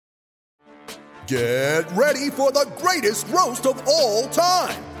Get ready for the greatest roast of all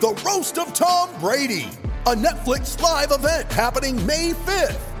time, the Roast of Tom Brady, a Netflix live event happening May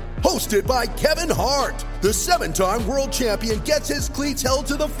 5th. Hosted by Kevin Hart, the 7-time world champion gets his cleats held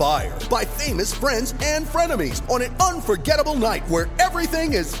to the fire by famous friends and frenemies on an unforgettable night where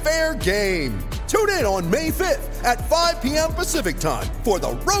everything is fair game. Tune in on May 5th at 5 p.m. Pacific time for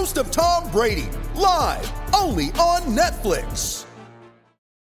the Roast of Tom Brady, live only on Netflix.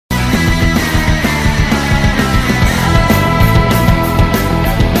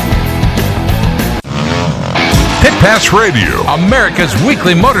 Pit Pass Radio, America's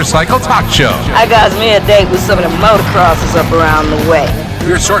weekly motorcycle talk show. I got me a date with some of the motocrossers up around the way.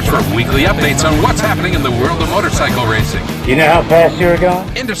 Your source for weekly updates on what's happening in the world of motorcycle racing. You know how fast you're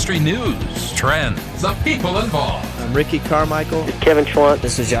going? Industry news, trends, the people involved. I'm Ricky Carmichael. This is Kevin Schwantz.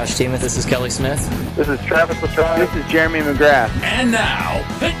 This is Josh Teemuth. This is Kelly Smith. This is Travis Pastrana. This is Jeremy McGrath. And now,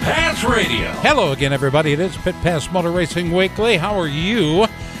 Pit Pass Radio. Hello again, everybody. It is Pit Pass Motor Racing Weekly. How are you?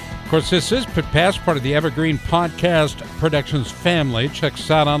 Of course, this is Pit Pass, part of the Evergreen Podcast Productions family. Check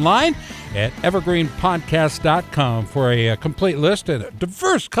us out online at evergreenpodcast.com for a complete list and a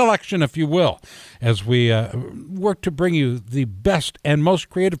diverse collection, if you will, as we work to bring you the best and most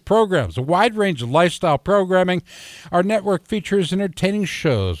creative programs, a wide range of lifestyle programming. Our network features entertaining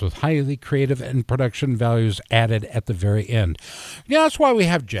shows with highly creative and production values added at the very end. Yeah, that's why we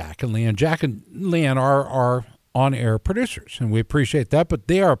have Jack and Leanne. Jack and Leanne are our on-air producers, and we appreciate that, but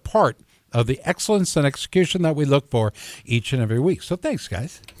they are a part of the excellence and execution that we look for each and every week. So thanks,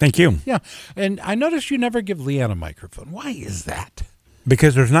 guys. Thank you. Yeah, and I noticed you never give Leanne a microphone. Why is that?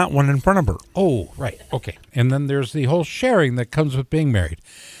 Because there's not one in front of her. Oh, right. Okay. And then there's the whole sharing that comes with being married.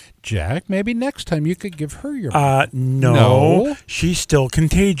 Jack, maybe next time you could give her your microphone. No. She's still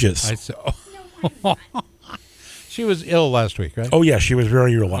contagious. I saw. She was ill last week, right? Oh, yeah, she was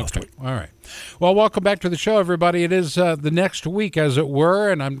very ill last week. All right. Well, welcome back to the show, everybody. It is the next week, as it were,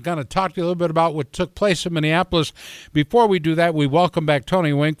 and I'm going to talk to you a little bit about what took place in Minneapolis. Before we do that, we welcome back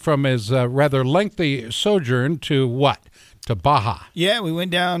Tony Wink from his rather lengthy sojourn to what? To Baja. Yeah, we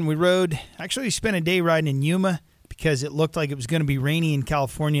went down, we rode, actually spent a day riding in Yuma because it looked like it was going to be rainy in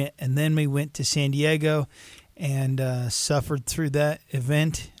California, and then we went to San Diego and suffered through that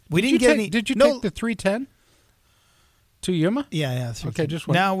event. We didn't get any. Did you take the 310? To Yuma? Yeah. Okay, just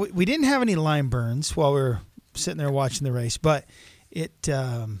one. Now, we didn't have any line burns while we were sitting there watching the race, but it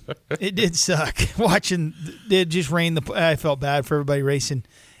did suck. Watching it just rained. I felt bad for everybody racing.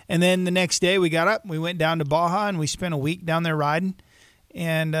 And then the next day we got up, we went down to Baja, and we spent a week down there riding.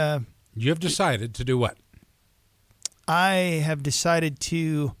 And you have decided to do what? I have decided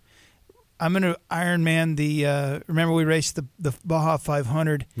I'm going to Ironman remember we raced the Baja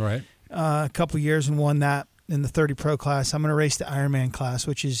 500 right a couple years and won that. In the 30 Pro class. I'm going to race the Ironman class,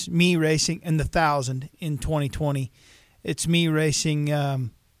 which is me racing in the 1,000 in 2020. It's me racing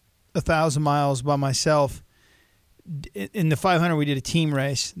 1,000 miles by myself. In the 500, we did a team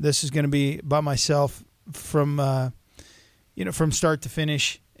race. This is going to be by myself from start to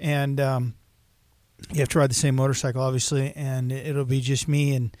finish. And you have to ride the same motorcycle, obviously, and it'll be just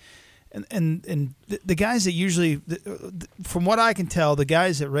me and the guys that usually, from what I can tell, the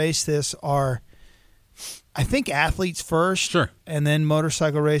guys that race this are, I think, athletes first, sure, and then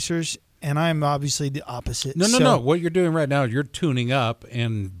motorcycle racers, and I'm obviously the opposite. No. What you're doing right now is you're tuning up,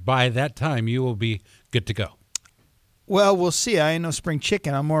 and by that time you will be good to go. Well, we'll see. I ain't no spring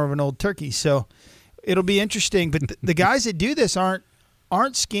chicken. I'm more of an old turkey, so it'll be interesting. But the guys that do this aren't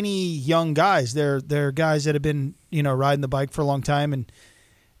skinny young guys. They're guys that have been riding the bike for a long time, and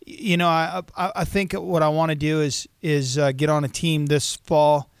I think what I want to do is get on a team this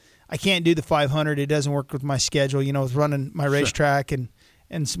fall. I can't do the 500. It doesn't work with my schedule, with running my racetrack and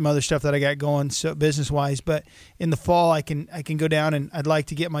some other stuff that I got going, so business-wise. But in the fall, I can go down, and I'd like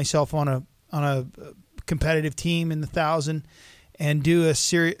to get myself on a competitive team in the 1,000 and do a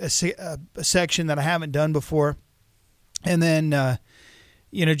section that I haven't done before, and then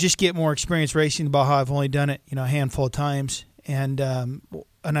just get more experience racing the Baja. I've only done it a handful of times, and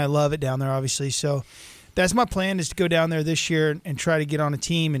I love it down there, obviously. So that's my plan, is to go down there this year and try to get on a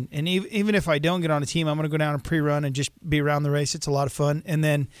team. And even if I don't get on a team, I'm going to go down and pre-run and just be around the race. It's a lot of fun. And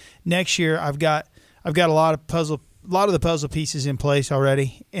then next year, I've got a lot of the puzzle pieces in place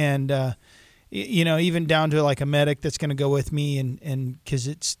already. And even down to like a medic that's going to go with me, and because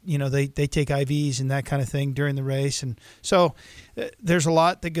it's they take IVs and that kind of thing during the race. And so there's a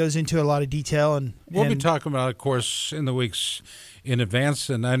lot that goes into a lot of detail. And we'll be talking about, of course, in the weeks in advance,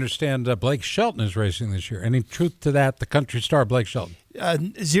 and I understand Blake Shelton is racing this year. Any truth to that? The country star Blake Shelton.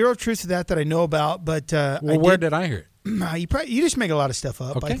 Zero truth to that I know about, but where did I hear it? You just make a lot of stuff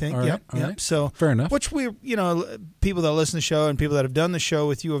up, Okay, I think. all right, Yep. all Yep. right. So Fair enough. Which people that listen to the show and people that have done the show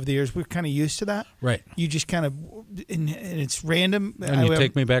with you over the years, we're kind of used to that. Right. You just kind of, and it's random. And you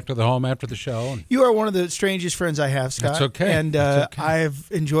take me back to the home after the show. And you are one of the strangest friends I have, Scott. That's okay. And That's okay. I've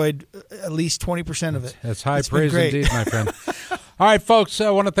enjoyed at least 20% of it. That's high It's been praise great. indeed, my friend. All right, folks,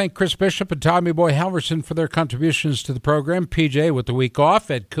 I want to thank Chris Bishop and Tommy Boy Halverson for their contributions to the program. PJ with the week off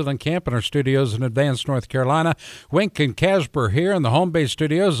at Cooling Camp in our studios in Advance, North Carolina. Wink and Casper here in the home base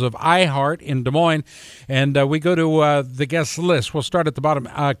studios of iHeart in Des Moines. And we go to the guest list. We'll start at the bottom.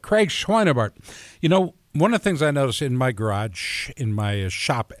 Craig Schweinebart. You know, one of the things I noticed in my garage, in my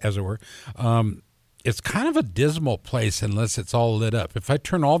shop, as it were, it's kind of a dismal place unless it's all lit up. If I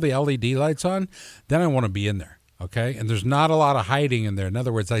turn all the LED lights on, then I want to be in there. Okay, and there's not a lot of hiding in there. In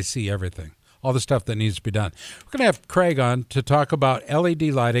other words, I see everything, all the stuff that needs to be done. We're going to have Craig on to talk about LED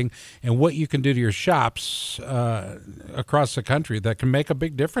lighting and what you can do to your shops across the country that can make a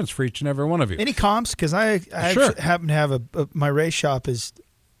big difference for each and every one of you. Any comps? Because I Sure. happen to have my race shop is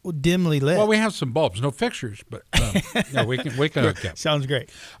dimly lit. Well, we have some bulbs, no fixtures, but yeah, we can hook up. Sounds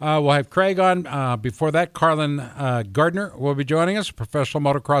great. We'll have Craig on. Before that, Carlin Gardner will be joining us, a professional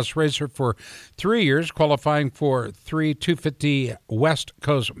motocross racer for 3 years, qualifying for 3 250 West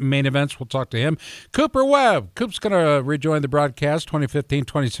Coast main events. We'll talk to him. Cooper Webb. Coop's going to rejoin the broadcast,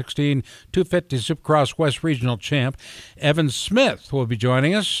 2015-2016 250 Supercross West Regional Champ. Evan Smith will be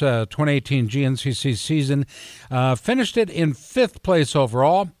joining us, 2018 GNCC season. Finished it in 5th place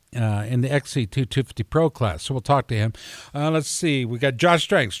overall. In the XC2 250 Pro class. So we'll talk to him. Let's see. We got Josh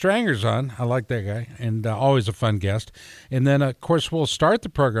Stranger's on. I like that guy, and always a fun guest. And then, of course, we'll start the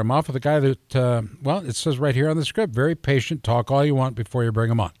program off with a guy that, it says right here on the script, very patient. Talk all you want before you bring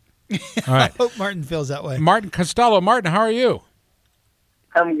him on. All right. I hope Martin feels that way. Martin Costello. Martin, how are you?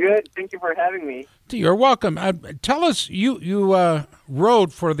 I'm good. Thank you for having me. You're welcome. Tell us, you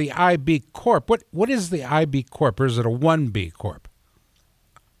rode for the IB Corp. What is the IB Corp, or is it a 1B Corp?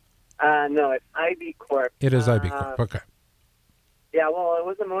 No, it's IB Corp. It is IB Corp. Okay. Yeah, well, it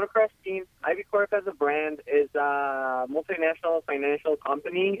was a motocross team. IB Corp as a brand is a multinational financial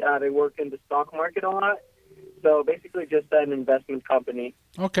company. They work in the stock market a lot. So basically just an investment company.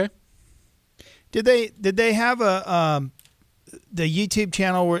 Okay. Did they have the YouTube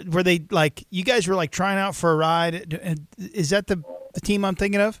channel where they, like, you guys were like trying out for a ride? Is that the team I'm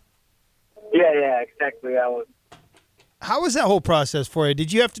thinking of? Yeah, exactly. How was that whole process for you?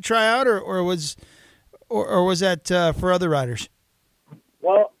 Did you have to try out, or was that for other riders?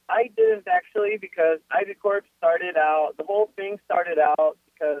 Well, I didn't actually, because IB Corp started out, the whole thing started out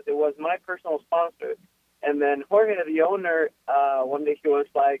because it was my personal sponsor. And then Jorge, the owner, one day he was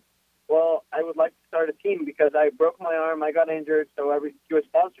like, well, I would like to start a team because I broke my arm, I got injured, so he was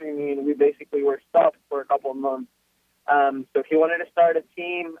sponsoring me, and we basically were stopped for a couple of months. So he wanted to start a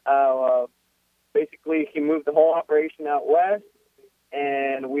team. Basically, he moved the whole operation out west,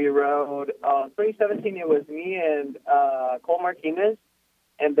 and we rode. 2017, it was me and Cole Martinez.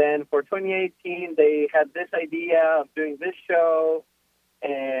 And then for 2018, they had this idea of doing this show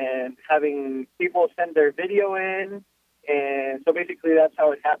and having people send their video in. And so basically, that's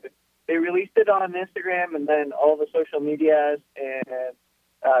how it happened. They released it on Instagram, and then all the social medias and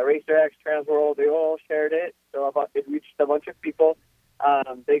RacerX, Transworld, they all shared it. So it reached a bunch of people.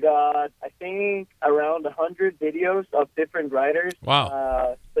 They got, I think, around 100 videos of different riders.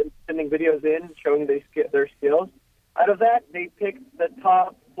 Wow. Sending videos in, showing their skills. Out of that, they picked the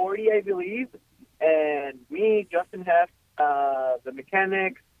top 40, I believe, and me, Justin Heft, the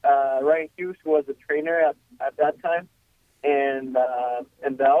mechanics, Ryan Hughes, who was the trainer at that time, and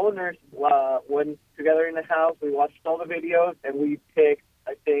the owners went together in the house. We watched all the videos, and we picked,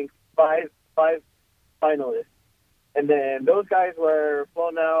 I think, five finalists. And then those guys were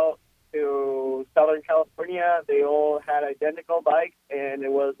flown out to Southern California. They all had identical bikes, and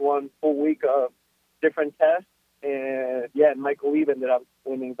it was one full week of different tests. And Michael Weeb ended up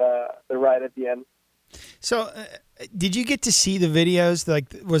winning the ride at the end. So, did you get to see the videos?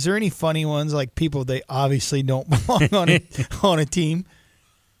 Like, was there any funny ones, like people they obviously don't belong on a team?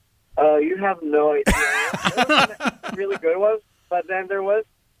 You have no idea. There was really good ones, but then there was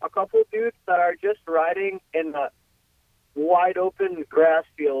a couple dudes that are just riding in a wide open grass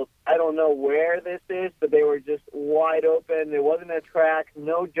field. I don't know where this is, but they were just wide open. It wasn't a track,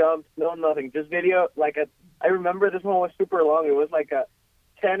 no jumps, no nothing. Just video. I remember this one was super long. It was like a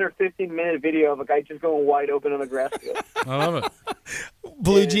 10 or 15-minute video of a guy just going wide open on a grass field. I love it.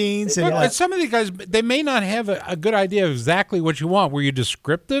 Blue jeans. And some of these guys, they may not have a good idea of exactly what you want. Were you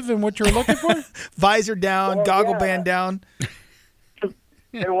descriptive in what you were looking for? Visor down, goggle band down.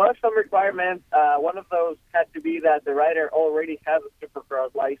 there was some requirements. One of those had to be that the rider already has a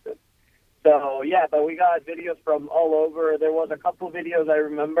Supercross license. So, yeah, but we got videos from all over. There was a couple videos I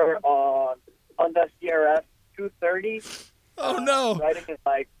remember on Honda CRF 230. Oh, no. Riding in,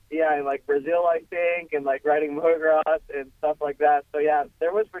 like Brazil, I think, and, riding motocross and stuff like that. So, yeah,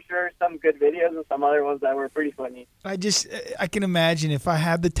 there was for sure some good videos and some other ones that were pretty funny. I can imagine if I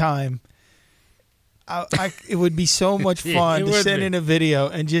had the time, it would be so much fun to send in a video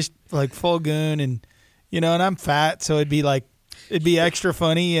and just, full goon and, and I'm fat, so it'd be extra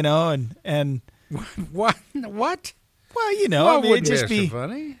funny, and What? Well, It'd just be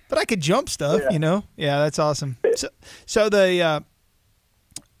funny. But I could jump stuff, Yeah, that's awesome. So the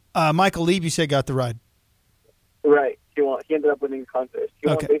Michael Lieb, you said, got the ride. Right. He ended up winning the contest. He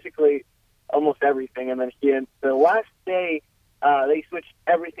won basically almost everything, and then the last day, they switched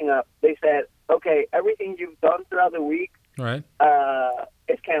everything up. They said, okay, everything you've done throughout the week, right,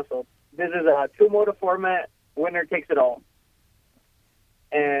 is canceled. This is a 2-motor format. Winner takes it all.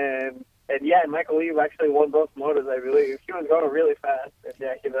 And Michael Lieb actually won both motors, I believe. He was going really fast, and he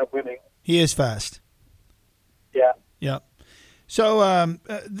ended up winning. He is fast. Yeah. Yeah. So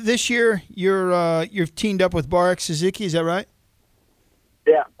this year you're teamed up with Barek Suzuki, is that right?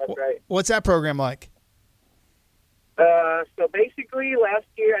 Yeah, that's right. What's that program like? So basically, last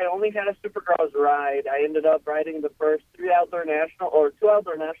year I only had a Supercross ride. I ended up riding the first 2 outdoor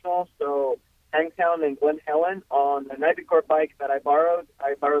nationals, so Hangtown and Glen Helen on the Nibicorp bike that I borrowed.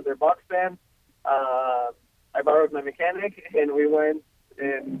 I borrowed their box van. I borrowed my mechanic, and we went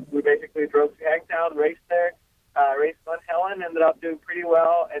and we basically drove to Hangtown, raced there, raced Glen Helen, ended up doing pretty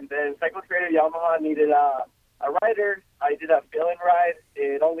well. And then Cycle Trader Yamaha needed a rider. I did a fill-in ride.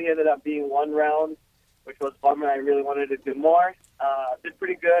 It only ended up being 1 round, which was a bummer. I really wanted to do more. Did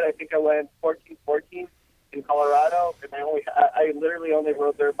pretty good. I think I went 14-14 in Colorado, and I literally only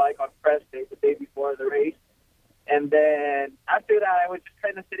rode their bike on press day, the day before the race. And then after that, I was just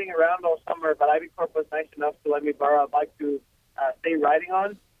kind of sitting around all summer, but Ivy Corp was nice enough to let me borrow a bike to stay riding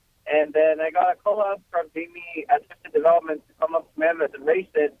on. And then I got a call up from Jamie at Twisted Development to come up to Mammoth and race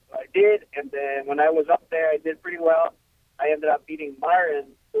it. So I did, and then when I was up there, I did pretty well. I ended up beating Myron,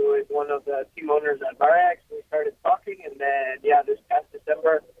 who is one of the team owners at Varex. We started talking, and then, this past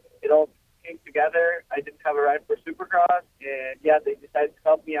December, it all came together. I didn't have a ride for Supercross, and, they decided to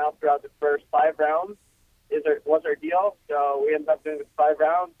help me out throughout the first 5 rounds. Was our deal, so we ended up doing the 5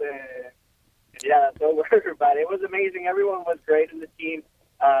 rounds, and that's over. But it was amazing. Everyone was great in the team.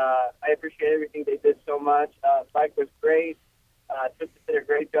 I appreciate everything they did so much. Bike was great. Twisted did a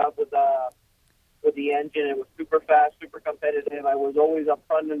great job with the engine. It was super fast, super competitive. I was always up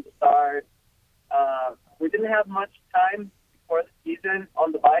front in the start. We didn't have much time before the season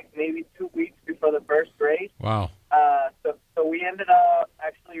on the bike, maybe 2 weeks before the first race. Wow. So we ended up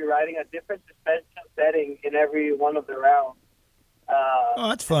actually riding a different suspension setting in every one of the rounds.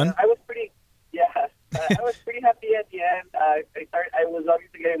 That's fun. I was pretty happy at the end. I was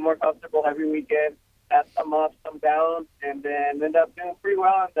obviously getting more comfortable every weekend. Had some ups, some downs, and then ended up doing pretty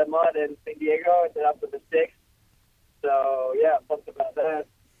well in the mud in San Diego. Ended up with a 6. So pumped about that.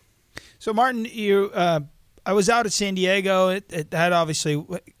 So Martin, I was out at San Diego. It had obviously,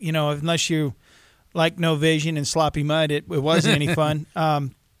 unless you like no vision and sloppy mud, it wasn't any fun.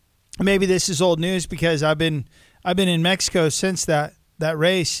 Maybe this is old news because I've been in Mexico since that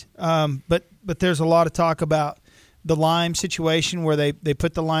race. But there's a lot of talk about the lime situation where they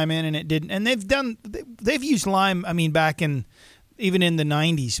put the lime in and it didn't. And they've used lime. I mean, back even in the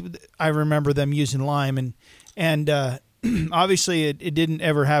 90s, I remember them using lime and obviously it didn't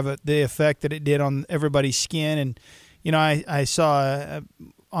ever have the effect that it did on everybody's skin. And I saw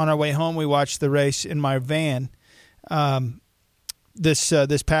on our way home we watched the race in my van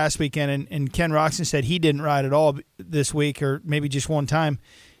this past weekend, and Ken Roxon said he didn't ride at all this week, or maybe just one time.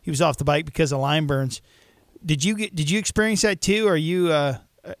 He was off the bike because of lime burns. Did you experience that too? Or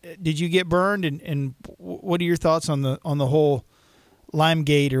did you get burned? And what are your thoughts on the whole lime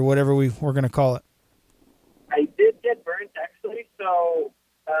gate or whatever we're going to call it? I did get burnt actually. So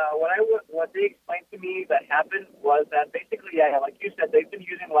what they explained to me that happened was that basically, like you said, they've been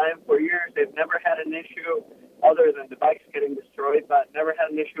using lime for years. They've never had an issue other than the bikes getting destroyed, but never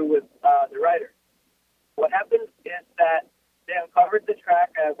had an issue with the rider. What happened is that they uncovered the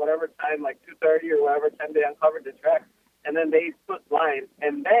track at whatever time, like 2:30 or whatever time they uncovered the track, and then they put lime,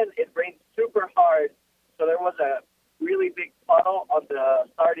 and then it rained super hard, so there was a really big puddle on the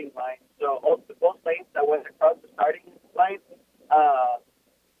starting line. So both lanes that went across the starting line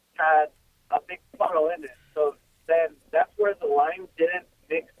had a big puddle in it. So then that's where the lime didn't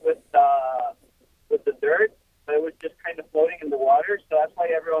mix with the dirt, but it was just kind of floating in the water. So that's why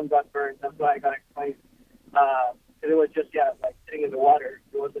everyone got burned. That's why I got explained. Because it was just, like sitting in the water.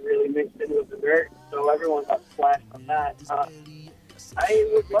 It wasn't really mixed in with the dirt, so everyone got splashed on that. I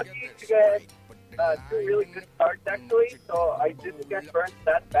was lucky to get 2 really good starts, actually, so I didn't get burned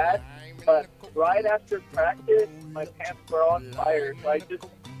that bad. But right after practice, my pants were on fire, so I just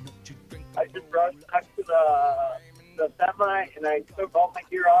rushed back to the semi, and I took all my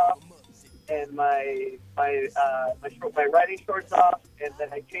gear off and my riding shorts off, and then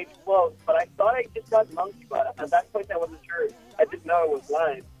I changed clothes. But I thought I just got monkey butt. At that point, I wasn't sure. I didn't know it was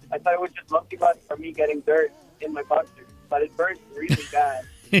Lyme. I thought it was just monkey butt from me getting dirt in my boxers, but it burned really bad.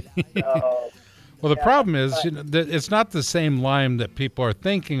 So, well, the problem is, it's not the same Lyme that people are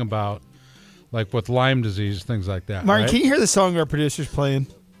thinking about, like with Lyme disease, things like that. Martin, right? can you hear the song our producer's playing?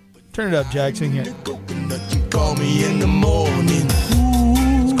 Turn it up, Jackson. Here. Call me in the morning.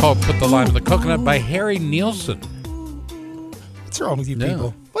 It's called Put the Lime in the Coconut by Harry Nielsen. What's wrong with you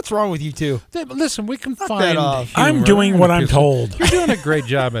people? What's wrong with you two? Listen, we can Knock find that off. humor I'm doing in what a I'm piece told. You're doing a great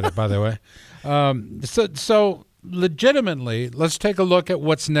job at it, by the way. So legitimately, let's take a look at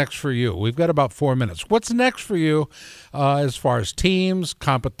what's next for you. We've got about 4 minutes. What's next for you as far as teams,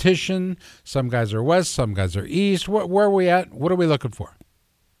 competition? Some guys are west, some guys are east. Where are we at? What are we looking for?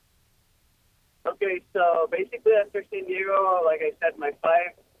 Okay, so basically after San Diego, like I said, my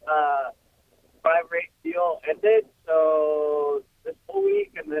five race deal ended. So this whole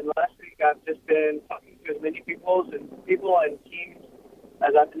week and then last week, I've just been talking to as many people and teams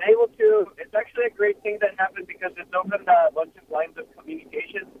as I've been able to. It's actually a great thing that happened because it's opened a bunch of lines of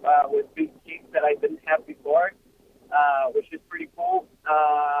communication with big teams that I didn't have before, which is pretty cool.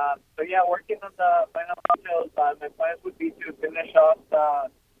 So yeah, working on the final details, my plans would be to finish off the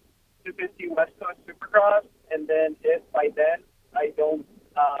 250 West Coast Supercross, and then if by then I don't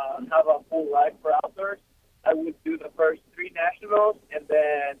have a full ride for outdoors, I would do the first 3 nationals and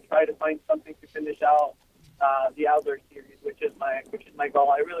then try to find something to finish out the outdoor series, which is my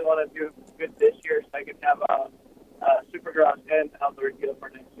goal. I really want to do good this year so I can have a Supercross and outdoor deal for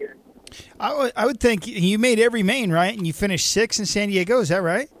next year. I would think you made every main, right? And you finished 6th in San Diego. Is that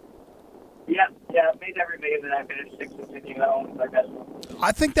right? Yeah, I made every main, and I finished 6th in San Diego.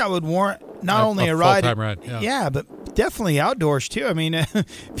 I think that would warrant not only a ride, full-time ride, yeah, but definitely outdoors too. I mean,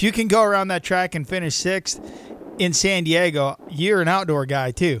 if you can go around that track and finish 6th in San Diego, you're an outdoor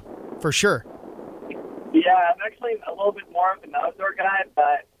guy too, for sure. Yeah, I'm actually a little bit more of an outdoor guy,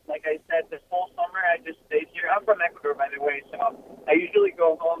 but like I said, this whole summer I just stayed here. I'm from Ecuador, by the way, so I usually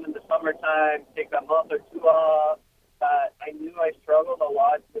go home in the summertime, take a month or 2 off. But I knew I struggled a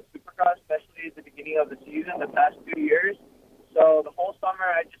lot with Supercross, especially at the beginning of the season, the past 2 years. So the whole summer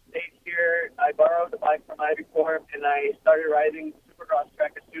I just stayed here. I borrowed a bike from Ivycorp, and I started riding the Supercross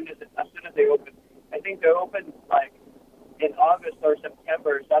track as soon as they opened. I think they opened like in August or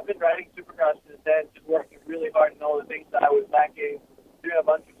September. So I've been riding Supercross since then, just working really hard on all the things that I was lacking, doing a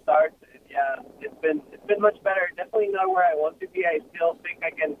bunch of starts, and yeah, it's been much better. Definitely not where I want to be. I still think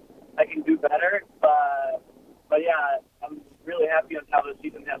I can do better, but yeah, I'm really happy on how the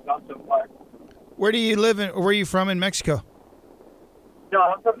season has gone so far. Where do you live in? Where are you from in Mexico? No,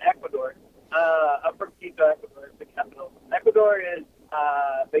 I'm from Ecuador. I'm from Quito, Ecuador, the capital. Ecuador is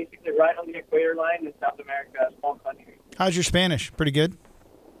basically right on the equator line in South America, a small country. How's your Spanish? Pretty good?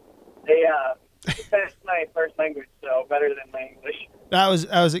 Spanish is my first language, so better than my English.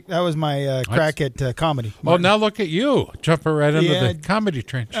 That was my crack at comedy. Oh, now look at you, jumping right into the comedy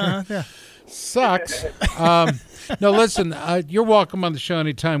train. Sure. Yeah. Sucks. No, listen, you're welcome on the show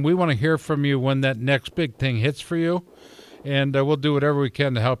anytime. We want to hear from you when that next big thing hits for you, and we'll do whatever we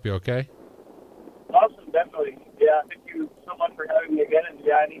can to help you, okay? Awesome, definitely. Yeah, thank you so much for having me again, and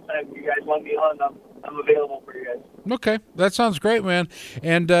yeah, anytime you guys want me on, I'm available for you guys. Okay, that sounds great, man.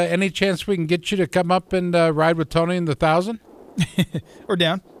 And any chance we can get you to come up and ride with Tony in the 1,000? Or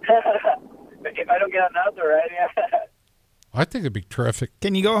down. If I don't get an outdoor, right? Yeah. I think it'd be terrific.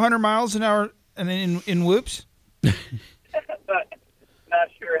 Can you go 100 miles an hour and in whoops? Not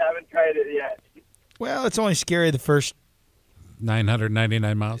sure. Haven't tried it yet. Well, it's only scary the first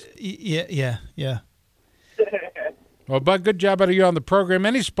 999 miles. Yeah. Well, Bud, good job out of you on the program.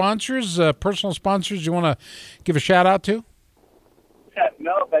 Any sponsors, personal sponsors you want to give a shout out to?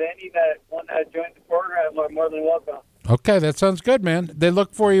 No, but any that want to join the program are more than welcome. Okay, that sounds good, man. They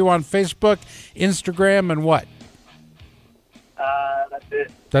look for you on Facebook, Instagram, and what? That's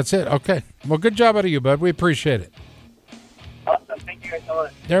it. That's it. Okay. Well, good job out of you, Bud. We appreciate it. Awesome. Thank you guys so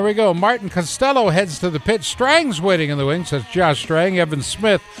much. There we go. Martin Costello heads to the pit. Strang's waiting in the wings. That's Josh Strang. Evan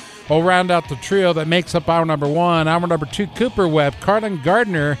Smith will round out the trio that makes up hour number 1. Hour number 2, Cooper Webb, Carlin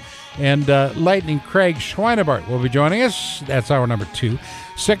Gardner, And Lightning Craig Schweinebart will be joining us. That's hour number 2.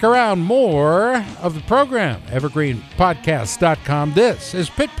 Stick around. More of the program. EvergreenPodcast.com. This is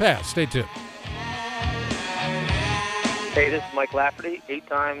Pit Pass. Stay tuned. Hey, this is Mike Lafferty,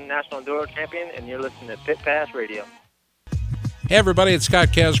 8-time National Enduro Champion, and you're listening to Pit Pass Radio. Hey everybody, it's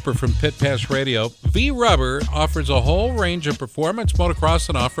Scott Casper from Pit Pass Radio. V-Rubber offers a whole range of performance motocross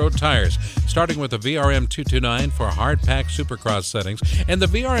and off-road tires, starting with the VRM 229 for hard-pack supercross settings and the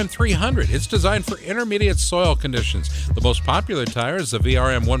VRM 300. It's designed for intermediate soil conditions. The most popular tire is the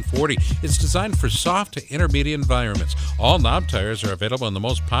VRM 140. It's designed for soft to intermediate environments. All knob tires are available in the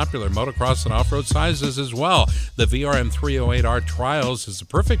most popular motocross and off-road sizes as well. The VRM 308R Trials is the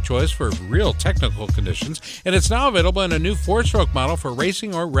perfect choice for real technical conditions, and it's now available in a new 4-stroke model for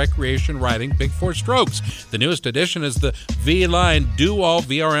racing or recreation riding big 4 strokes. The newest addition is the V-Line Do-All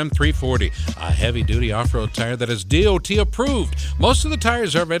VRM 340, a heavy-duty off-road tire that is DOT approved. Most of the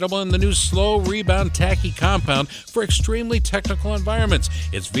tires are available in the new slow rebound tacky compound for extremely technical environments.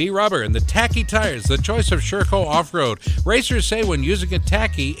 It's V-Rubber and the tacky tires, the choice of Sherco off-road. Racers say when using a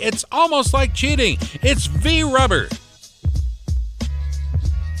tacky, it's almost like cheating. It's V-Rubber.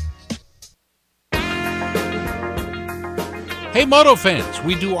 Hey Moto fans,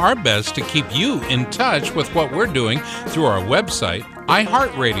 we do our best to keep you in touch with what we're doing through our website,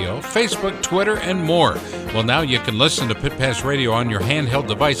 iHeartRadio, Facebook, Twitter, and more. Well, now you can listen to Pit Pass Radio on your handheld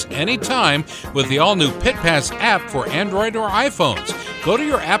device anytime with the all-new Pit Pass app for Android or iPhones. Go to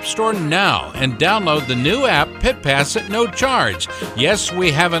your app store now and download the new app Pit Pass at no charge. Yes,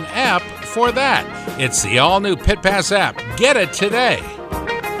 we have an app for that. It's the all-new Pit Pass app. Get it today.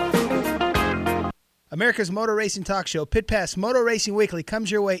 America's Motor Racing Talk Show, Pit Pass Moto Racing Weekly, comes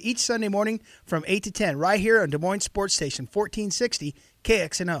your way each Sunday morning from 8 to 10, right here on Des Moines Sports Station, 1460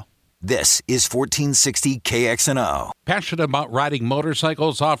 KXNO. This is 1460 KXNO. Passionate about riding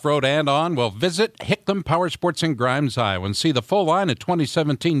motorcycles off-road and on? Well, visit Hicklam Power Sports in Grimes, Iowa, and see the full line of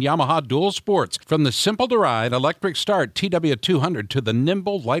 2017 Yamaha Dual Sports. From the simple-to-ride electric start TW200 to the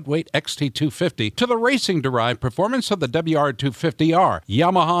nimble lightweight XT250 to the racing-derived performance of the WR250R,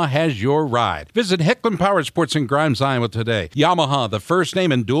 Yamaha has your ride. Visit Hicklam Power Sports in Grimes, Iowa today. Yamaha, the first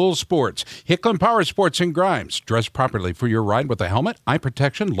name in dual sports. Hicklam Power Sports in Grimes. Dress properly for your ride with a helmet, eye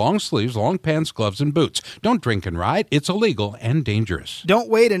protection, long sleeves, long pants, gloves, and boots. Don't drink and ride. It's illegal and dangerous. Don't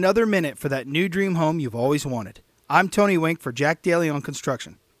wait another minute for that new dream home you've always wanted. I'm Tony Wink for Jack DeLeon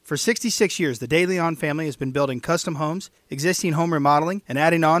Construction. For 66 years, the DeLeon family has been building custom homes, existing home remodeling, and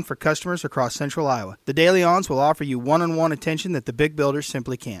adding on for customers across central Iowa. The DeLeons will offer you one-on-one attention that the big builders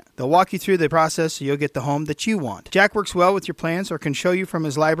simply can't. They'll walk you through the process so you'll get the home that you want. Jack works well with your plans or can show you from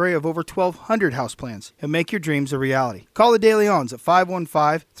his library of over 1,200 house plans. He'll make your dreams a reality. Call the DeLeons at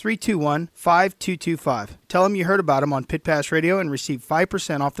 515-321-5225. Tell them you heard about him on Pit Pass Radio and receive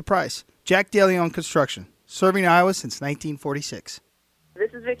 5% off the price. Jack DeLeon Construction, serving Iowa since 1946.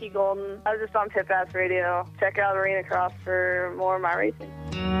 This is Vicki Golden. I was just on Pit Pass Radio. Check out Arena Cross for more of my racing.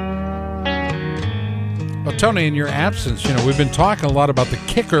 Well, Tony, in your absence, we've been talking a lot about the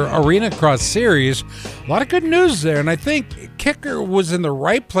Kicker Arena Cross Series. A lot of good news there, and I think Kicker was in the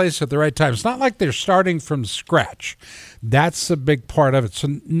right place at the right time. It's not like they're starting from scratch. That's a big part of it. So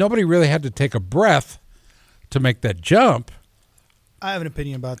nobody really had to take a breath to make that jump. I have an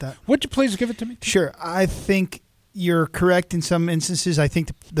opinion about that. Would you please give it to me? Sure. I think you're correct in some instances. I think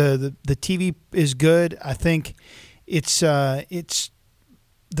the TV is good. I think it's the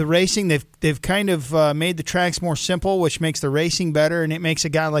racing. They've kind of made the tracks more simple, which makes the racing better, and it makes a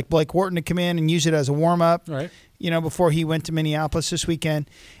guy like Blake Wharton to come in and use it as a warm up. Right. Before he went to Minneapolis this weekend,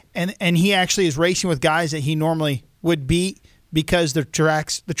 and he actually is racing with guys that he normally would beat because the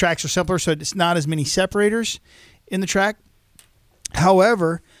tracks are simpler, so it's not as many separators in the track.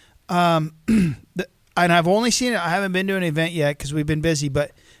 However, and I've only seen it. I haven't been to an event yet because we've been busy.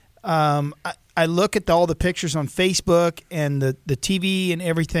 But I look at all the pictures on Facebook and the TV and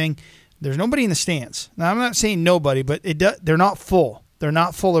everything. There's nobody in the stands. Now, I'm not saying nobody, but they're not full. They're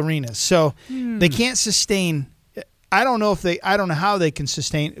not full arenas, so they can't sustain. I don't know how they can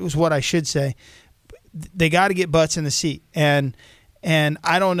sustain. It was what I should say. They got to get butts in the seat, and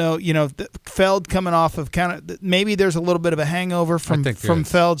I don't know. Feld coming off of maybe there's a little bit of a hangover from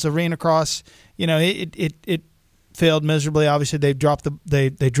Feld's Arena Cross. It failed miserably. Obviously, they dropped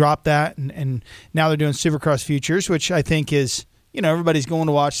that, and now they're doing Supercross Futures, which I think is, everybody's going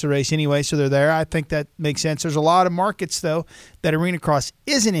to watch the race anyway, so they're there. I think that makes sense. There's a lot of markets, though, that Arena Cross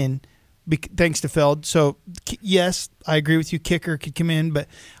isn't in, thanks to Feld. So, yes, I agree with you. Kicker could come in, but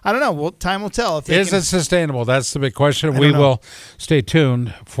I don't know. Well, time will tell. Is it sustainable? That's the big question. We will stay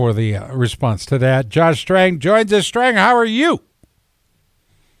tuned for the response to that. Josh Strang joins us. Strang, how are you?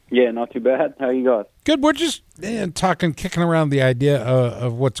 Yeah, not too bad. How you guys? Good. We're just kicking around the idea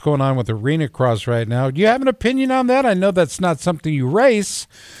of what's going on with arena cross right now. Do you have an opinion on that? I know that's not something you race,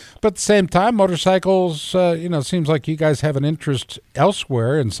 but at the same time, motorcycles, seems like you guys have an interest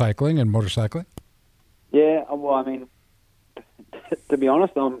elsewhere in cycling and motorcycling. Yeah, well, I mean, to be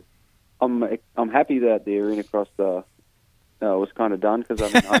honest, I'm happy that the arena cross was kind of done because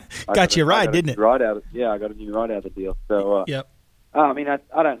I got you a ride, didn't it? I got a new ride out of the deal. So yep. I mean,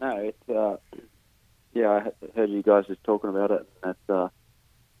 I don't know. It's I heard you guys just talking about it. And that's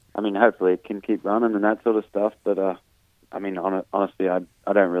I mean, hopefully it can keep running and that sort of stuff. But I mean, honestly, I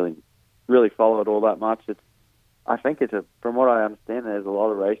don't really follow it all that much. I think from what I understand, there's a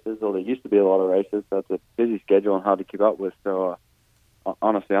lot of races, or there used to be a lot of races. So it's a busy schedule and hard to keep up with. So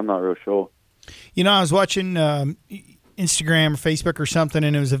honestly, I'm not real sure. I was watching Instagram or Facebook or something,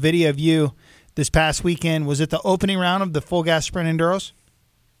 and it was a video of you this past weekend. Was it the opening round of the Full Gas Sprint Enduros?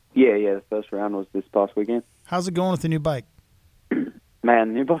 Yeah, the first round was this past weekend. How's it going with the new bike? Man, the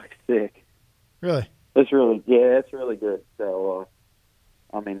new bike's sick. Really? It's really good. So,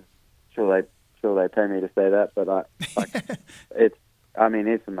 I mean, sure they pay me to say that, but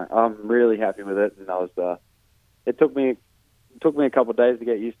I'm really happy with it, and it took me a couple of days to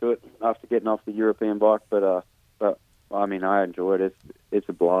get used to it after getting off the European bike, but I mean, I enjoy it. It's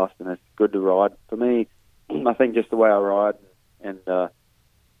a blast, and it's good to ride. For me, I think just the way I ride and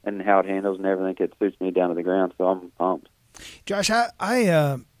how it handles and everything, it suits me down to the ground, so I'm pumped. Josh,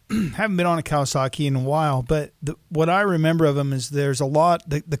 I haven't been on a Kawasaki in a while, but what I remember of them is there's a lot.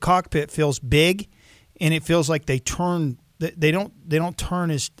 The cockpit feels big, and it feels like they turn. They don't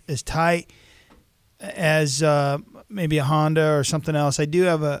turn as tight as maybe a Honda or something else. I do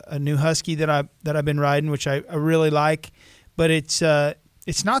have a new Husky that I've been riding, which I really like, but it's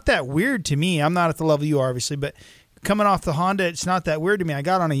not that weird to me. I'm not at the level you are, obviously, but coming off the Honda, it's not that weird to me. I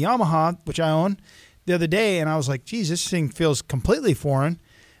got on a Yamaha, which I own, the other day, and I was like, geez, this thing feels completely foreign.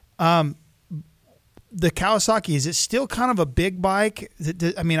 The Kawasaki, is it still kind of a big bike?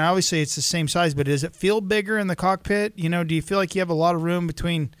 I mean, I always say it's the same size, but does it feel bigger in the cockpit? Do you feel like you have a lot of room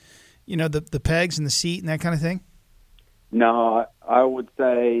between, the pegs and the seat and that kind of thing? No, I would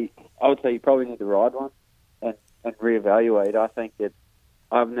say you probably need to ride one and reevaluate. I think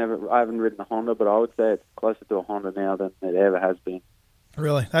I haven't ridden a Honda, but I would say it's closer to a Honda now than it ever has been.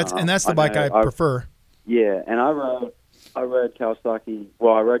 Really? That's the bike I prefer. Yeah, and I rode Kawasaki.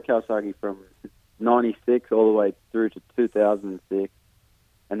 Well, I rode Kawasaki from '96 all the way through to 2006,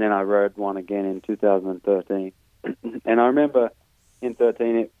 and then I rode one again in 2013. And I remember in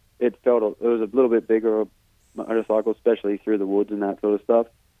 13 it was a little bit bigger motorcycle, especially through the woods and that sort of stuff.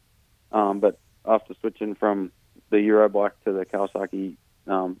 But after switching from the Euro bike to the Kawasaki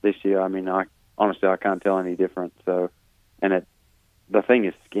this year, I mean, I can't tell any difference. So, and the thing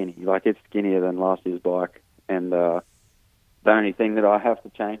is skinny. Like, it's skinnier than last year's bike. And the only thing that I have to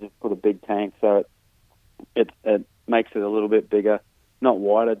change is put a big tank, so it makes it a little bit bigger. Not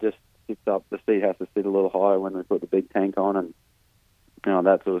wider, just sits up. The seat has to sit a little higher when we put the big tank on and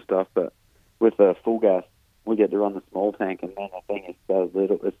that sort of stuff. But with the full gas, we get to run the small tank, and man, the thing is so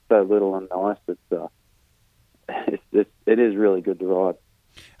little. It's so little and nice. It is really good to ride.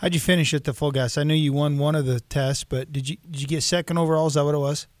 How'd you finish at the full gas? I knew you won one of the tests, but did you get second overall? Is that what it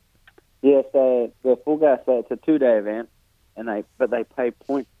was? Yeah, so the full gas, it's a 2-day event, but they pay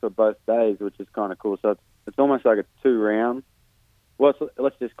points for both days, which is kind of cool. So it's almost like a 2-round. Well,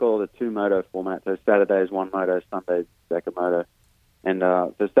 let's just call it a 2-moto format. So Saturday is 1 moto, Sunday is second moto. And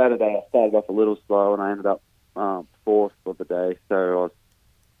so Saturday I started off a little slow, and I ended up 4th for the day. So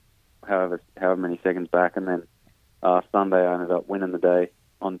I was however many seconds back, and then Sunday I ended up winning the day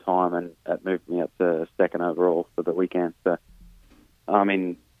on time, and that moved me up to second overall for the weekend. So, I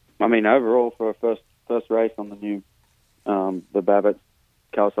mean, overall for a first race on the new the Babbitt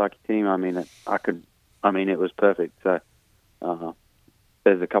Kawasaki team, it was perfect. So,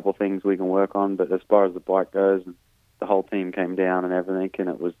 there's a couple of things we can work on, but as far as the bike goes, the whole team came down and everything, and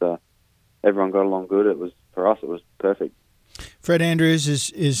it was everyone got along good. For us, it was perfect. Fred Andrews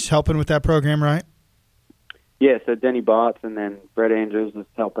is helping with that program, right? Yeah, so Denny Bartz and then Fred Andrews is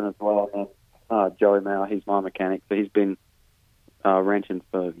helping as well, and then Joey Mauer, he's my mechanic. So he's been wrenching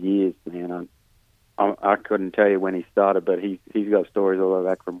for years, man. I couldn't tell you when he started, but he's got stories all the way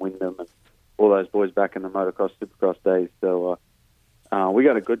back from Wyndham and all those boys back in the motocross, supercross days. So we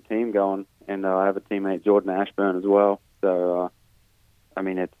got a good team going, and I have a teammate, Jordan Ashburn, as well. So,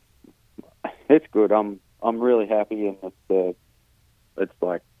 it's good. I'm really happy, and it's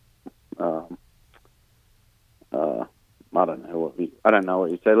like, I don't know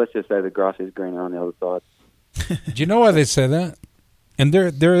what you say. Let's just say the grass is greener on the other side. Do you know why they say that? And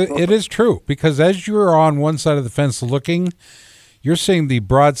it is true, because as you're on one side of the fence looking, you're seeing the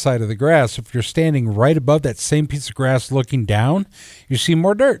broad side of the grass. If you're standing right above that same piece of grass looking down, you see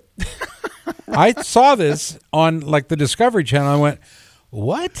more dirt. I saw this on like the Discovery Channel. I went,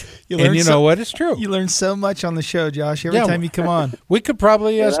 what? And you know what? It's true. You learn so much on the show, Josh, every time you come on. We could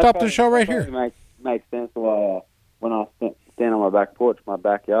probably stop the show right here. Makes sense why when I stand on my back porch, my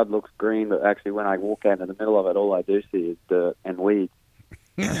backyard looks green, but actually when I walk out in the middle of it, all I do see is dirt and weeds.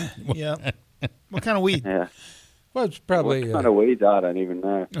 Yeah. What kind of weed? Yeah. Well, it's probably... What kind of weeds? I don't even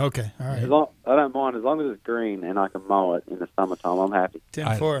know. Okay, all right. I don't mind. As long as it's green and I can mow it in the summertime, I'm happy.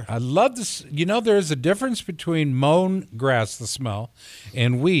 10-4. I love this. You know, there is a difference between mown grass, the smell,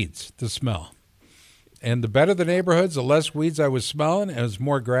 and weeds, the smell. And the better the neighborhoods, the less weeds I was smelling, and it was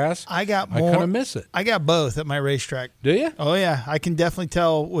more grass. I kind of miss it. I got both at my racetrack. Do you? Oh, yeah. I can definitely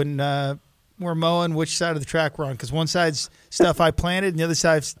tell when we're mowing which side of the track we're on, because one side's stuff I planted and the other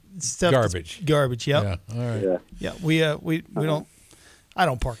side's stuff garbage. Yep. Yeah. All right. Yeah. We don't. I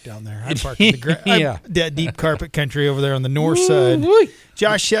don't park down there. I park in the that deep carpet country over there on the north side.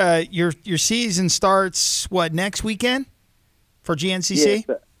 Josh, your season starts next weekend for GNCC?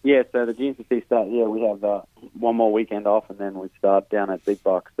 So the GNCC starts. Yeah, we have one more weekend off, and then we start down at Big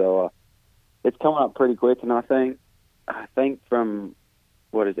Buck. So it's coming up pretty quick, and I think from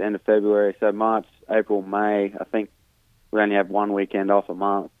end of February, so March, April, May, I think we only have one weekend off a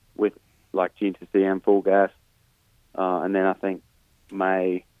month with like GNCC and full gas, and then I think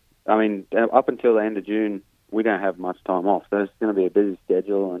May. I mean, up until the end of June, we don't have much time off, so it's going to be a busy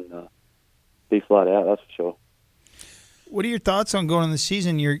schedule and be flat out. That's for sure. What are your thoughts on going in the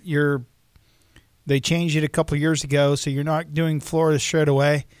season? They changed it a couple of years ago, so you're not doing Florida straight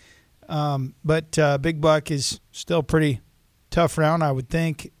away. But Big Buck is still pretty tough round, I would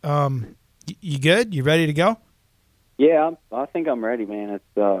think. You good? You ready to go? Yeah, I think I'm ready, man.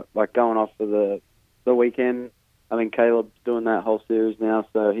 It's like going off for the weekend. I mean, Caleb's doing that whole series now,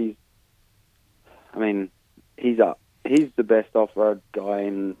 so he's the best off-road guy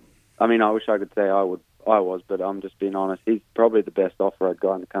in. I mean, I wish I could say I was, but I'm just being honest. He's probably the best off-road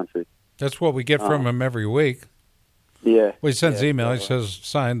guy in the country. That's what we get from him every week. Yeah. Well, he sends email. He says,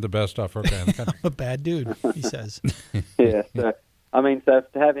 signed the best off-road guy in the country. A bad dude, he says. Yeah. So, so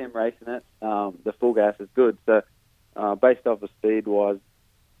to have him racing it, the full gas is good. So based off of speed-wise,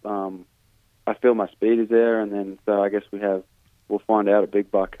 I feel my speed is there, and then so I guess we'll find out at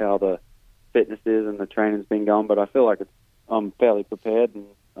Big Buck how the fitness is and the training's been going. But I feel like I'm fairly prepared, and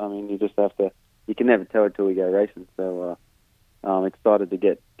I mean, you just have to. You can never tell until we go racing. So I'm excited to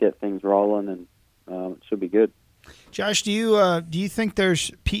get things rolling, and it should be good. Josh, do you think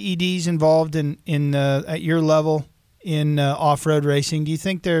there's PEDs involved in at your level in off-road racing? Do you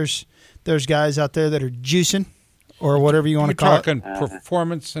think there's guys out there that are juicing or whatever you want to call it? You're talking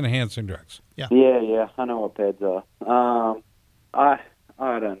performance-enhancing drugs. Yeah. Yeah. I know what PEDs are. I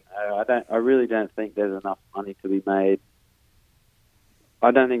don't know. I really don't think there's enough money to be made. I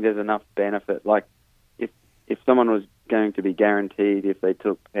don't think there's enough benefit. Like, if someone was going to be guaranteed if they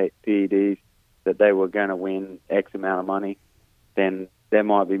took PEDs that they were going to win X amount of money, then there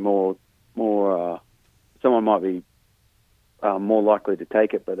might be more. Someone might be more likely to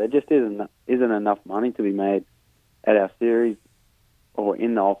take it, but there just isn't enough money to be made at our series or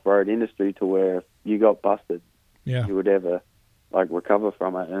in the off-road industry to where if you got busted, you would ever recover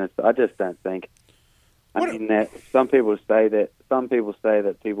from it. And I just don't think. That some people say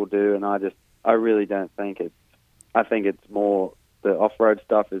that people do, and I really don't think it. I think it's more the off-road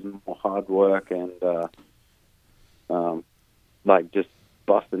stuff is more hard work and just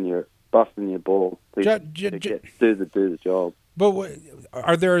busting your balls to do the job. But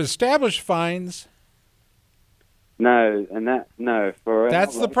are there established fines? No, and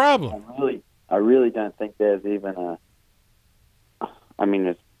that's the problem. I really don't think there's even a. I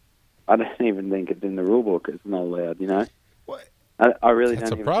mean, I don't even think it's in the rule book. It's not allowed, you know. What? I really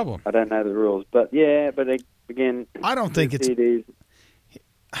that's don't. A problem. I don't know the rules, but again, I don't think it's. PEDs.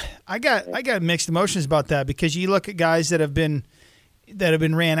 I got mixed emotions about that because you look at guys that have been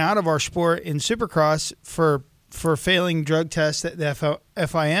ran out of our sport in Supercross for failing drug tests that the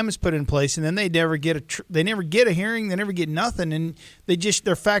FIM has put in place, and then they never get a hearing, they never get nothing, and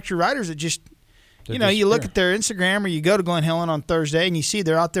they're factory riders that just. You look at their Instagram or you go to Glen Helen on Thursday and you see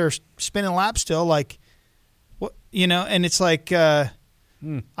they're out there spinning laps still, like, what, and it's like, I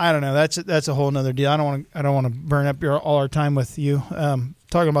don't know. That's a whole nother deal. I don't want to burn up all our time with you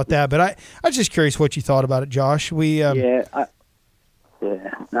talking about that, but I was just curious what you thought about it, Josh. No,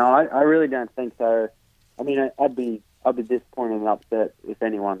 I really don't think so. I mean, I'd be disappointed and upset if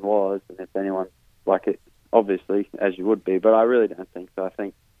anyone was, and if anyone obviously, as you would be, but I really don't think so. I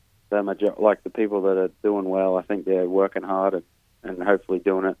think the people that are doing well, I think they're working hard and hopefully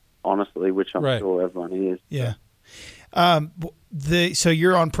doing it honestly, which I'm sure everyone is. Yeah. So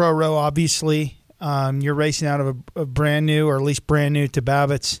you're on Pro Row, obviously. You're racing out of a brand new, or at least brand new to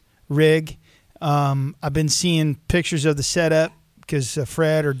Babbitt's rig. I've been seeing pictures of the setup because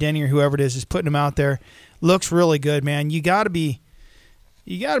Fred or Denny or whoever it is putting them out there. Looks really good, man. You got to be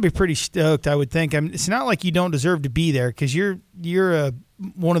pretty stoked, I would think. It's not like you don't deserve to be there because you're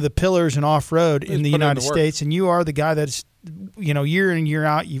one of the pillars in off-road in the United States, and you are the guy that's, year in and year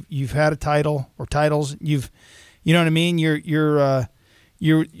out, you've had a title or titles. You know what I mean? You're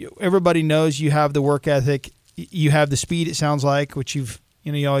everybody knows you have the work ethic. You have the speed, it sounds like, which you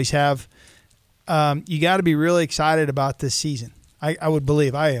always have. You got to be really excited about this season. I would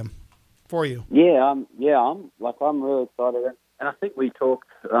believe I am for you. Yeah, I'm really excited. And I think we talked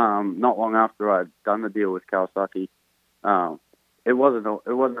not long after I'd done the deal with Kawasaki. It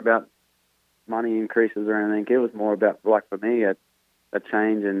wasn't about money increases or anything. It was more about, like, for me, a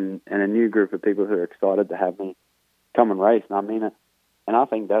change and a new group of people who are excited to have me come and race. And I mean it. And I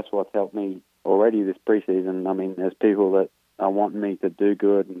think that's what's helped me already this preseason. I mean, there's people that are wanting me to do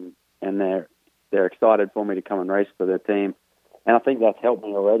good, and they're excited for me to come and race for their team. And I think that's helped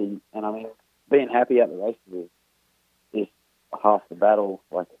me already. And I mean, being happy at the races is half the battle,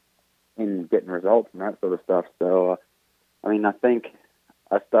 like in getting results and that sort of stuff. So, I mean, I think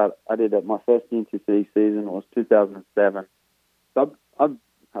I did my first NTC season was 2007. So I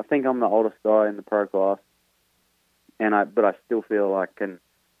think I'm the oldest guy in the pro class, but I still feel I can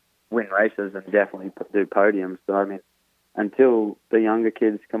win races and definitely do podiums. So, I mean, until the younger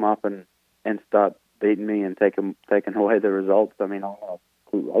kids come up and start beating me and taking away the results, I mean, I'm going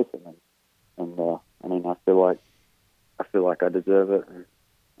to keep racing. And I mean, I feel like I deserve it. And,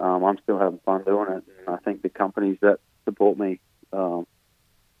 I'm still having fun doing it. And I think the companies that support me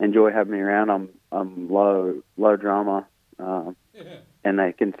enjoy having me around. I'm low drama, and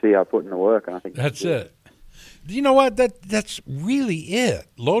they can see I put in the work. And I think that's it. You know what? That's really it.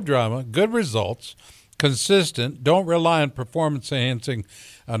 Low drama, good results, consistent. Don't rely on performance-enhancing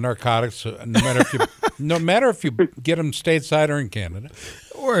narcotics. No matter if you get them stateside or in Canada,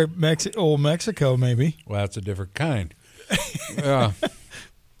 or Mexico, maybe. Well, that's a different kind.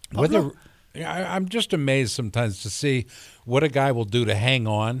 I'm just amazed sometimes to see what a guy will do to hang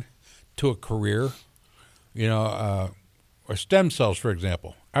on to a career. Or stem cells, for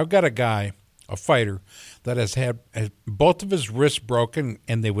example. I've got a guy, a fighter, that has had both of his wrists broken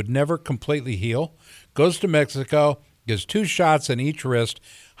and they would never completely heal. Goes to Mexico, gets 2 shots in each wrist,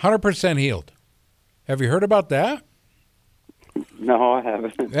 100% healed. Have you heard about that? No, I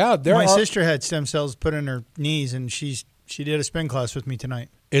haven't. Yeah, my sister had stem cells put in her knees, and she did a spin class with me tonight.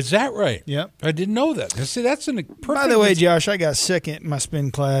 Is that right? Yep. I didn't know that. See, that's a perfect. By the way, Josh, I got second in my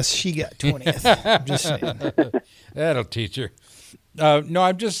spin class. She got 20th. I'm just saying. That'll teach her. No,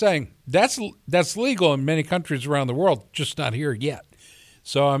 I'm just saying that's legal in many countries around the world, just not here yet.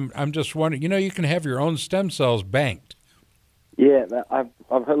 So I'm just wondering. You can have your own stem cells banked. Yeah, I've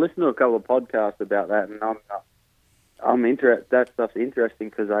listened to a couple of podcasts about that, and I'm interested. That stuff's interesting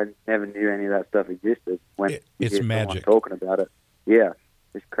because I never knew any of that stuff existed. When it's magic. Talking about it, yeah,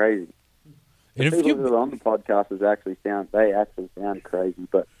 it's crazy. And the people who are on the podcast actually sound crazy,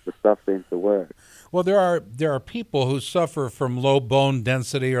 but the stuff seems to work. Well, there are people who suffer from low bone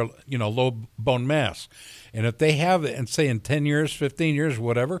density or low bone mass, and if they have it, and say in 10 years, 15 years,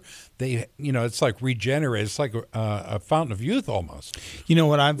 whatever, they it's like regenerate. It's like a fountain of youth almost. You know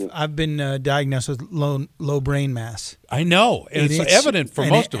what? I've been diagnosed with low brain mass. I know, and it's evident for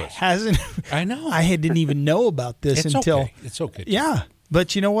most of us. Hasn't I know? I didn't even know about this until okay. It's okay. Yeah.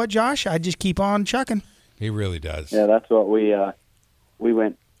 But you know what, Josh? I just keep on chucking. He really does. Yeah, that's what we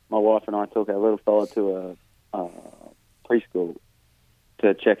went. My wife and I took our little fella to a preschool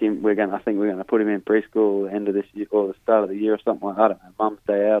to check him. I think we're going to put him in preschool end of this year or the start of the year or something like that. I don't know, Mum's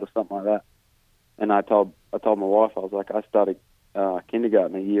Day out or something like that. And I told my wife, I was like, I started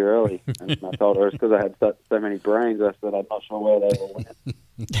kindergarten a year early, and I told her it's because I had so many brains. I said I'm not sure where they all went,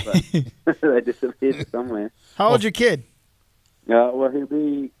 but they disappeared somewhere. How old's your kid? Well, he'll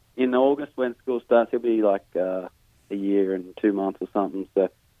be in August when school starts. He'll be like a year and 2 months or something. So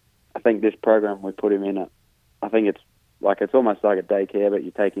I think this program we put him in, I think it's almost like a daycare, but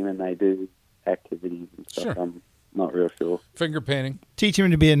you take him and they do activities and stuff. Sure. I'm not real sure. Finger painting. Teach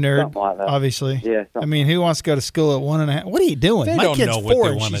him to be a nerd, something like that. obviously. Yeah. I mean, who wants to go to school at 1.5? What are you doing? They My don't kid's know what 4.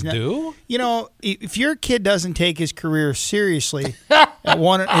 they want to do. If your kid doesn't take his career seriously,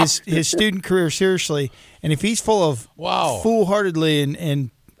 his student career seriously, and if he's full of foolhardily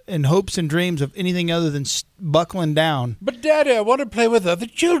and and hopes and dreams of anything other than buckling down. But, Daddy, I want to play with other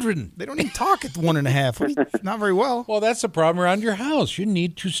children. They don't even talk at 1.5. Not very well. Well, that's the problem around your house. You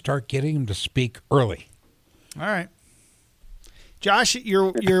need to start getting them to speak early. All right, Josh,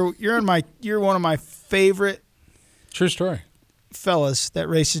 you're one of my favorite. True story. Fellas that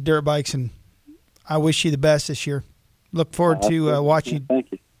races dirt bikes, and I wish you the best this year. Look forward to watching you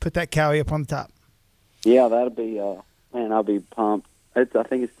put that Cowie up on the top. Yeah, that'll be, man, I'll be pumped. I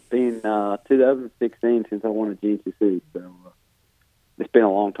think it's been 2016 since I won a GNCC, so it's been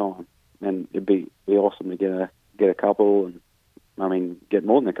a long time, and it'd be awesome to get a couple, and I mean, get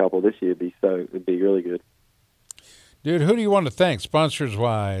more than a couple this year. It'd be really good. Dude, who do you want to thank,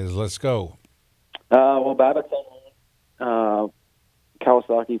 sponsors-wise? Let's go. Well, Babbitt's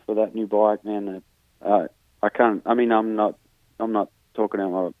Kawasaki for that new bike, man. I can't. I mean, I'm not talking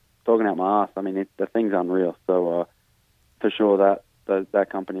out my ass. I mean, the thing's unreal. So for sure that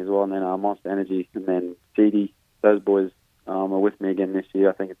company as well, and then Monster Energy, and then CD. Those boys are with me again this year.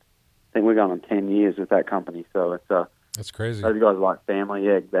 I think we're going on 10 years with that company. So it's that's crazy. Those guys are like family.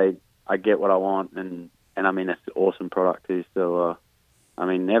 Yeah, I get what I want, and I mean, it's an awesome product too. So I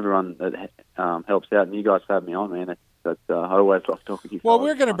mean, everyone that helps out, and you guys have me on, man. I always love talking to you. Well,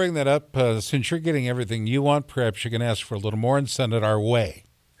 we're going to bring that up since you're getting everything you want. Perhaps you can ask for a little more and send it our way.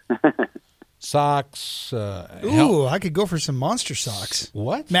 Socks. I could go for some Monster socks.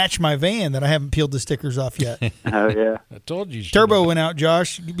 What? Match my van that I haven't peeled the stickers off yet. Oh, yeah. I told you. Turbo went out,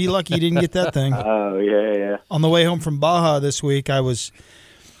 Josh. You'd be lucky you didn't get that thing. Oh, yeah. On the way home from Baja this week, I was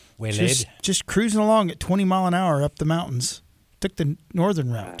just cruising along at 20 mile an hour up the mountains. Took the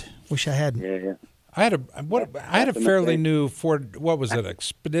northern route. Wish I hadn't. Yeah. I had a fairly new Ford. What was it?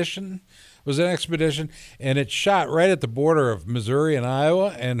 Expedition. It was an Expedition, and it shot right at the border of Missouri and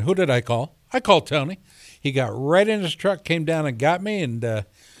Iowa. And who did I call? I called Tony. He got right in his truck, came down and got me, and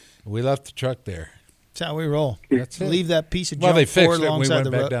we left the truck there. That's how we roll. That's it. Leave that piece of junk well, they fixed it. alongside We went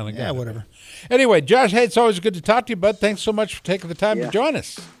the back road. down and got it. Whatever. Anyway, Josh, hey, it's always good to talk to you, bud. Thanks so much for taking the time to join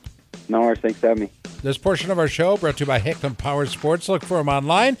us. No worries. Thanks for having me. This portion of our show brought to you by Hicklin Power Sports. Look for them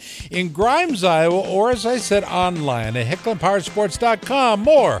online in Grimes, Iowa, or as I said, online at HicklinPowersports.com.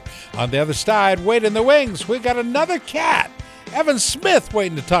 More on the other side. Wait in the wings. We got another cat, Evan Smith,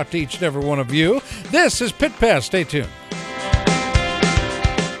 waiting to talk to each and every one of you. This is Pit Pass. Stay tuned.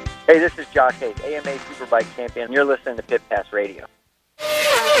 Hey, this is Josh Hayes, AMA Superbike champion. You're listening to Pit Pass Radio.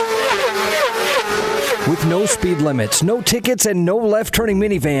 With no speed limits, no tickets, and no left-turning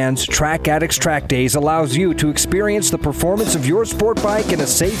minivans, Track Addicts Track Days allows you to experience the performance of your sport bike in a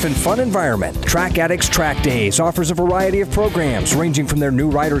safe and fun environment. Track Addicts Track Days offers a variety of programs ranging from their new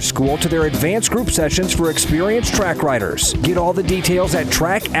riders school to their advanced group sessions for experienced track riders. Get all the details at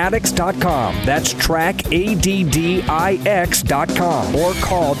trackaddicts.com. That's trackaddix.com. Or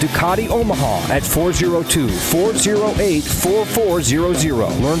call Ducati Omaha at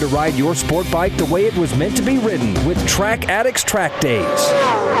 402-408-4400. Learn to ride your sport bike the way it was meant to be ridden with Track Addicts Track Days.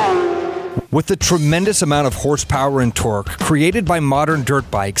 With the tremendous amount of horsepower and torque created by modern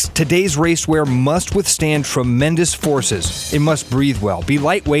dirt bikes, today's racewear must withstand tremendous forces. It must breathe well, be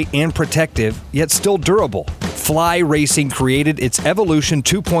lightweight and protective, yet still durable. Fly Racing created its Evolution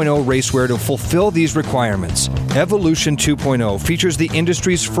 2.0 racewear to fulfill these requirements. Evolution 2.0 features the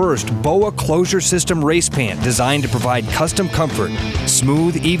industry's first BOA closure system race pant designed to provide custom comfort,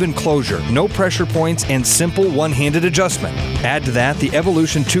 smooth, even closure, no pressure points, and simple one-handed adjustment. Add to that the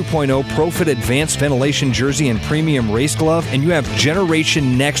Evolution 2.0 ProFit Advanced Ventilation Jersey and Premium Race Glove, and you have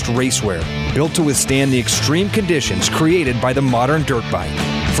Generation Next racewear, built to withstand the extreme conditions created by the modern dirt bike.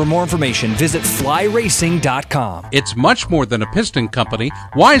 For more information, visit flyracing.com. It's much more than a piston company.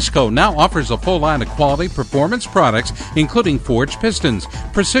 Wiseco now offers a full line of quality performance products, including forged pistons,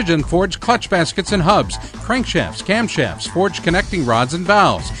 precision forged clutch baskets and hubs, crankshafts, camshafts, forged connecting rods and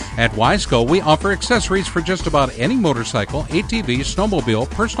valves. At Wiseco, we offer accessories for just about any motorcycle, ATV, snowmobile,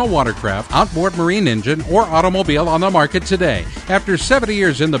 personal watercraft, outboard marine engine, or automobile on the market today. After 70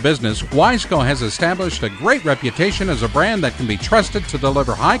 years in the business, Wiseco has established a great reputation as a brand that can be trusted to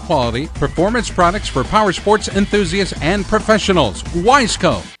deliver high-quality performance products for power sports enthusiasts and professionals.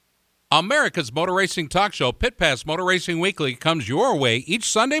 Wiseco. America's motor racing talk show, Pit Pass Motor Racing Weekly, comes your way each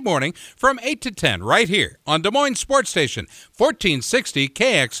Sunday morning from 8 to 10 right here on Des Moines Sports Station, 1460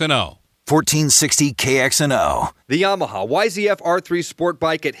 KXNO. 1460 KXNO. The Yamaha YZF R3 sport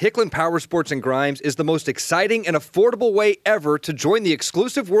bike at Hicklin Power Sports and Grimes is the most exciting and affordable way ever to join the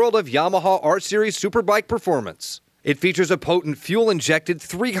exclusive world of Yamaha R-Series Superbike performance. It features a potent fuel-injected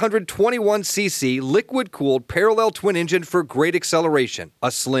 321cc liquid-cooled parallel twin engine for great acceleration, a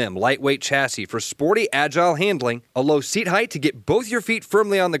slim, lightweight chassis for sporty, agile handling, a low seat height to get both your feet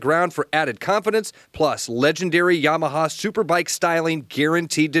firmly on the ground for added confidence, plus legendary Yamaha Superbike styling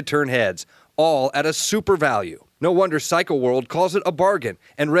guaranteed to turn heads, all at a super value. No wonder Cycle World calls it a bargain,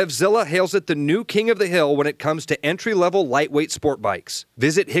 and RevZilla hails it the new king of the hill when it comes to entry-level lightweight sport bikes.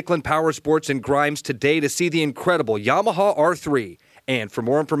 Visit Hicklin Power Sports in Grimes today to see the incredible Yamaha R3. And for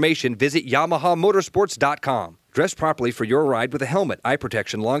more information, visit YamahaMotorsports.com. Dress properly for your ride with a helmet, eye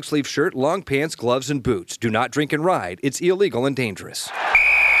protection, long sleeve shirt, long pants, gloves, and boots. Do not drink and ride. It's illegal and dangerous.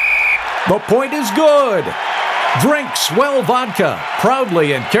 The point is good. Drink Swell Vodka,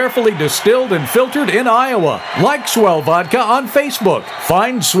 proudly and carefully distilled and filtered in Iowa. Like Swell Vodka on Facebook.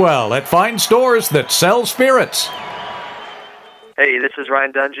 Find Swell at fine stores that sell spirits. Hey, this is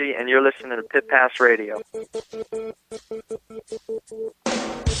Ryan Dungey, and you're listening to Pit Pass Radio.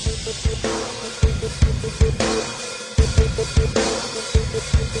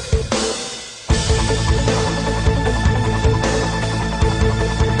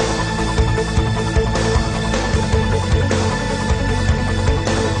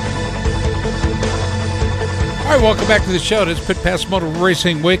 All right, welcome back to the show. It's Pit Pass Motor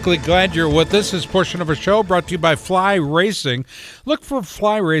Racing Weekly. Glad you're with us. This portion of our show brought to you by Fly Racing. Look for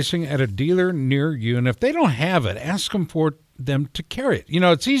Fly Racing at a dealer near you, and if they don't have it, ask them for them to carry it. You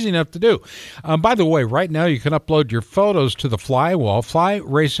know, it's easy enough to do. By the way, right now you can upload your photos to the Fly Wall. Fly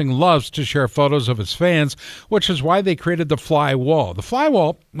Racing loves to share photos of its fans, which is why they created the Fly Wall. The Fly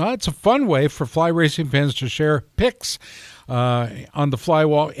Wall, well, it's a fun way for Fly Racing fans to share pics on the Fly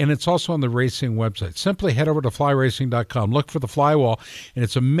Wall, and it's also on the racing website. Simply head over to flyracing.com. Look for the Fly Wall, and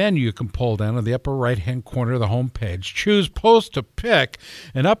it's a menu you can pull down in the upper right-hand corner of the home page. Choose Post a Pic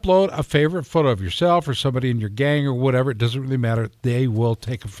and upload a favorite photo of yourself or somebody in your gang or whatever. It doesn't really matter. They will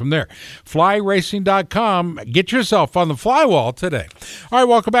take it from there. Flyracing.com. Get yourself on the Fly Wall today. All right,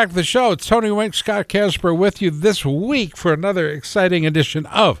 welcome back to the show. It's Tony Wink, Scott Casper with you this week for another exciting edition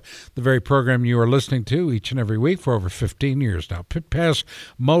of the very program you are listening to each and every week for over 15 years now. Pit Pass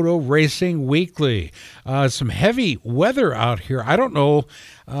Moto Racing Weekly. Some heavy weather out here. I don't know.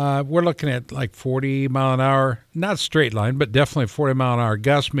 We're looking at like 40 mile an hour, not straight line, but definitely 40 mile an hour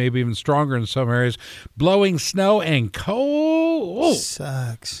gusts, maybe even stronger in some areas. Blowing snow and cold. Oh,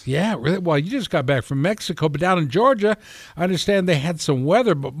 sucks. Yeah, really. Well, you just got back from Mexico, but down in Georgia, I understand they had some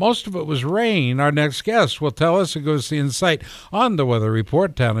weather, but most of it was rain. Our next guest will tell us and goes the insight on the weather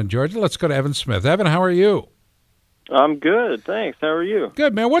report down in Georgia. Let's go to Evan Smith. Evan, how are you? I'm good, thanks. How are you?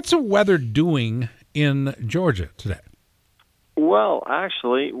 Good, man. What's the weather doing in Georgia today? Well,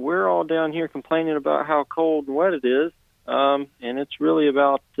 actually, we're all down here complaining about how cold and wet it is, and it's really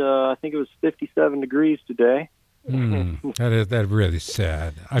about, I think it was 57 degrees today. That really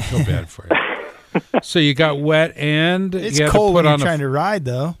sad. I feel bad for you. So you got wet and it's you had cold to put when on you're trying to ride,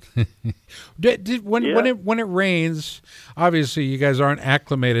 though. When it rains, obviously you guys aren't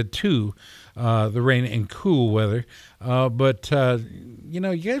acclimated to the rain and cool weather, but you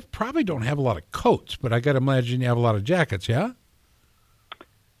know, you guys probably don't have a lot of coats, but I got to imagine you have a lot of jackets, yeah?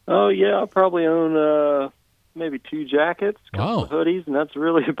 Oh, yeah, I probably own maybe 2 jackets, a couple of hoodies, and that's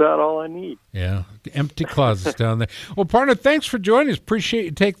really about all I need. Yeah, empty closets down there. Well, partner, thanks for joining us. Appreciate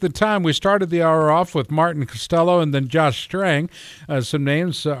you taking the time. We started the hour off with Martin Costello and then Josh Strang, some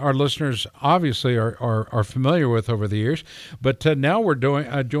names our listeners obviously are familiar with over the years. But now we're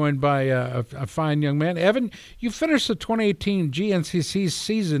joined by a fine young man. Evan, you finished the 2018 GNCC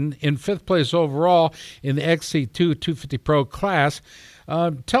season in 5th place overall in the XC2 250 Pro class.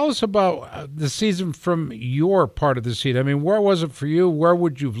 Tell us about the season from your part of the seat. I mean, where was it for you? Where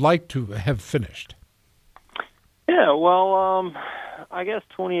would you like to have finished? Yeah, well, I guess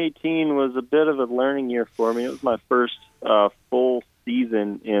 2018 was a bit of a learning year for me. It was my first full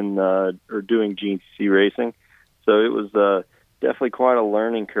season in doing GNCC racing, so it was definitely quite a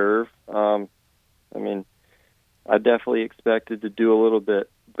learning curve. I mean, I definitely expected to do a little bit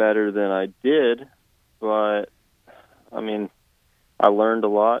better than I did, but I mean, I learned a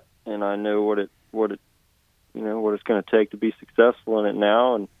lot, and I know what it's going to take to be successful in it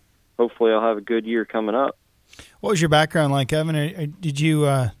now, and hopefully I'll have a good year coming up. What was your background like, Evan? Did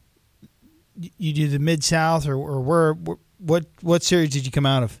you do the Mid-South, or what series did you come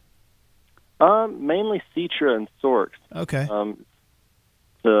out of? Mainly Citra and Sorks. Okay.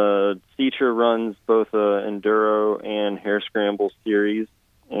 The Citra runs both enduro and hare scramble series,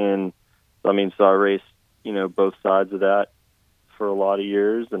 and I mean, so I raced both sides of that for a lot of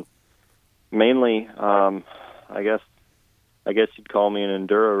years, and mainly, I guess you'd call me an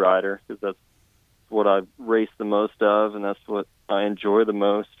enduro rider, because that's what I race the most of, and that's what I enjoy the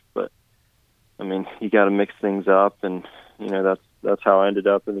most. But I mean, you got to mix things up, and that's how I ended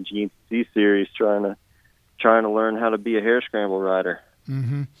up in the GNCC series, trying to learn how to be a hare scramble rider.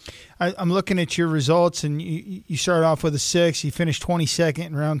 Mm-hmm. I'm looking at your results, and you started off with a 6. You finished 22nd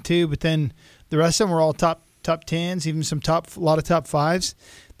in round 2, but then the rest of them were all top 10s, even a lot of top 5s.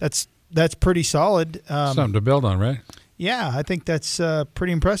 That's pretty solid. Something to build on, right? Yeah, I think that's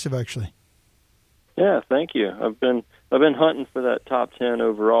pretty impressive, actually. Yeah, thank you. I've been hunting for that top 10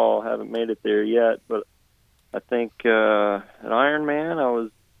 overall. Haven't made it there yet, but I think at Ironman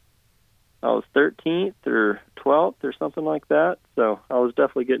I was 13th or 12th or something like that. So I was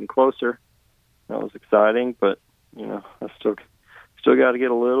definitely getting closer. That was exciting, but I still got to get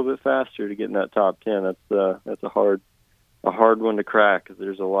a little bit faster to get in that top 10. That's a hard one to crack, because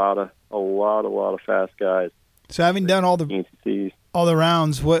there's a lot of fast guys. So having done all the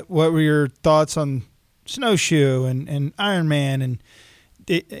rounds, what were your thoughts on snowshoe and Ironman and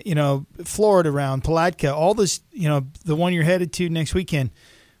Florida round, Palatka, all this, the one you're headed to next weekend?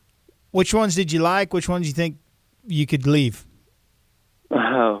 Which ones did you like? Which ones you think you could leave?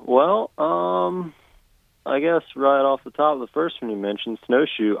 I guess right off the top, the first one you mentioned,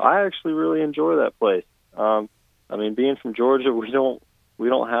 snowshoe, I actually really enjoy that place. I mean, being from Georgia, we don't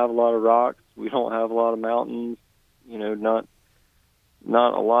have a lot of rocks. We don't have a lot of mountains.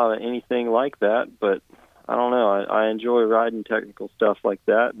 Not a lot of anything like that. But I don't know. I enjoy riding technical stuff like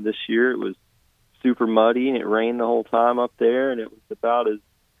that. And this year it was super muddy, and it rained the whole time up there, and it was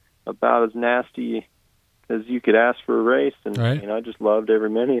about as nasty as you could ask for a race. And right. I just loved every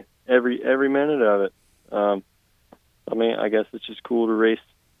minute of it. I mean, I guess it's just cool to race,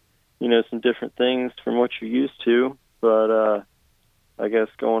 some different things from what you're used to. But I guess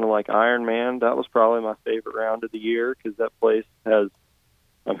going to like Ironman, that was probably my favorite round of the year, because that place has,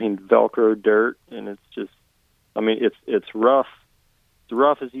 Velcro dirt, and it's just, it's rough. It's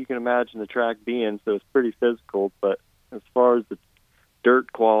rough as you can imagine the track being, so it's pretty physical. But as far as the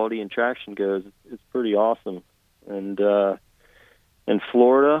dirt quality and traction goes, it's pretty awesome. And in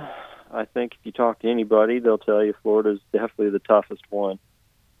Florida, I think if you talk to anybody, they'll tell you Florida's definitely the toughest one.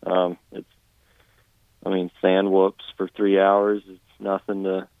 Sand whoops for 3 hours is nothing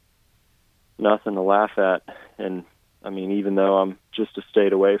to laugh at. And even though I'm just a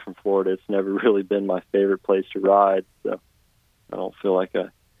state away from Florida, it's never really been my favorite place to ride. So I don't feel like I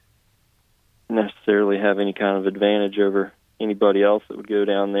necessarily have any kind of advantage over anybody else that would go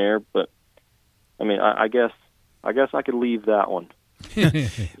down there. But I guess I could leave that one.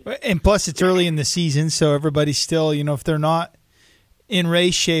 And plus, it's early in the season, so everybody's still, if they're not in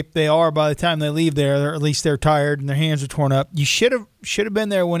race shape, they are by the time they leave there, or at least they're tired and their hands are torn up. You should have been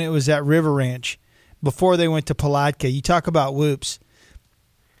there when it was at River Ranch before they went to Palatka. You talk about whoops.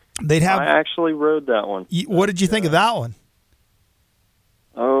 I actually rode that one. What did you think of that one?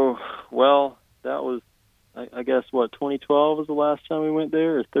 Oh, well, that was, I guess, 2012 was the last time we went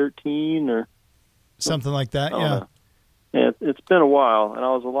there, or 13, or something like that, yeah. Yeah, it's been a while, and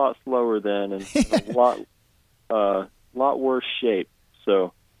I was a lot slower then, and a lot worse shape.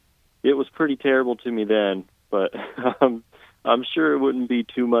 So it was pretty terrible to me then, but I'm sure it wouldn't be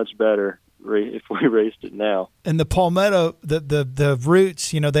too much better if we raced it now. And the palmetto, the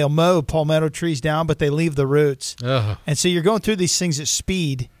roots, they'll mow palmetto trees down, but they leave the roots. Uh-huh. And so you're going through these things at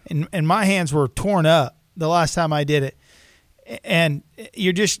speed, and my hands were torn up the last time I did it. And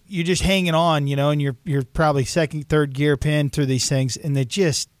you're just hanging on, and you're probably second, third gear pin through these things, and they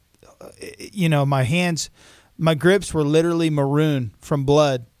just, my hands, my grips were literally maroon from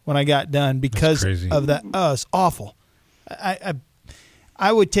blood when I got done because of that. Oh, it's awful.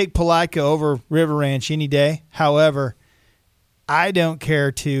 I would take Palatka over River Ranch any day. However, I don't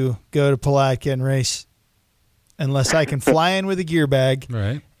care to go to Palatka and race unless I can fly in with a gear bag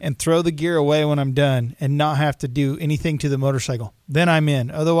and throw the gear away when I'm done and not have to do anything to the motorcycle. Then I'm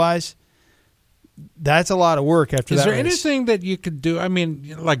in. Otherwise, that's a lot of work after that. Is there race. anything that you could do?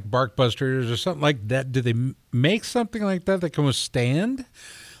 Like Barkbusters or something like that. Do they make something like that that can withstand?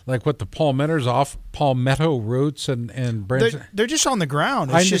 Like what the palmetto roots and branches? They're just on the ground.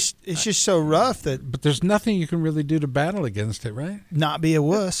 It's just so rough that. But there's nothing you can really do to battle against it, right? Not be a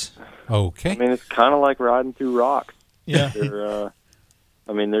wuss. Okay. It's kind of like riding through rocks. Yeah. They're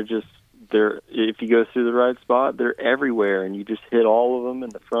if you go through the right spot, they're everywhere, and you just hit all of them,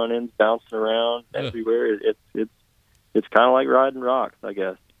 and the front end's bouncing around everywhere. It's kind of like riding rocks, I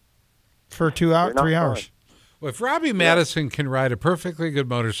guess. For 2 hours, 3 hours. Well, if Robbie Madison can ride a perfectly good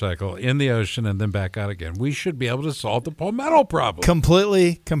motorcycle in the ocean and then back out again, we should be able to solve the palmetto problem.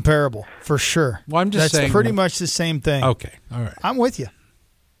 Completely comparable, for sure. Well, I'm just saying. That's pretty much the same thing. Okay, all right. I'm with you.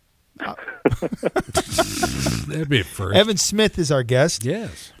 That'd be a first. Evan Smith is our guest.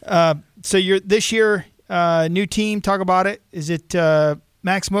 Yes. So you're this year, new team. Talk about it. Is it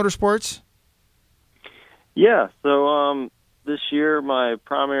Max Motorsports? Yeah. So this year, my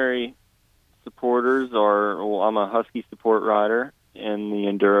primary supporters are. Well, I'm a Husky support rider in the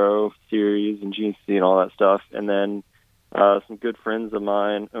Enduro series and GNC and all that stuff, and then some good friends of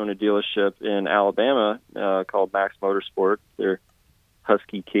mine own a dealership in Alabama called Max Motorsports. They're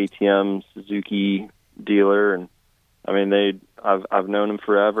Husky, KTM, Suzuki dealer, and I mean I've known them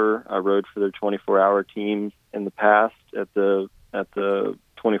forever. I rode for their 24-hour teams in the past at the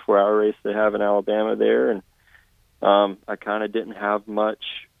 24-hour race they have in Alabama there, and I kind of didn't have much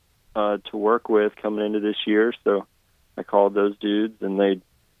to work with coming into this year, so I called those dudes, and they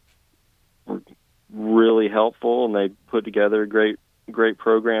were really helpful, and they put together a great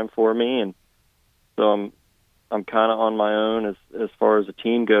program for me, and so I'm kind of on my own as far as a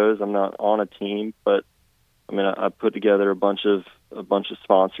team goes. I'm not on a team, but I mean I put together a bunch of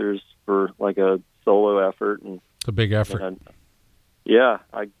sponsors for like a solo effort, and it's a big effort.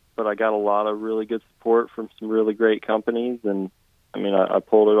 But I got a lot of really good support from some really great companies, and I mean I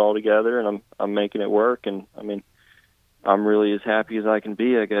pulled it all together, and I'm making it work, and I mean I'm really as happy as I can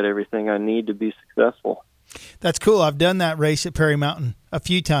be. I got everything I need to be successful. That's cool. I've done that race at Perry Mountain a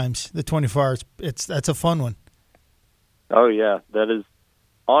few times, the 24 hours. That's a fun one. Oh, yeah. That is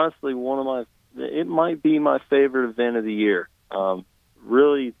honestly it might be my favorite event of the year.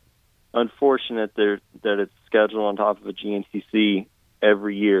 Really unfortunate that it's scheduled on top of a GNCC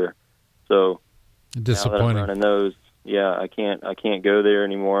every year. So disappointing. Now that I'm running those, I can't go there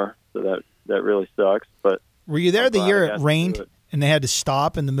anymore. So that really sucks. But were you there the year it rained and they had to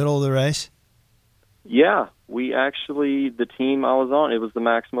stop in the middle of the race? Yeah, the team I was on, it was the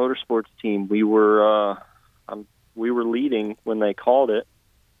Max Motorsports team. We were leading when they called it,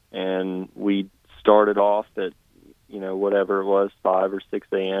 and we started off at whatever it was, 5 or 6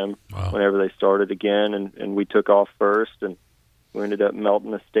 a.m. Wow. Whenever they started again, and we took off first, and we ended up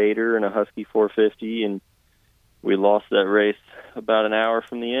melting a Stator and a Husky 450, and we lost that race about an hour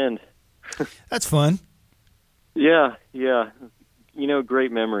from the end. That's fun. Yeah.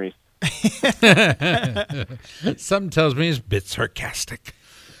 Great memories. Something tells me it's a bit sarcastic.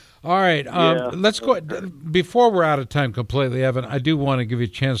 All right, let's go. Before we're out of time completely, Evan, I do want to give you a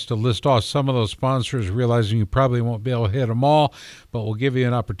chance to list off some of those sponsors, realizing you probably won't be able to hit them all, but we'll give you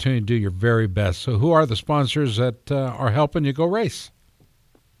an opportunity to do your very best. So who are the sponsors that are helping you go race?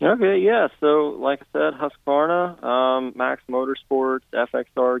 Okay, yeah. So, like I said, Husqvarna, Max Motorsports,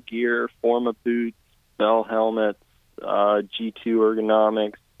 FXR Gear, Forma Boots, Bell Helmets, G2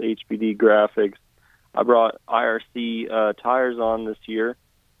 Ergonomics, HBD Graphics. I brought IRC tires on this year.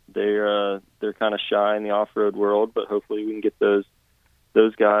 They're kind of shy in the off-road world, but hopefully we can get those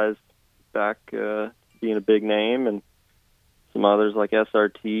guys back being a big name, and some others like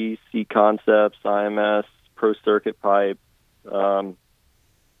SRT, C Concepts, IMS, Pro Circuit Pipe.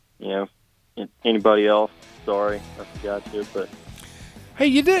 Anybody else? Sorry, I forgot you, but hey,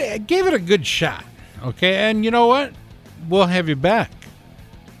 you gave it a good shot, okay? And you know what? We'll have you back.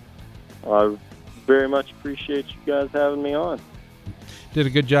 I very much appreciate you guys having me on. Did a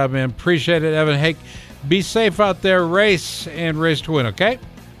good job, man. Appreciate it, Evan. Hey, be safe out there. Race and race to win, okay?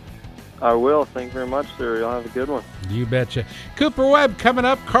 I will. Thank you very much, sir. You'll have a good one. You betcha. Cooper Webb coming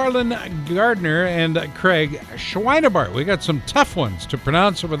up. Carlin Gardner and Craig Schweinebart. We got some tough ones to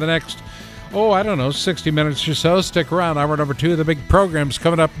pronounce over the next, 60 minutes or so. Stick around. Hour number 2 of the big program's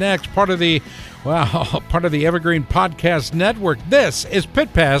coming up next. Part of the Evergreen Podcast Network. This is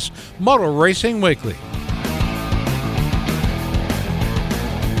Pit Pass Motor Racing Weekly.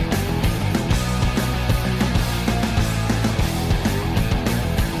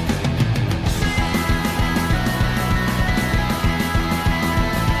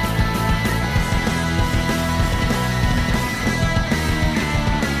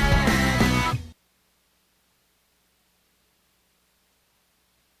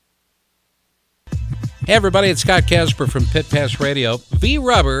 Hey everybody, it's Scott Casper from Pit Pass Radio.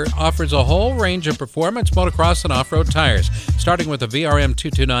 V-Rubber offers a whole range of performance motocross and off-road tires, starting with the VRM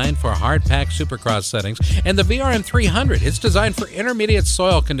 229 for hard-pack supercross settings and the VRM 300. It's designed for intermediate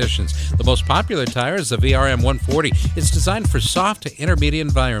soil conditions. The most popular tire is the VRM 140. It's designed for soft to intermediate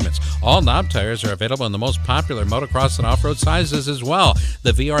environments. All knob tires are available in the most popular motocross and off-road sizes as well.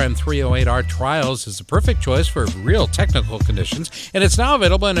 The VRM 308R Trials is the perfect choice for real technical conditions, and it's now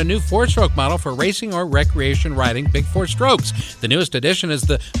available in a new 4-stroke model for racing or recreation riding big 4 strokes. The newest addition is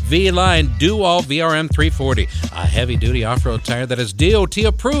the V-Line Do-All VRM 340, a heavy-duty off-road off-road tire that is DOT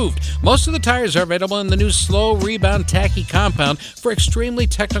approved. Most of the tires are available in the new Slow Rebound Tacky compound for extremely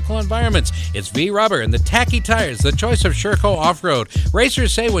technical environments. It's V-Rubber and the Tacky tires, the choice of Sherco off-road.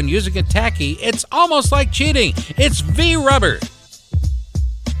 Racers say when using a Tacky, it's almost like cheating. It's V-Rubber.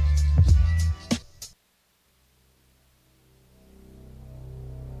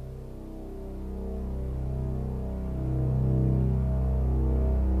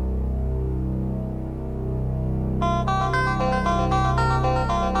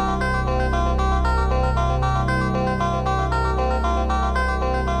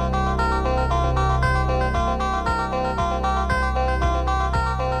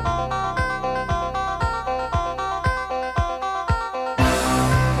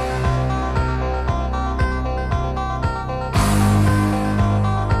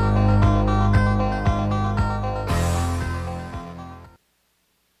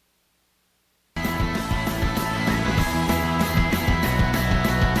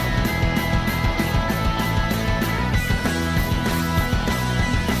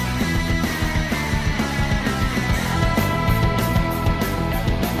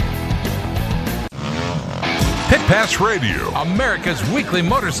 Pit Pass Radio, America's weekly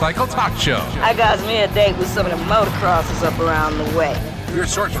motorcycle talk show. I got me a date with some of the motocrossers up around the way. Your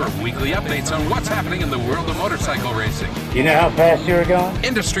source for weekly updates on what's happening in the world of motorcycle racing. You know how fast you're going?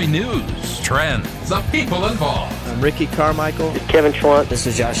 Industry news, trends, the people involved. I'm Ricky Carmichael. This is Kevin Schwantz. This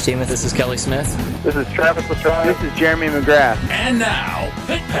is Josh Teemuth. This is Kelly Smith. This is Travis Latrobe. This is Jeremy McGrath. And now,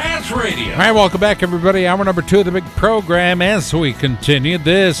 Pit Pass Radio. All right, welcome back, everybody. Hour number 2 of the big program. As we continue,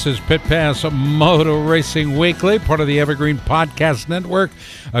 this is Pit Pass Moto Racing Weekly, part of the Evergreen Podcast Network,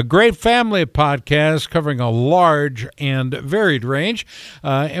 a great family of podcasts covering a large and varied range,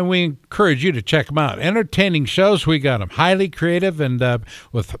 and we encourage you to check them out. Entertaining shows, we got them. Highly creative and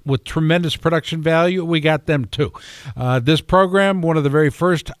with tremendous production value, we got them too. This program, one of the very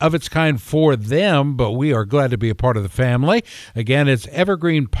first of its kind for them, but we are glad to be a part of the family. Again, it's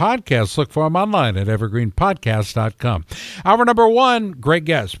Evergreen Podcasts. Look for them online at evergreenpodcast.com. Hour number 1, great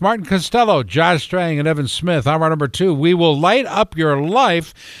guests. Martin Costello, Josh Strang, and Evan Smith. Hour number 2, we will light up your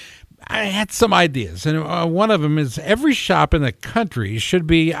life. I had some ideas, and one of them is every shop in the country should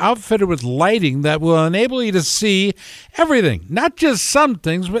be outfitted with lighting that will enable you to see everything, not just some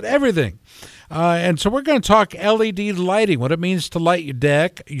things, but everything. And so we're going to talk LED lighting, what it means to light your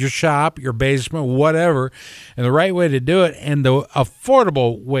deck, your shop, your basement, whatever, and the right way to do it and the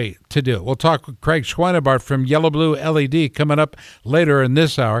affordable way to do it. We'll talk with Craig Schweinebart from Yellow Blue LED coming up later in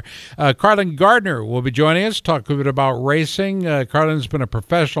this hour. Carlin Gardner will be joining us, talk a bit about racing. Carlin's been a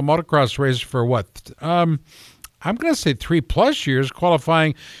professional motocross racer for what? I'm going to say 3+ years,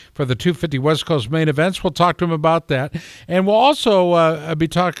 qualifying for the 250 West Coast main events. We'll talk to him about that. And we'll also be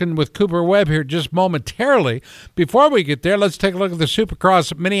talking with Cooper Webb here just momentarily. Before we get there, let's take a look at the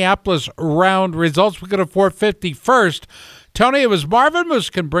Supercross Minneapolis round results. We go to 450 first. Tony, it was Marvin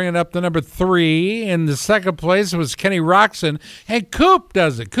Musquin bringing up the number 3. In the second place, it was Kenny Roczen. And Coop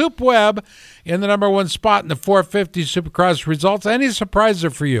does it. Coop Webb in the number 1 spot in the 450 Supercross results. Any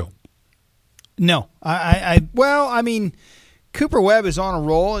surprises for you? No, I mean, Cooper Webb is on a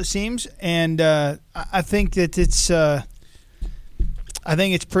roll, it seems, and I think that it's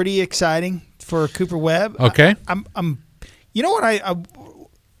pretty exciting for Cooper Webb. Okay, I'm you know what I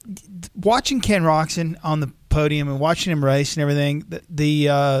watching Ken Roczen on the podium and watching him race and everything.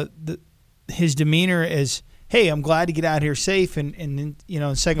 His demeanor is, hey, I'm glad to get out here safe, and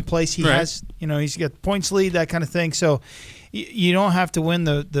in second place he has, he's got points lead, that kind of thing. So you don't have to win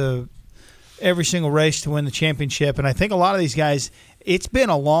the every single race to win the championship. And I think a lot of these guys, it's been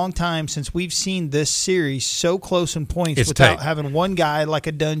a long time since we've seen this series so close in points without having one guy like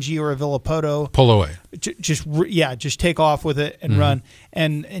a Dungey or a Villapoto pull away. Just take off with it and run.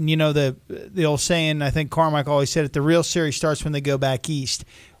 And the old saying, I think Carmichael always said it, the real series starts when they go back east.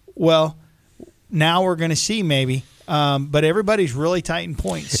 Well, now we're going to see maybe. But everybody's really tight in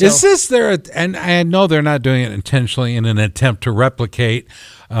points. So. Is this and I know they're not doing it intentionally in an attempt to replicate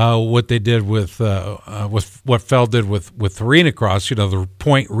what they did with what Feld did with Arena Cross, the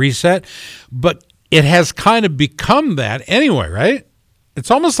point reset, but it has kind of become that anyway, right?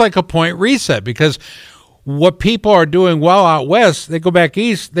 It's almost like a point reset because what people are doing well out west, they go back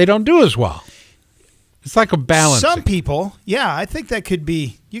east, they don't do as well. It's like a balance. Some people, yeah, I think that could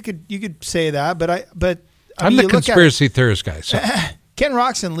be. You could say that, but. I'm the conspiracy theorist guy. So. Ken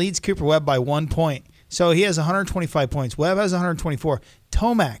Roczen leads Cooper Webb by 1 point. So he has 125 points. Webb has 124.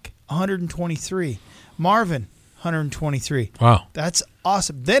 Tomac, 123. Marvin, 123. Wow. That's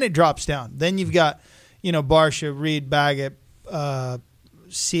awesome. Then it drops down. Then you've got, Barsha, Reed, Baggett,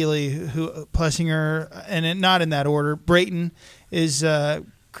 Seeley, Plessinger, and not in that order. Brayton is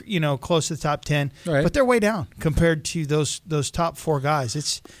close to the top 10, right. But they're way down compared to those top 4 guys.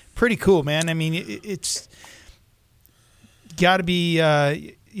 It's pretty cool, man. I mean, it's got to be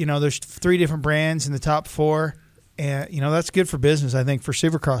there's 3 different brands in the top 4. And, that's good for business, I think, for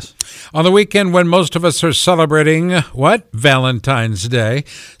Supercross. On the weekend when most of us are celebrating, Valentine's Day,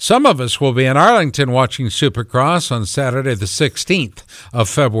 some of us will be in Arlington watching Supercross on Saturday the 16th of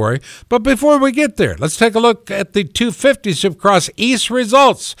February. But before we get there, let's take a look at the 250 Supercross East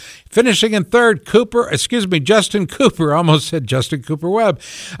results. Finishing in third, Justin Cooper. Almost said Justin Cooper Webb.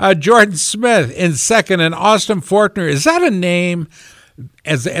 Jordan Smith in second, and Austin Forkner. Is that a name...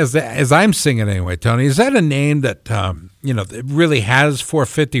 As I'm singing anyway, Tony, is that a name that that really has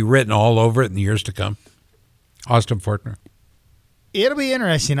 450 written all over it in the years to come? Austin Forkner. It'll be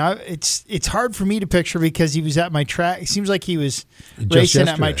interesting. It's hard for me to picture because he was at my track. It seems like he was racing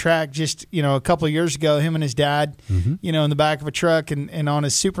at my track just a couple of years ago. Him and his dad, in the back of a truck and on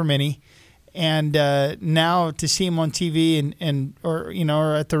his Super Mini, and now to see him on TV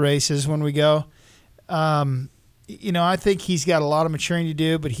or at the races when we go. I think he's got a lot of maturing to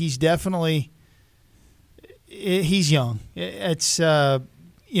do, but he's definitely he's young. It's a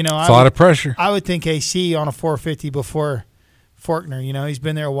lot of pressure. I would think AC on a 450 before Forkner. He's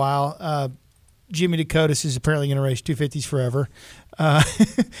been there a while. Jimmy Dakotas is apparently going to race 250s forever,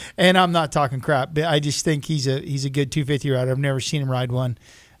 and I'm not talking crap. But I just think he's a good 250 rider. I've never seen him ride one.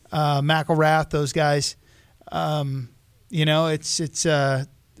 McElrath, those guys. I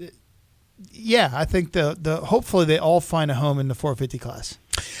think the hopefully they all find a home in the 450 class.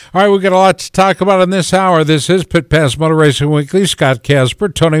 All right, we've got a lot to talk about in this hour. This is Pit Pass Motor Racing Weekly. Scott Casper,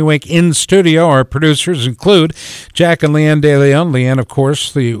 Tony Wink in studio. Our producers include Jack and Leanne DeLeon. Leanne, of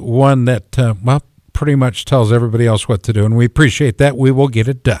course, the one that, pretty much tells everybody else what to do, and we appreciate that. We will get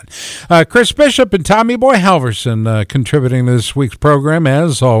it done. Chris Bishop and Tommy Boy Halverson contributing to this week's program,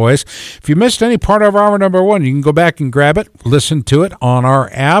 as always. If you missed any part of hour number 1, you can go back and grab it, listen to it on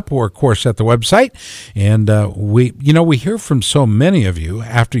our app or, of course, at the website. And we hear from so many of you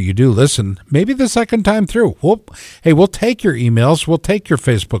after you do listen, maybe the second time through. We'll take your emails. We'll take your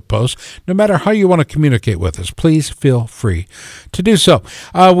Facebook posts. No matter how you want to communicate with us, please feel free to do so.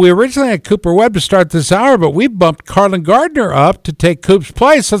 We originally had Cooper Webb to start this hour, but we bumped Carlin Gardner up to take Coop's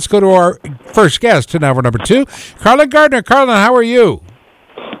place. Let's go to our first guest in hour number 2. Carlin Gardner. Carlin, how are you?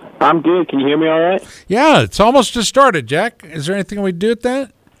 I'm good. Can you hear me all right? Yeah, it's almost just started, Jack. Is there anything we do with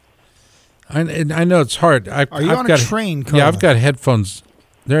that? I know it's hard. Are you on a train, Carlin? Yeah, I've got headphones.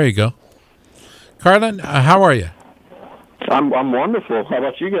 There you go. Carlin, how are you? I'm wonderful. How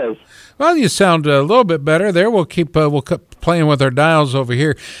about you guys? Well, you sound a little bit better there. We'll keep playing with our dials over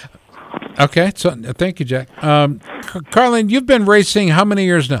here. Okay, so thank you, Jack. Carlin, you've been racing how many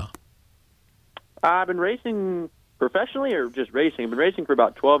years now? I've been racing professionally or just racing? I've been racing for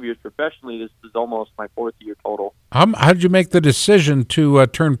about 12 years professionally. This is almost my 4th year total. How did you make the decision to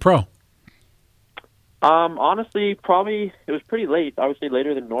turn pro? Honestly, probably it was pretty late. I would say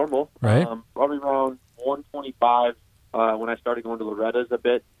later than normal. Right. Probably around 125 when I started going to Loretta's a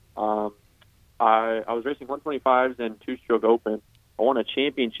bit. I was racing 125s and two-stroke open. I won a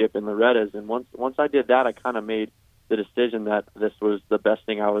championship in Loretta's, and once I did that, I kind of made the decision that this was the best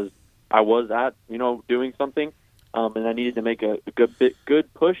thing I was at, doing something, and I needed to make a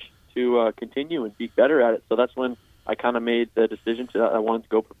good push to continue and be better at it. So that's when I kind of made the decision I wanted to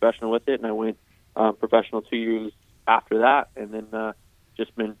go professional with it, and I went professional 2 years after that, and then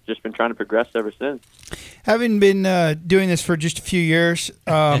just been trying to progress ever since. Having been doing this for just a few years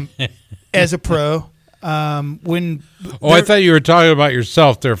as a pro. I thought you were talking about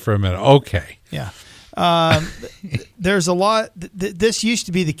yourself there for a minute. Okay. Yeah. There's a lot. This used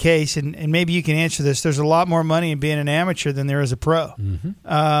to be the case, and maybe you can answer this. There's a lot more money in being an amateur than there is a pro.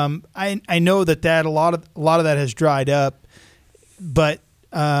 Mm-hmm. I know that a lot of that has dried up, but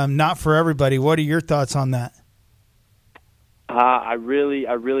not for everybody. What are your thoughts on that? I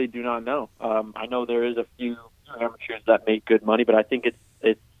really do not know. I know there is a few amateurs that make good money, but I think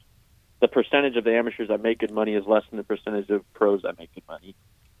it's the percentage of the amateurs that make good money is less than the percentage of pros that make good money.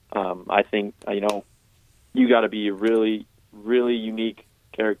 I think, you got to be a really, really unique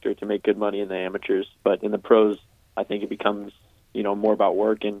character to make good money in the amateurs. But in the pros, I think it becomes, more about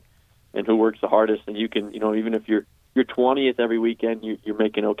work and who works the hardest. And you can, even if you're 20th every weekend, you're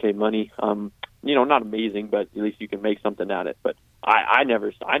making okay money. Not amazing, but at least you can make something at it. But I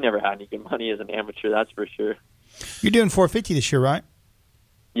never had any good money as an amateur, that's for sure. You're doing 450 this year, right?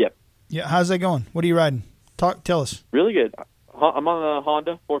 Yep. Yeah, how's that going? What are you riding? Tell us. Really good. I'm on a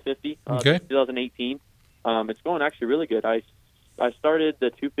Honda 450, okay. 2018. It's going actually really good. I started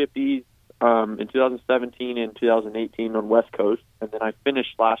the 250s in 2017 and 2018 on West Coast, and then I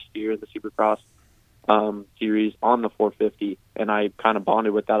finished last year in the Supercross series on the 450, and I kind of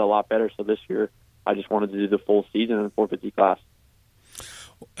bonded with that a lot better. So this year, I just wanted to do the full season in the 450 class.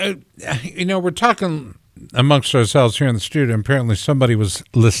 We're talking amongst ourselves here in the studio. Apparently, somebody was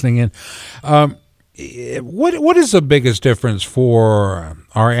listening in. What is the biggest difference for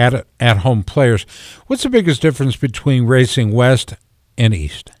our at home players? What's the biggest difference between racing West and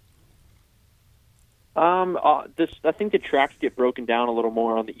East? I think the tracks get broken down a little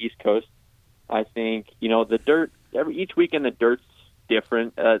more on the East Coast. I think the dirt each weekend the dirt's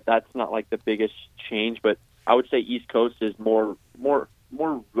different. That's not like the biggest change, but I would say East Coast is more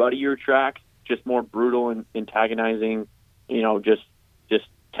ruddier tracks, just more brutal and antagonizing. Just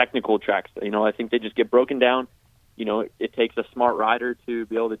technical tracks. I think they just get broken down. It takes a smart rider to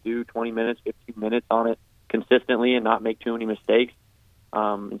be able to do 20 minutes, 15 minutes on it consistently and not make too many mistakes.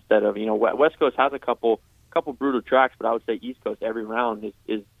 Instead of West Coast has a couple brutal tracks, but I would say East Coast every round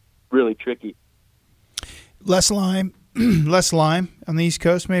is really tricky. Less lime on the East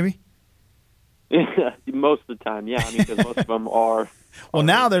Coast, maybe. Most of the time, yeah. Because most of them are. Well,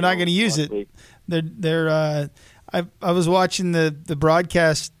 now they're not going to use it. They're. I was watching the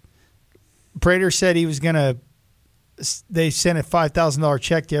broadcast. Prater said he was going to. They sent a $5,000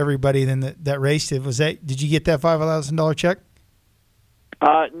 check to everybody. Then that raced it. Did you get that $5,000 check?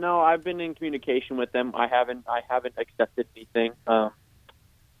 No, I've been in communication with them. I haven't accepted anything. I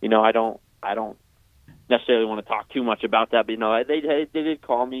don't necessarily want to talk too much about that, but they did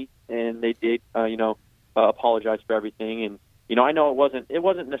call me and they did apologize for everything, and I know it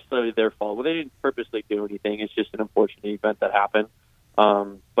wasn't necessarily their fault. Well, they didn't purposely do anything. It's just an unfortunate event that happened.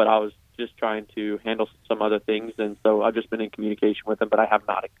 But I was just trying to handle some other things, and so I've just been in communication with them, but I have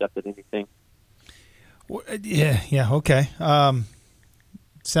not accepted anything. Yeah, okay.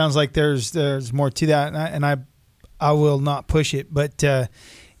 Sounds like there's more to that, and I will not push it. But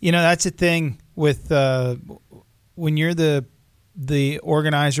that's the thing with when you're the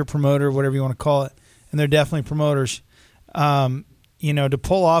organizer, promoter, whatever you want to call it, and they're definitely promoters. To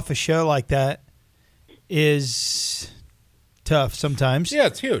pull off a show like that is tough sometimes. Yeah,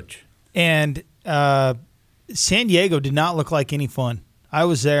 it's huge. And San Diego did not look like any fun. I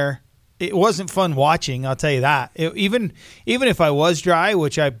was there. It wasn't fun watching, I'll tell you that. Even if I was dry,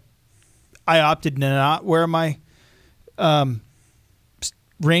 which I opted to not wear my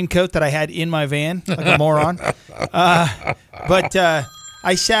raincoat that I had in my van like a moron. But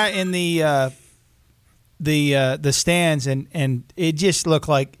I sat in the stands and it just looked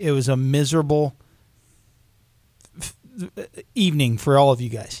like it was a miserable evening for all of you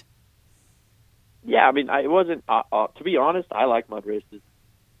guys. Yeah, it wasn't. To be honest, I like mud races.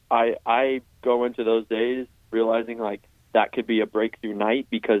 I go into those days realizing like that could be a breakthrough night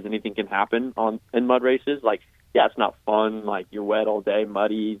because anything can happen in mud races. Like, yeah, it's not fun. Like, you're wet all day,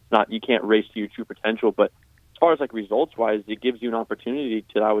 muddy. You can't race to your true potential. But as far as like results wise, it gives you an opportunity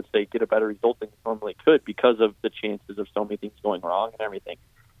to, I would say, get a better result than you normally could because of the chances of so many things going wrong and everything.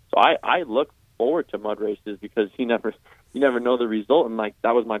 So I look forward to mud races because you never know the result. And like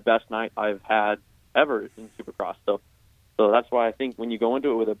that was my best night I've had ever in Supercross. So that's why I think when you go into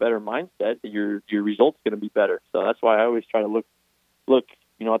it with a better mindset, your result's going to be better. So that's why I always try to look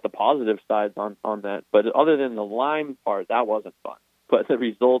at the positive sides on that. But other than the lime part, that wasn't fun. But the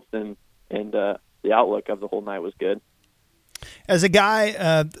results and the outlook of the whole night was good. As a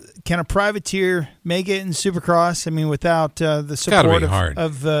guy, can a privateer make it in Supercross? Without the support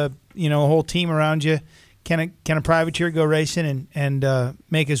of a whole team around you, can a privateer go racing and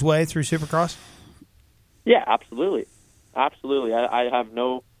make his way through Supercross? Yeah, absolutely. Absolutely. I have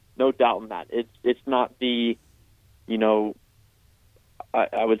no doubt in that. It's not the,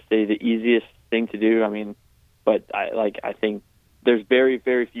 I would say the easiest thing to do. But I think there's very,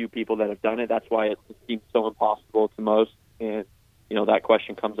 very few people that have done it. That's why it seems so impossible to most. And, that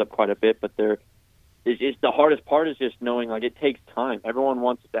question comes up quite a bit, but it's the hardest part is just knowing like it takes time. Everyone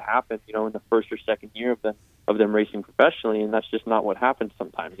wants it to happen, in the first or second year of them racing professionally. And that's just not what happens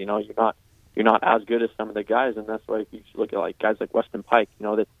sometimes. You're not as good as some of the guys, and that's why if you look at like guys like Weston Pike,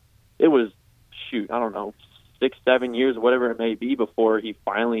 that it was 6-7 years, whatever it may be, before he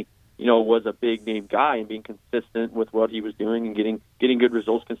finally, was a big name guy and being consistent with what he was doing and getting good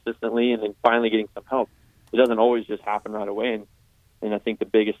results consistently, and then finally getting some help. It doesn't always just happen right away, and I think the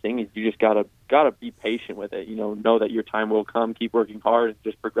biggest thing is you just gotta be patient with it. Know that your time will come. Keep working hard and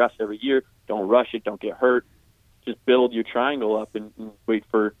just progress every year. Don't rush it. Don't get hurt. Just build your triangle up and wait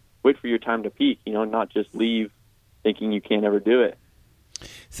for your time to peak, not just leave thinking you can't ever do it.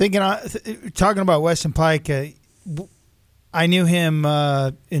 Talking about Weston Pike, I knew him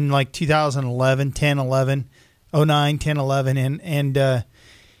in like 2011, 10, 11, 09, 10, 11, and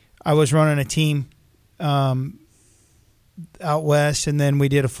I was running a team out west, and then we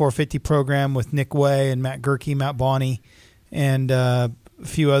did a 450 program with Nick Way and Matt Gerke, Matt Bonney, and a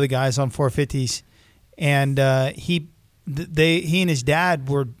few other guys on 450s. And he and his dad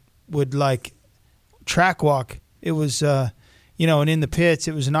would like track walk. It was and in the pits,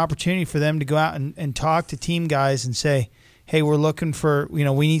 it was an opportunity for them to go out and talk to team guys and say, hey, we're looking for, we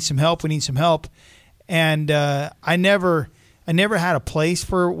need some help. And I never had a place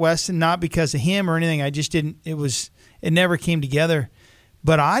for Weston, not because of him or anything. I just didn't. It never came together.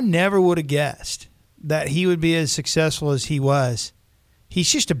 But I never would have guessed that he would be as successful as he was.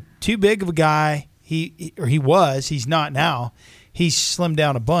 He's just too big of a guy. He was. He's not now. He's slimmed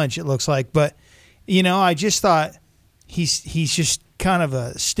down a bunch, it looks like. But I just thought he's just kind of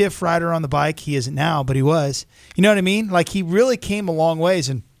a stiff rider on the bike. He isn't now, but he was. You know what I mean? Like, he really came a long ways,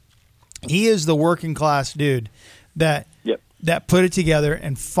 and he is the working class dude that put it together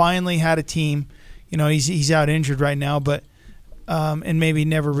and finally had a team. He's out injured right now, but and maybe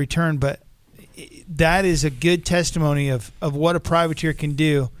never return. But that is a good testimony of what a privateer can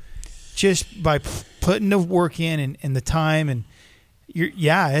do, just by putting the work in and the time. And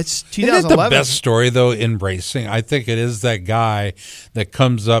it's 2011. Isn't it the best story though in racing? I think it is that guy that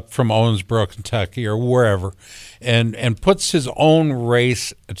comes up from Owensboro, Kentucky, or wherever, and puts his own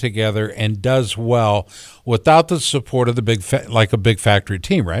race together and does well without the support of the big factory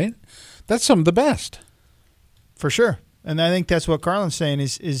team. Right? That's some of the best, for sure. And I think that's what Carlin's saying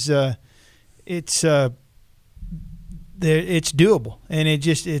is it's doable, and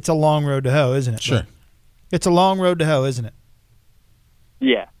it's a long road to hoe, isn't it? Sure, it's a long road to hoe, isn't it?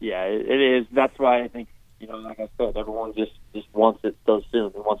 Yeah, it is. That's why I think, like I said, everyone just wants it so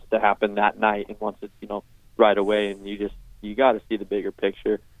soon and wants it to happen that night and wants it, right away. And you got to see the bigger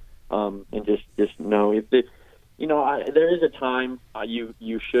picture, and just know if there is a time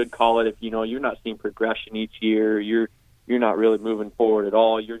you should call it if you're not seeing progression each year, you're not really moving forward at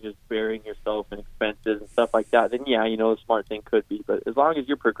all, you're just burying yourself in expenses and stuff like that. Then the smart thing could be, but as long as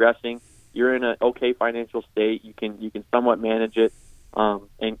you're progressing, you're in an okay financial state, you can somewhat manage it.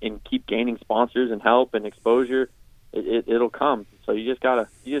 And keep gaining sponsors and help and exposure, it'll come. So you just gotta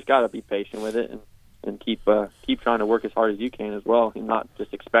be patient with it and keep trying to work as hard as you can as well, and not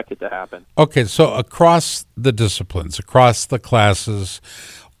just expect it to happen. Okay, so across the disciplines, across the classes,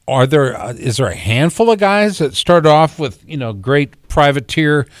 is there a handful of guys that start off with great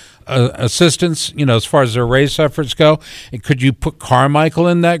privateer assistance, as far as their race efforts go? And could you put Carmichael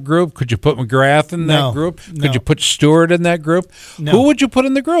in that group? Could you put McGrath in that group? No. Could you put Stewart in that group? No. Who would you put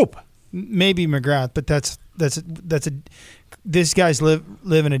in the group? Maybe McGrath, but this guy's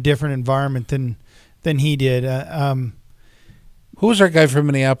live in a different environment than he did. Who was our guy from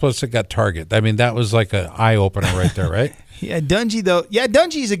Minneapolis that got Target? I mean, that was like an eye opener right there, right? Yeah, Dungy though. Yeah,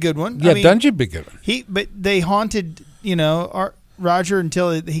 Dungy's a good one. Yeah, Dungy'd be a good one. But they haunted Roger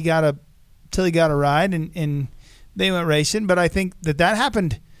until he got a ride, and they went racing. But I think that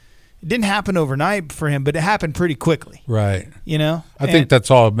happened. It didn't happen overnight for him, but it happened pretty quickly. Right. I think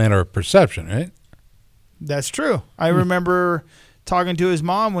that's all a matter of perception, right? That's true. I remember talking to his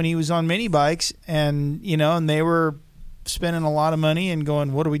mom when he was on mini bikes, and and they were spending a lot of money and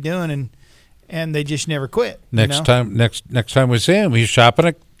going, "What are we doing?" And they just never quit. Next time we see him, he's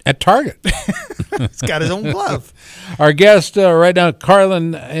shopping at Target. He's got his own glove. Our guest right now,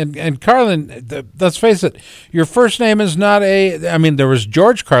 Carlin, and Carlin, let's face it, your first name is not there was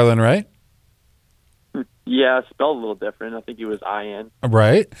George Carlin, right? Yeah, spelled a little different. I think he was I-N.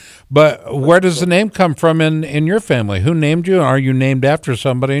 Right. But where does the name come from in your family? Who named you? Are you named after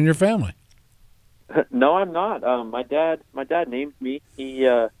somebody in your family? No, I'm not. My dad named me. He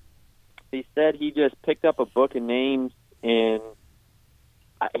said he just picked up a book of names, and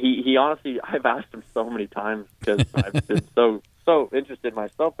he honestly, I've asked him so many times because I've been so interested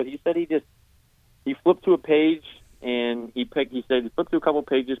myself, but he said he flipped to a page, and he flipped to a couple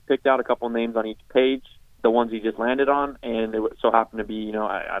pages, picked out a couple names on each page, the ones he just landed on, and it so happened to be,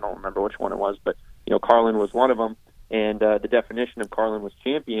 I don't remember which one it was, but Carlin was one of them, and the definition of Carlin was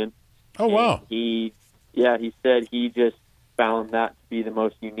champion. Oh, wow. And he said he just found that to be the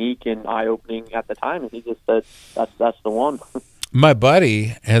most unique and eye-opening at the time, and he just said that's the one. My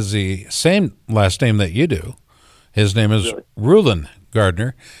buddy has the same last name that you do. His name is Rulon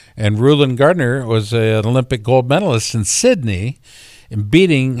Gardner, and Rulon Gardner was an Olympic gold medalist in Sydney, in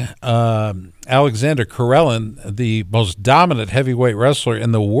beating Alexander Karelin, the most dominant heavyweight wrestler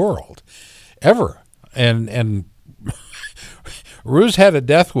in the world ever. And Ruse had a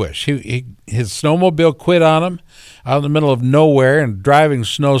death wish. His snowmobile quit on him. out in the middle of nowhere in a driving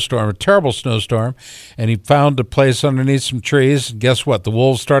snowstorm, a terrible snowstorm, and he found a place underneath some trees. And guess what? The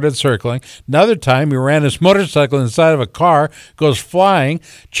wolves started circling. Another time, he ran his motorcycle inside of a car, goes flying,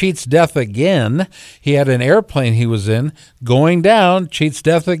 cheats death again. He had an airplane he was in, going down, cheats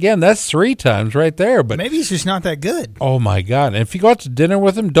death again. That's 3 times right there. But maybe he's just not that good. Oh, my God. And if you go out to dinner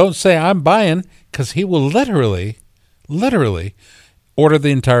with him, don't say, I'm buying, because he will literally order the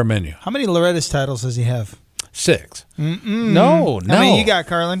entire menu. How many Loretta's titles does he have? 6. Mm-mm. No. How many you got,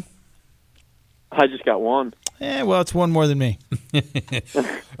 Carlin? I just got 1. Well, it's 1 more than me.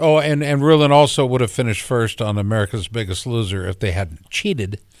 Oh, and Rulin also would have finished first on America's Biggest Loser if they hadn't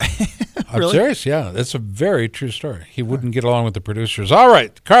cheated. I'm serious, yeah. That's a very true story. He wouldn't get along with the producers. All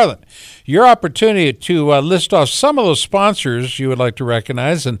right, Carlin, your opportunity to list off some of those sponsors you would like to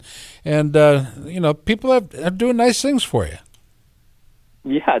recognize, and people are doing nice things for you.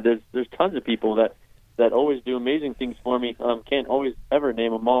 Yeah, there's tons of people that always do amazing things for me. Can't always ever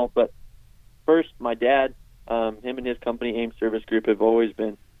name them all, but first, my dad, him and his company, AIM Service Group, have always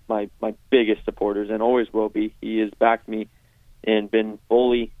been my biggest supporters and always will be. He has backed me and been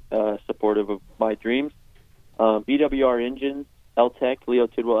fully supportive of my dreams. BWR Engines, LTEC, Leo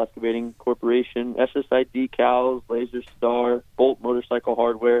Tidwell Excavating Corporation, SSI Decals, Laser Star, Bolt Motorcycle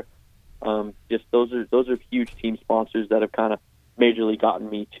Hardware. Just those are huge team sponsors that have kind of majorly gotten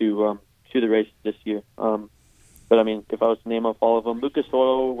me to the races this year. But I mean, if I was to name off all of them, Lucas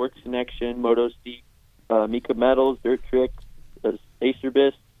Oil, Works Connection, Moto Steep, Mika Metals, Dirt Tricks,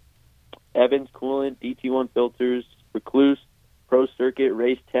 Acerbis, Evans Coolant, DT1 Filters, Recluse, Pro Circuit,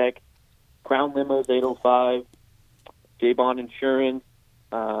 Race Tech, Crown Limos 805, J-Bond Insurance.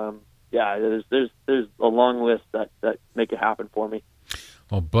 There's a long list that make it happen for me.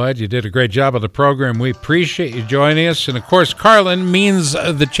 Well, Bud, you did a great job on the program. We appreciate you joining us. And, of course, Carlin means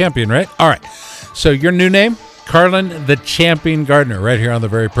the champion, right? All right. So your new name, Carlin the Champion Gardner, right here on the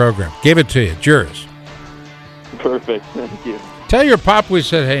very program. Gave it to you. It's yours. Perfect. Thank you. Tell your pop we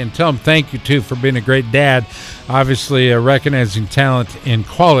said hey, and tell him thank you, too, for being a great dad, obviously recognizing talent and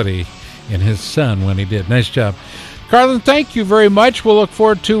quality in his son when he did. Nice job. Carlin, thank you very much. We'll look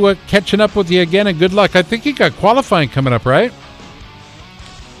forward to catching up with you again, and good luck. I think you got qualifying coming up, right?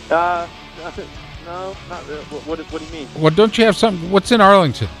 No, not really. What do you mean? Well, don't you have something? What's in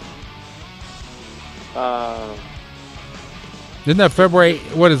Arlington? Isn't that February,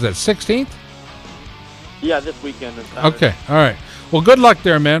 what is that, 16th? Yeah, this weekend. Okay, all right. Well, good luck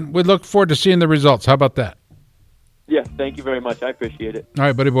there, man. We look forward to seeing the results. How about that? Yeah, thank you very much. I appreciate it. All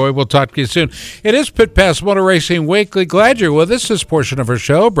right, buddy boy. We'll talk to you soon. It is Pit Pass Motor Racing Weekly. Glad you're with us. This portion of our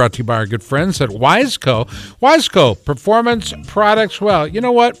show brought to you by our good friends at Wiseco. Wiseco, performance products. Well, you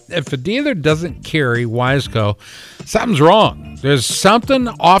know what? If a dealer doesn't carry Wiseco, something's wrong. There's something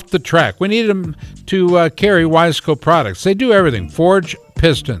off the track. We need them to carry Wiseco products. They do everything. Forge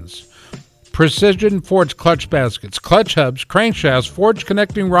pistons, precision forged clutch baskets, clutch hubs, crankshafts, forged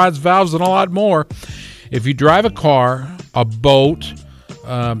connecting rods, valves, and a lot more. If you drive a car, a boat,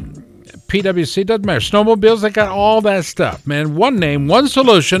 PWC, doesn't matter, snowmobiles, they got all that stuff, man. One name, one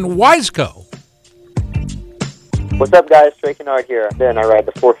solution, Wiseco. What's up, guys? Trey Kennard here. And I ride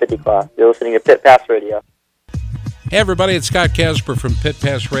the 450 class. You're listening to Pit Pass Radio. Hey, everybody, it's Scott Casper from Pit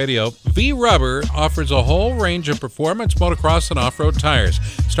Pass Radio. V-Rubber offers a whole range of performance, motocross, and off-road tires,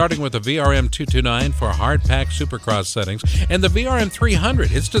 starting with the VRM 229 for hard-pack supercross settings, and the VRM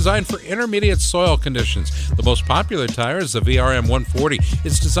 300. It's designed for intermediate soil conditions. The most popular tire is the VRM 140.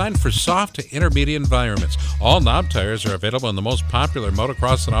 It's designed for soft to intermediate environments. All knob tires are available in the most popular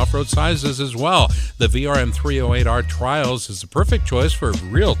motocross and off-road sizes as well. The VRM 308R Trials is the perfect choice for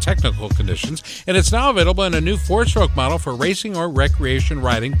real technical conditions, and it's now available in a new 4-stroke model for racing or recreation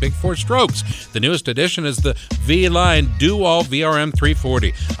riding big 4 strokes. The newest addition is the V-Line Do-All VRM 340,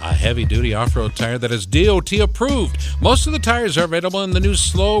 a heavy-duty off-road tire that is DOT approved. Most of the tires are available in the new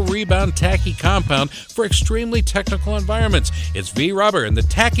slow rebound tacky compound for extremely technical environments. It's V-Rubber and the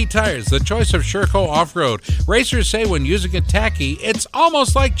tacky tires, the choice of Sherco off-road. Racers say when using a tacky, it's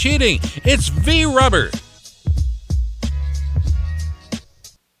almost like cheating. It's V-Rubber.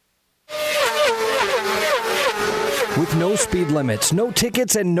 With no speed limits, no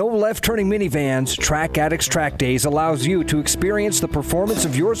tickets, and no left-turning minivans, Track Addicts Track Days allows you to experience the performance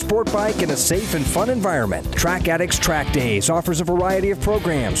of your sport bike in a safe and fun environment. Track Addicts Track Days offers a variety of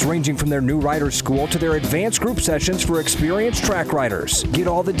programs ranging from their new riders school to their advanced group sessions for experienced track riders. Get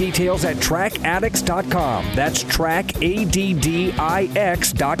all the details at trackaddicts.com. That's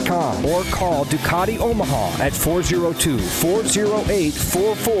trackaddix.com. Or call Ducati Omaha at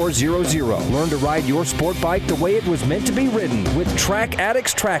 402-408-4400. Learn to ride your sport bike the way it was meant to be ridden with Track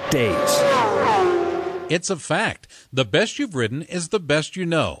Addicts Track Days. It's a fact. The best you've ridden is the best you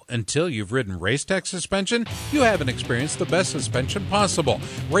know. Until you've ridden Racetech suspension, you haven't experienced the best suspension possible.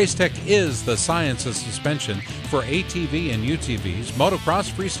 Racetech is the science of suspension for ATV and UTVs,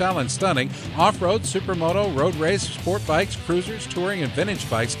 motocross, freestyle and stunning, off-road, supermoto, road race, sport bikes, cruisers, touring and vintage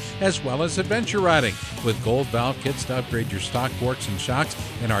bikes, as well as adventure riding. With gold valve kits to upgrade your stock forks and shocks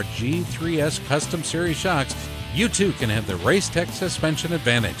and our G3S Custom Series shocks, you too can have the Racetech suspension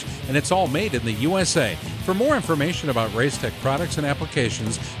advantage, and it's all made in the USA. For more information about Racetech products and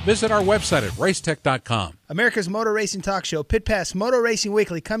applications, visit our website at racetech.com. America's Motor Racing Talk Show, Pit Pass Motor Racing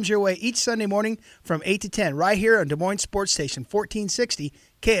Weekly, comes your way each Sunday morning from 8 to 10, right here on Des Moines Sports Station, 1460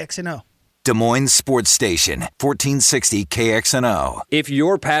 KXNO. Des Moines Sports Station, 1460 KXNO. If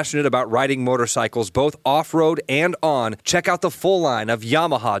you're passionate about riding motorcycles both off-road and on, check out the full line of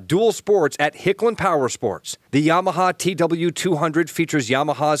Yamaha dual sports at Hicklin Power Sports. The Yamaha TW200 features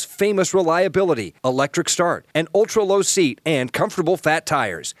Yamaha's famous reliability, electric start, an ultra-low seat, and comfortable fat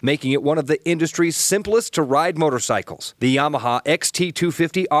tires, making it one of the industry's simplest to ride motorcycles. The Yamaha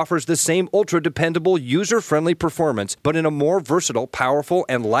XT250 offers the same ultra-dependable, user-friendly performance, but in a more versatile, powerful,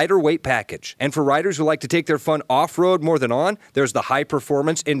 and lighter weight package. And for riders who like to take their fun off-road more than on, there's the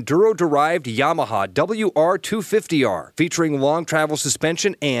high-performance, enduro-derived Yamaha WR250R, featuring long travel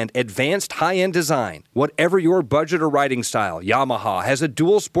suspension and advanced high-end design. Whatever your budget or riding style, Yamaha has a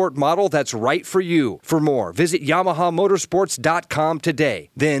dual sport model that's right for you. For more, visit YamahaMotorsports.com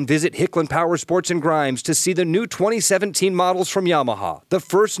today. Then visit Hicklin Power Sports in Grimes to see the new 2017 models from Yamaha, the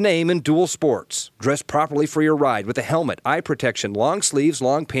first name in dual sports. Dress properly for your ride with a helmet, eye protection, long sleeves,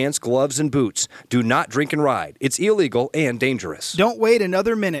 long pants, gloves, and boots. Do not drink and ride. It's illegal and dangerous. Don't wait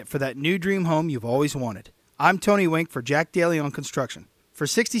another minute for that new dream home you've always wanted. I'm Tony Wink for Jack DeLeon Construction. For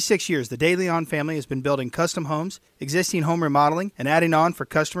 66 years, the DeLeon family has been building custom homes, existing home remodeling, and adding on for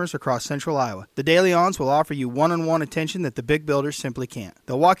customers across central Iowa. The DeLeons will offer you one-on-one attention that the big builders simply can't.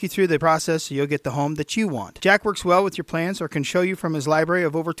 They'll walk you through the process so you'll get the home that you want. Jack works well with your plans or can show you from his library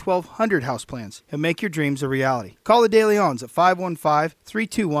of over 1,200 house plans and make your dreams a reality. Call the DeLeons at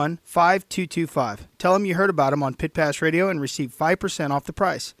 515-321-5225. Tell them you heard about them on Pit Pass Radio and receive 5% off the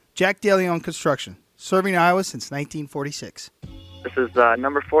price. Jack DeLeon Construction, serving Iowa since 1946. This is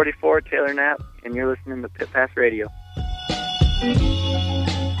number 44, Taylor Knapp, and you're listening to Pit Pass Radio.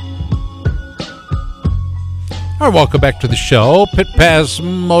 All right, welcome back to the show. Pit Pass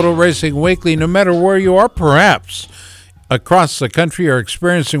Motor Racing Weekly. No matter where you are, perhaps across the country are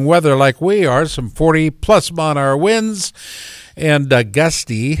experiencing weather like we are, some 40-plus mile-an-hour winds and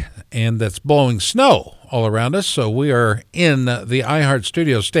gusty, and that's blowing snow all around us. So we are in the iHeart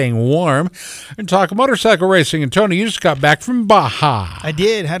studio staying warm and talking motorcycle racing. And Tony, you just got back from Baja. I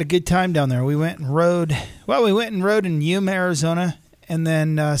did. Had a good time down there. We went and rode. Well, we went and rode in Yuma, Arizona, and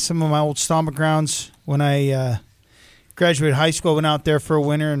then some of my old stomping grounds when I graduated high school. Went out there for a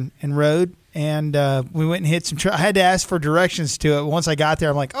winter and rode. And we went and hit some. I had to ask for directions to it. Once I got there,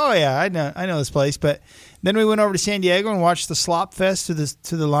 I'm like, oh yeah, I know this place. But then we went over to San Diego and watched the Slop Fest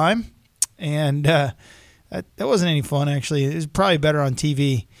to the Lime, and that wasn't any fun actually. It was probably better on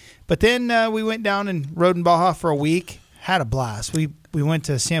TV. But then we went down and rode in Baja for a week. Had a blast. We went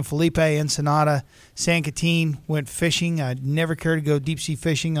to San Felipe, Ensenada, San Quintin. Went fishing. I'd never cared to go deep sea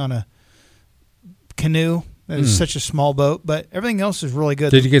fishing on a canoe. It was such a small boat, but everything else is really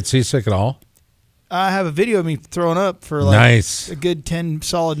good. Did you get seasick at all? I have a video of me throwing up for like a good 10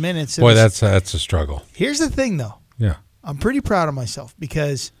 solid minutes. Boy, that's a struggle. Here's the thing, though. Yeah. I'm pretty proud of myself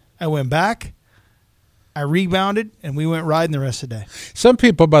because I went back, I rebounded, and we went riding the rest of the day. Some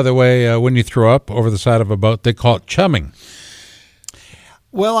people, by the way, when you throw up over the side of a boat, they call it chumming.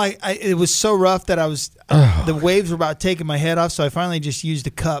 Well, it was so rough that the waves were about taking my head off, so I finally just used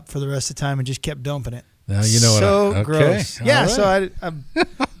a cup for the rest of the time and just kept dumping it. Now you know so gross. Yeah, right. So I'm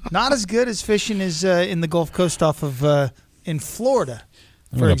not as good as fishing as in the Gulf Coast off of in Florida,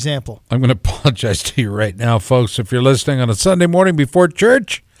 for example. I'm going to apologize to you right now, folks, if you're listening on a Sunday morning before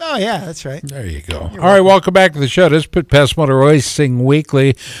church. Oh, yeah, that's right. There you go. All right, welcome back to the show. This is Pit Pass Motor Racing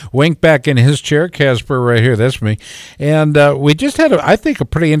Weekly. Wink back in his chair. Casper right here. That's me. And we just had, I think, a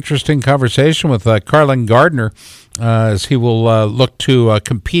pretty interesting conversation with Carlin Gardner as he will look to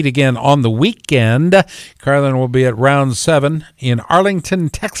compete again on the weekend. Carlin will be at round 7 in Arlington,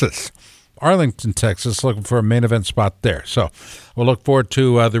 Texas. Looking for a main event spot there. So we'll look forward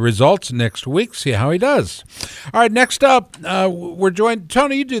to the results next week, see how he does. All right, next up, we're joined.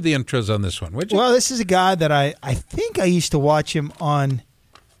 Tony, you do the intros on this one, would you? Well, this is a guy that I think I used to watch him on,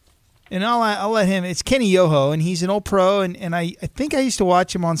 and I'll let him. It's Kenny Yoho, and he's an old pro, and I think I used to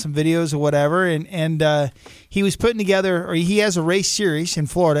watch him on some videos or whatever, and he was putting together, or he has a race series in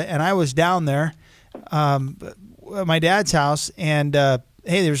Florida, and I was down there my dad's house, and hey,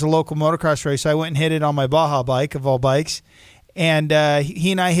 there's a local motocross race. So I went and hit it on my Baja bike, of all bikes, and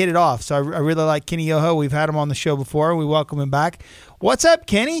he and I hit it off. So I really like Kenny Yoho. We've had him on the show before. We welcome him back. What's up,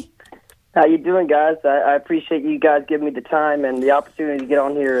 Kenny? How you doing, guys? I appreciate you guys giving me the time and the opportunity to get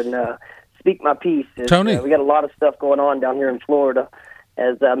on here and speak my piece. Tony. We got a lot of stuff going on down here in Florida,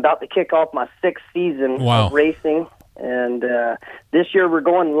 as I'm about to kick off my 6th season of racing. And this year we're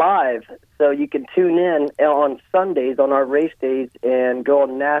going live, so you can tune in on Sundays on our race days and go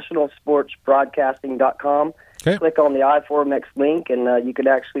on nationalsportsbroadcasting.com. Okay. Click on the I4MX link, and you can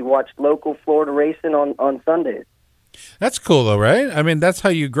actually watch local Florida racing on Sundays. That's cool, though, right? I mean, that's how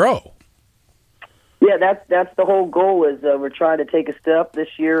you grow. Yeah, that's the whole goal. Is we're trying to take a step this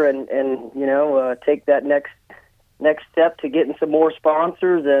year and take that next step to getting some more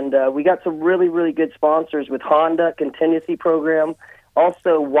sponsors, and we got some really, really good sponsors with Honda Contingency Program,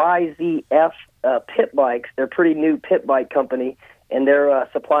 also YZF Pit Bikes. They're a pretty new pit bike company, and they're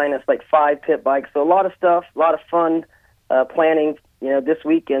supplying us like 5 pit bikes. So a lot of stuff, a lot of fun planning. This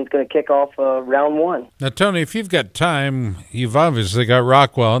weekend's going to kick off round 1. Now, Tony, if you've got time, you've obviously got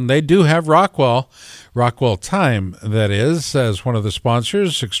Rockwell, and they do have Rockwell Time, that is, as one of the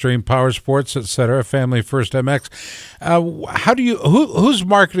sponsors, Extreme Power Sports, etc., Family First MX. How do you? Who's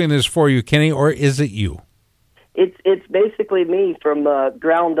marketing this for you, Kenny, or is it you? It's basically me from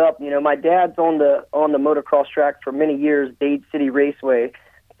ground up. My dad's on the motocross track for many years, Dade City Raceway.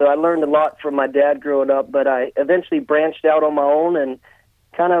 So I learned a lot from my dad growing up, but I eventually branched out on my own and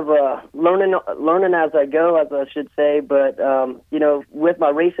kind of learning as I go, as I should say. But, with my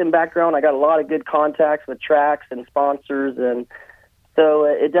racing background, I got a lot of good contacts with tracks and sponsors, and so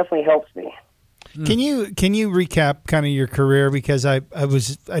it definitely helps me. Can you recap kind of your career? Because I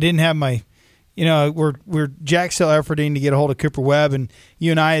didn't have my, we're Jack still efforting to get a hold of Cooper Webb, and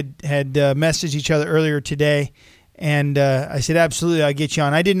you and I had messaged each other earlier today. And I said, absolutely, I'll get you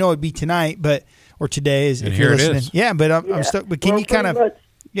on. I didn't know it'd be tonight, or today, if you're listening. Yeah, but I'm stuck. But can you kind of,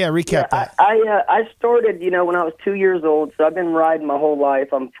 recap that? I started, when I was 2 years old. So I've been riding my whole life.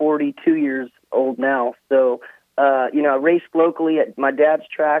 I'm 42 years old now. So, I raced locally at my dad's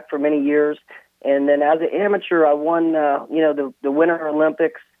track for many years. And then as an amateur, I won, the Winter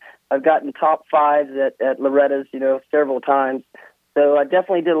Olympics. I've gotten top 5s at Loretta's, several times. So I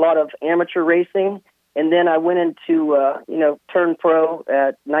definitely did a lot of amateur racing. And then I went into, turned pro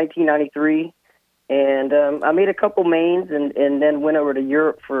at 1993, and I made a couple mains and then went over to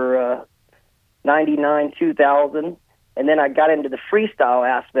Europe for 99, 2000, and then I got into the freestyle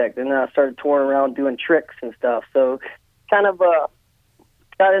aspect, and then I started touring around doing tricks and stuff. So kind of got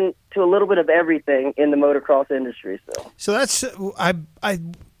into a little bit of everything in the motocross industry. So that's,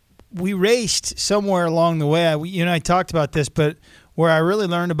 we raced somewhere along the way. You and I talked about this, but where I really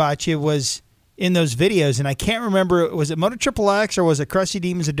learned about you was in those videos, and I can't remember, was it Moto Triple X or was it Crusty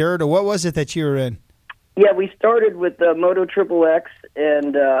Demons of Dirt, or what was it that you were in? Yeah, we started with Moto Triple X,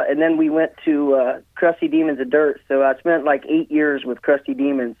 and then we went to Crusty Demons of Dirt. So I spent like 8 years with Crusty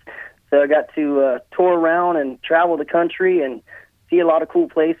Demons. So I got to tour around and travel the country and see a lot of cool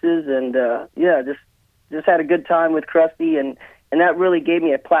places, and just had a good time with Crusty, and that really gave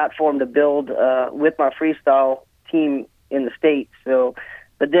me a platform to build with my freestyle team in the States. So.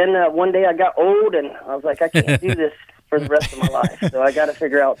 But then one day I got old, and I was like, I can't do this for the rest of my life. So I got to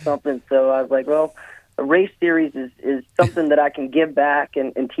figure out something. So I was like, well, a race series is something that I can give back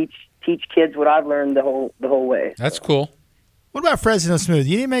and teach kids what I've learned the whole way. That's cool. What about Fresno Smooth?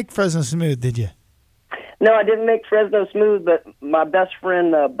 You didn't make Fresno Smooth, did you? No, I didn't make Fresno Smooth, but my best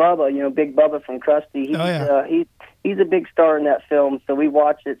friend Bubba, Big Bubba from Krusty, he's a big star in that film. So we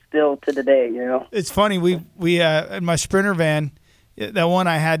watch it still to today. It's funny. We in my Sprinter van. That one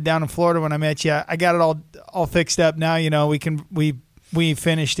I had down in Florida when I met you, I got it all fixed up now. We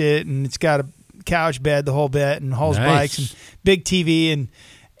finished it, and it's got a couch bed, the whole bit, and Hall's bikes and big TV,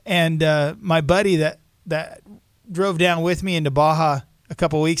 and my buddy that drove down with me into Baja a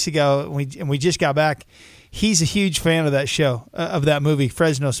couple of weeks ago, and we just got back. He's a huge fan of that show, of that movie,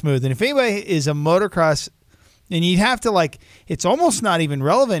 Fresno Smooth. And if anybody is a motocross, and you'd have to it's almost not even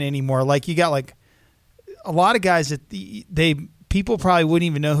relevant anymore. Like you got a lot of guys that people probably wouldn't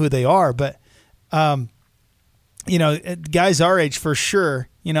even know who they are, but guys our age for sure.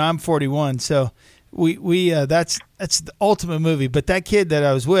 I'm 41, so we that's the ultimate movie. But that kid that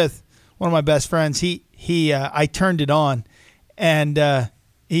I was with, one of my best friends, I turned it on, and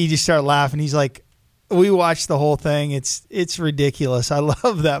he just started laughing. He's like, we watched the whole thing. It's ridiculous. I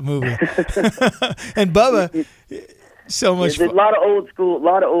love that movie. And Bubba. So much fun. A lot of old school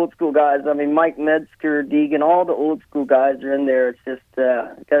guys. I mean, Mike Metzger, Deegan, all the old school guys are in there. It's just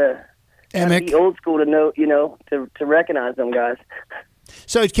gotta Emick. Be old school to know, to recognize them guys.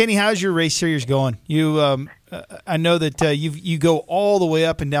 So, Kenny, how's your race series going? You, I know that you go all the way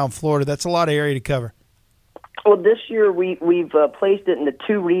up and down Florida. That's a lot of area to cover. Well, this year we've placed it into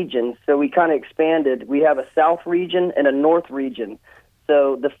 2 regions, so we kind of expanded. We have a South region and a North region.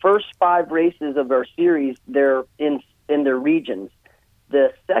 So the first 5 races of our series, they're in their regions.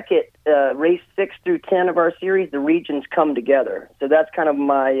 The second, race 6 through 10 of our series, the regions come together. So that's kind of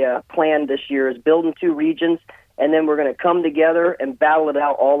my plan this year, is building 2 regions, and then we're going to come together and battle it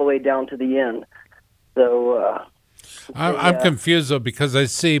out all the way down to the end. So I'm confused, though, because I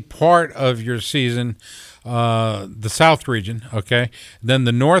see part of your season, the South region, okay, then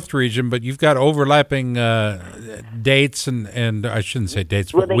the North region, but you've got overlapping dates and I shouldn't say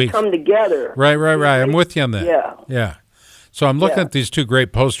dates, well, but they weeks. come together. Right. I'm with you on that. Yeah. So I'm looking at these 2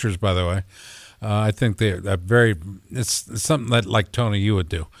 great posters, by the way. I think they're very. It's something that, like Tony, you would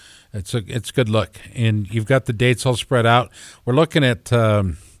do. It's a good look, and you've got the dates all spread out. We're looking at.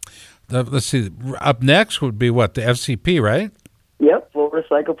 Let's see. Up next would be what, the FCP, right? Yep, Florida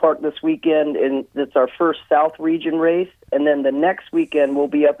Cycle Park this weekend, and it's our first South region race. And then the next weekend we'll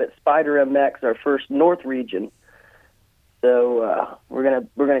be up at Spider MX, our first North region. So we're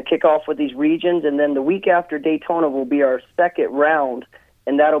gonna kick off with these regions, and then the week after Daytona will be our second round,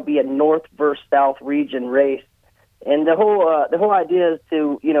 and that'll be a North versus South region race. And the whole idea is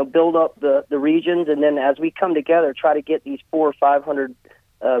to build up the regions, and then as we come together, try to get these 400 or 500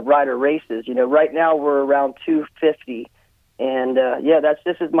 rider races. Right now we're around 250, and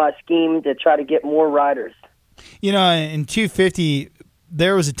this is my scheme to try to get more riders. In 250,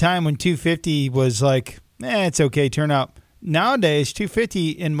 there was a time when 250 was like, it's okay, turn out. Nowadays, 250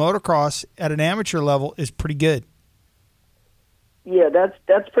 in motocross at an amateur level is pretty good. Yeah,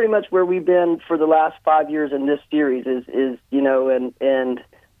 that's pretty much where we've been for the last 5 years in this series. And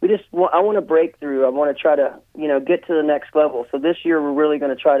we I want to break through. I want to try to get to the next level. So this year we're really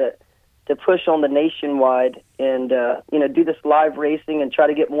going to try to push on the nationwide and do this live racing and try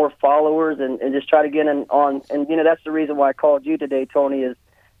to get more followers and just try to get on. And that's the reason why I called you today, Tony. Is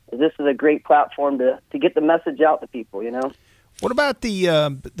this is a great platform to get the message out to people, What about the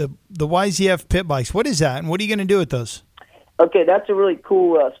YZF pit bikes? What is that, and what are you going to do with those? Okay, that's a really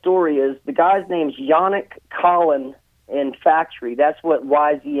cool story. Is the guy's name's Yannick Collin and Factory. That's what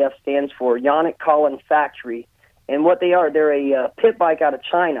YZF stands for, Yannick Collin Factory. And what they are, they're a pit bike out of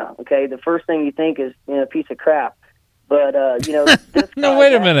China, okay? The first thing you think is a piece of crap. But, this no,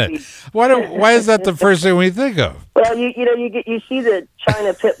 wait a minute. Why is that the first thing we think of? Well, you see the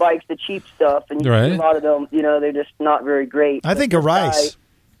China pit bikes, the cheap stuff, and you see a lot of them, they're just not very great. I think of Rice.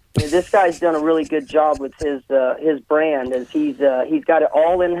 This guy's done a really good job with his brand. As he's got it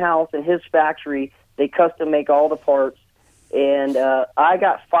all in house in his factory. They custom make all the parts, and I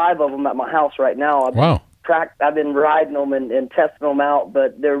got 5 of them at my house right now. I've been riding them and testing them out,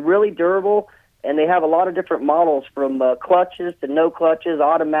 but they're really durable, and they have a lot of different models from clutches to no clutches,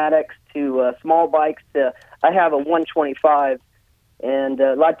 automatics to small bikes. I have a 125, and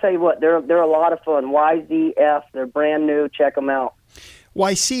I tell you what, they're a lot of fun. YZF, they're brand new. Check them out.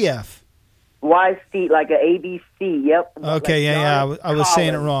 YCF. YC, like a ABC, yep. Okay, like I was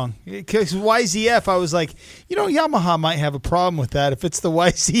saying it wrong. Because YZF, I was like, Yamaha might have a problem with that if it's the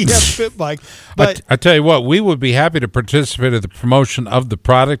YZF pit bike. But I tell you what, we would be happy to participate in the promotion of the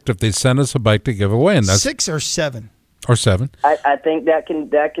product if they send us a bike to give away. And that's 6 or 7. Or 7. I think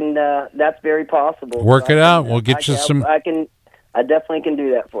that's very possible. Work it out. We'll get you some. I definitely can do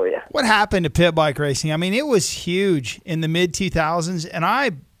that for you. What happened to pit bike racing? I mean, it was huge in the mid-2000s, and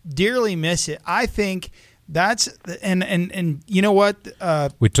I dearly miss it. I think that's and you know what?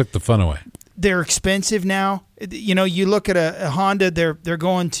 We took the fun away. They're expensive now. You look at a Honda. They're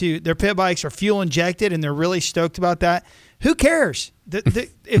going to their pit bikes are fuel injected, and they're really stoked about that. Who cares?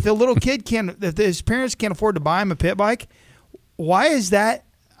 If the little kid if his parents can't afford to buy him a pit bike, why is that?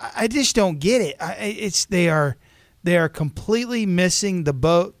 I just don't get it. They are completely missing the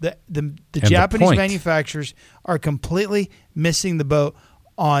boat. The Japanese manufacturers are completely missing the boat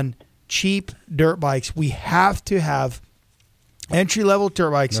on cheap dirt bikes. We have to have entry-level dirt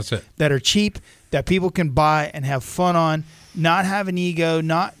bikes that are cheap, that people can buy and have fun on, not have an ego,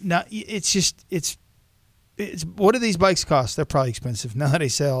 not it's what do these bikes cost? They're probably expensive now that I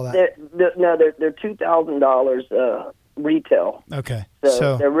say all that. They're $2,000 retail. Okay.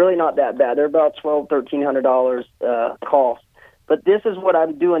 So they're really not that bad. They're about $1,300 cost. But this is what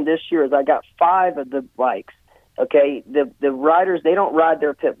I'm doing this year is I got 5 of the bikes. Okay, the riders, they don't ride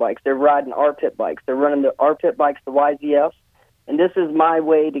their pit bikes. They're riding our pit bikes. They're running our pit bikes, the YZFs. And this is my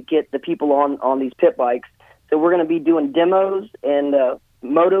way to get the people on these pit bikes. So we're going to be doing demos and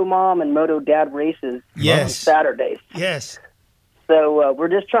Moto Mom and Moto Dad races on Saturdays. Yes. So we're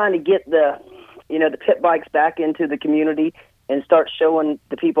just trying to get the pit bikes back into the community and start showing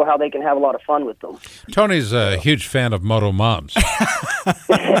the people how they can have a lot of fun with them. Tony's a huge fan of Moto Moms.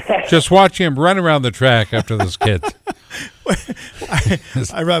 Just watching him run around the track after those kids.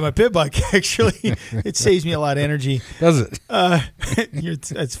 I ride my pit bike, actually. It saves me a lot of energy. Does it?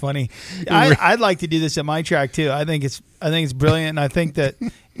 That's funny. I'd like to do this at my track, too. I think it's brilliant, and I think that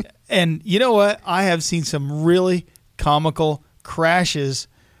 – and you know what? I have seen some really comical crashes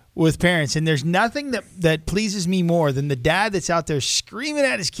with parents, and there's nothing that pleases me more than the dad that's out there screaming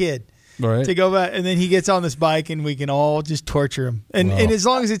at his kid to go back, and then he gets on this bike, and we can all just torture him. And as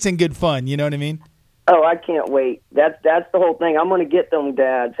long as it's in good fun, you know what I mean? Oh, I can't wait. That's the whole thing. I'm going to get them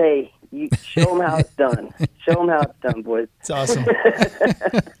dads. Hey, you show them how it's done. Show them how it's done, boys. It's awesome.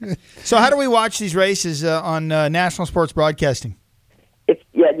 So how do we watch these races on National Sports Broadcasting?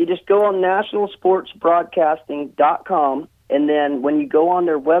 You just go on nationalsportsbroadcasting.com, and then when you go on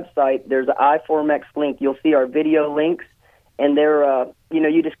their website, there's an I4MX link. You'll see our video links, and they're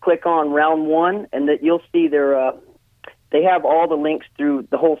you just click on round 1, and that you'll see they have all the links through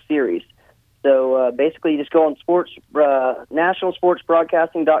the whole series. So basically, you just go on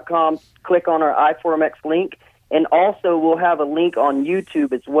nationalsportsbroadcasting.com, click on our I4MX link, and also we'll have a link on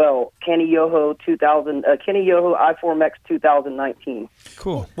YouTube as well. Kenny Yoho I4MX 2019.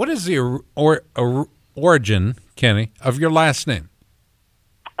 Cool. What is the origin, Kenny, of your last name?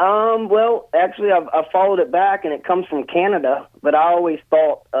 Well, actually, I've followed it back, and it comes from Canada. But I always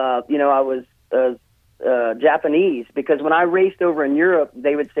thought, I was Japanese, because when I raced over in Europe,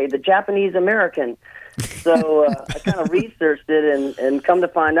 they would say the Japanese American. So I kind of researched it and come to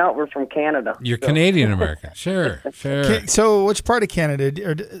find out we're from Canada. You're Canadian American. Sure. So which part of Canada?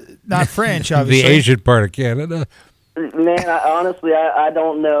 Or, not French, obviously. The Asian part of Canada. Man, honestly, I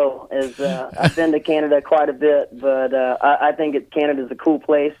don't know. I've been to Canada quite a bit, but I think Canada's a cool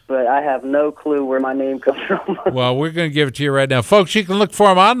place, but I have no clue where my name comes from. Well, we're going to give it to you right now. Folks, you can look for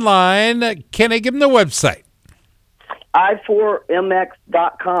them online. Kenny, give them the website.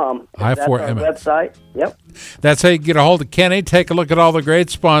 i4mx.com. That's our website. Yep. That's how you get a hold of Kenny. Take a look at all the great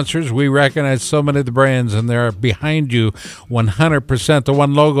sponsors. We recognize so many of the brands, and they're behind you 100%. The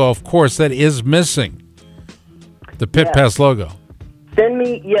one logo, of course, that is missing. The Pit Pass logo. Send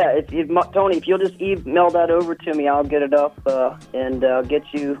me, Tony, if you'll just email that over to me, I'll get it up and get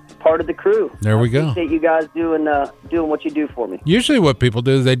you part of the crew. There we go. I appreciate you guys doing what you do for me. Usually what people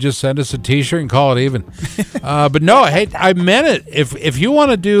do is they just send us a T-shirt and call it even. But no, I meant it. If you want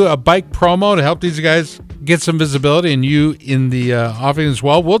to do a bike promo to help these guys get some visibility, and you in the offing as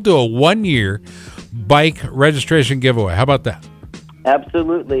well, we'll do a 1-year bike registration giveaway. How about that?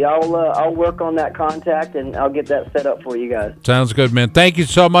 Absolutely. I'll work on that contact, and I'll get that set up for you guys. Sounds good, man. Thank you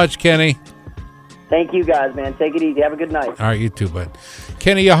so much, Kenny. Thank you, guys, man. Take it easy. Have a good night. All right, you too, bud.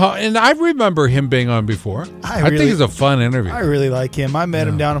 Kenny, and I remember him being on before. I think it's a fun interview. I really like him. I met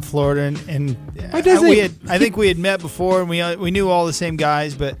him down in Florida, and I think we had met before, and we knew all the same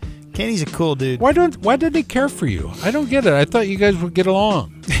guys, but Kenny's a cool dude. Why didn't he care for you? I don't get it. I thought you guys would get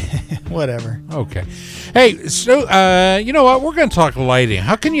along. Whatever. Okay. Hey, so you know what? We're going to talk lighting.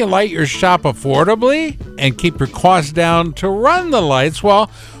 How can you light your shop affordably and keep your costs down to run the lights?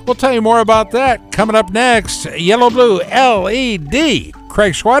 Well, we'll tell you more about that coming up next. Yellow Blue LED.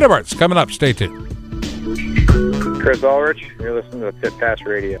 Craig Schweidebart's coming up. Stay tuned. Chris Ulrich, you're listening to Pit Pass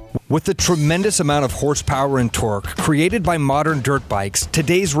Radio. With the tremendous amount of horsepower and torque created by modern dirt bikes,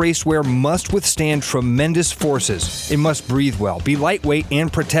 today's racewear must withstand tremendous forces. It must breathe well, be lightweight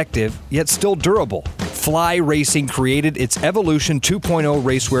and protective, yet still durable. Fly Racing created its Evolution 2.0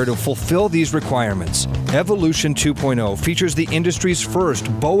 racewear to fulfill these requirements. Evolution 2.0 features the industry's first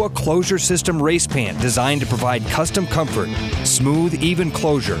BOA closure system race pant designed to provide custom comfort, smooth, even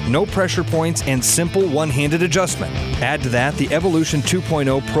closure, no pressure points, and simple one-handed adjustment. Add to that the Evolution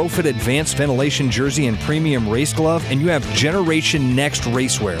 2.0 ProFit Advanced Ventilation Jersey and Premium Race Glove, and you have Generation Next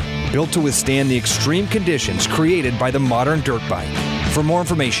racewear, built to withstand the extreme conditions created by the modern dirt bike. For more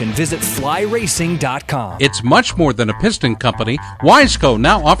information, visit flyracing.com. It's much more than a piston company. Wiseco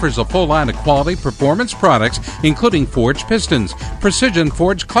now offers a full line of quality performance products, including forged pistons, precision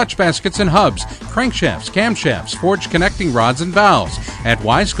forged clutch baskets and hubs, crankshafts, camshafts, forged connecting rods and valves. At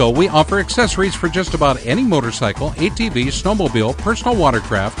Wiseco, we offer accessories for just about any motorcycle, ATV, snowmobile, personal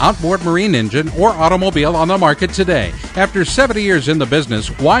watercraft, outboard marine engine, or automobile on the market today. After 70 years in the business,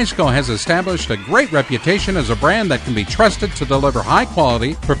 Wiseco has established a great reputation as a brand that can be trusted to deliver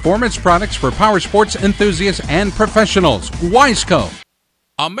high-quality performance products for power sports enthusiasts and professionals. Wiseco.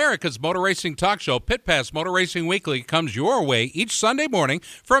 America's Motor Racing Talk Show, Pit Pass Motor Racing Weekly, comes your way each Sunday morning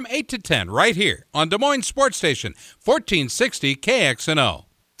from 8 to 10 right here on Des Moines Sports Station, 1460 KXNO.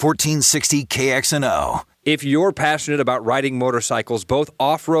 1460 KXNO. If you're passionate about riding motorcycles, both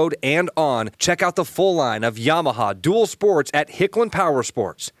off-road and on, check out the full line of Yamaha dual sports at Hicklin Power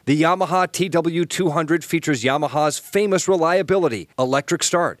Sports. The Yamaha TW200 features Yamaha's famous reliability, electric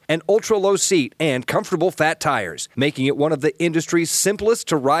start, an ultra-low seat, and comfortable fat tires, making it one of the industry's simplest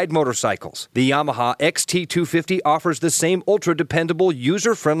to ride motorcycles. The Yamaha XT250 offers the same ultra-dependable,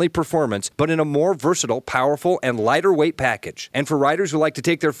 user-friendly performance, but in a more versatile, powerful, and lighter weight package. And for riders who like to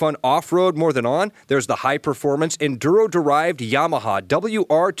take their fun off-road more than on, there's the high-performance, enduro-derived Yamaha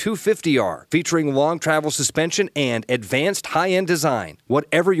WR250R, featuring long travel suspension and advanced high-end design.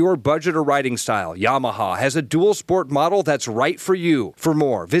 Whatever your budget or riding style, Yamaha has a dual sport model that's right for you. For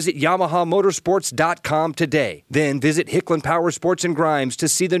more, visit YamahaMotorsports.com today. Then visit Hicklin Power Sports in Grimes to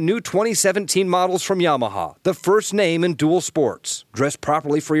see the new 2017 models from Yamaha, the first name in dual sports. Dress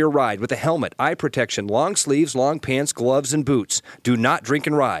properly for your ride with a helmet, eye protection, long sleeves, long pants, gloves, and boots. Do not drink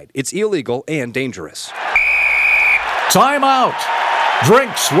and ride. It's illegal and dangerous. Time out.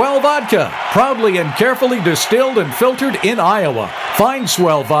 Drink Swell Vodka, proudly and carefully distilled and filtered in Iowa. Find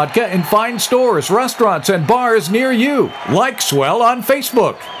Swell Vodka in fine stores, restaurants, and bars near you. Like Swell on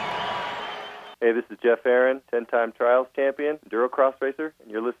Facebook. Hey, this is Jeff Aaron, 10-time trials champion, Enduro Cross Racer, and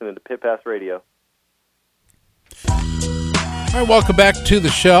you're listening to Pit Pass Radio. All right, welcome back to the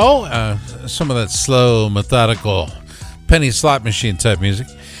show. Some of that slow, methodical penny slot machine type music.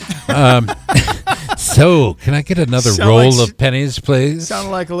 So, can I get another roll of pennies, please?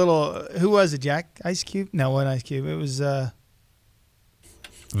 Sounded like a little. Who was it, Jack? Ice Cube? No, what Ice Cube? It was.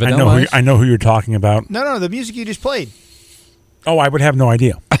 Vanilla I know who you're talking about. No, the music you just played. Oh, I would have no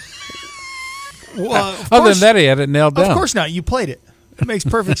idea. Well, other than that, he had it nailed down. Of course not. You played it. It makes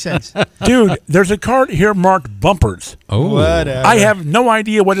perfect sense. Dude, there's a card here marked bumpers. Oh, whatever. I have no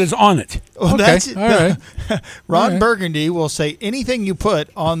idea what is on it. Well, okay, that's it. All right. Ron Burgundy will say anything you put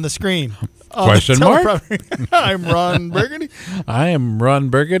on the screen. Question mark? I'm Ron Burgundy. I am Ron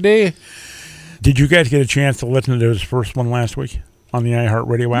Burgundy. Did you guys get a chance to listen to his first one last week on the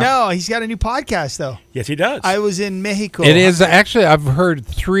iHeartRadio app? No, he's got a new podcast, though. Yes, he does. I was in Mexico. It is actually, I've heard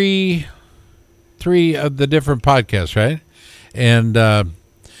three of the different podcasts, right? And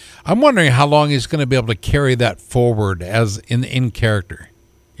I'm wondering how long he's going to be able to carry that forward as in character.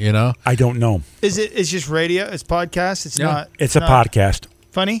 You know, I don't know. Is it? It's just radio. It's podcast. It's not. It's a podcast.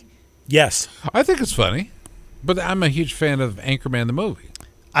 Funny. Yes, I think it's funny, but I'm a huge fan of Anchorman the movie.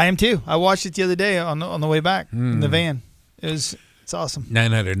 I am too. I watched it the other day on the way back in the van. It's awesome.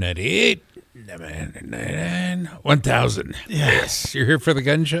 998, 999, 1,000. Yes, you're here for the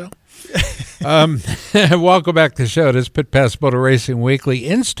gun show. Welcome back to the show. It is Pit Pass Motor Racing Weekly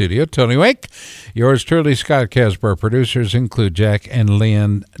in studio. Tony Wake, yours truly, Scott Casper. Producers include Jack and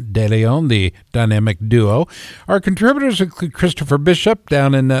Leon DeLeon, the dynamic duo. Our contributors include Christopher Bishop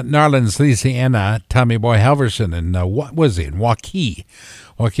down in Narlands, Louisiana, Tommy Boy Halverson in Waukee,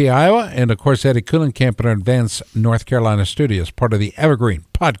 Iowa, and of course Eddie Kuhlenkamp in our Advanced North Carolina studios, part of the Evergreen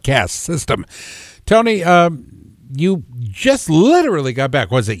podcast system. Tony, you just literally got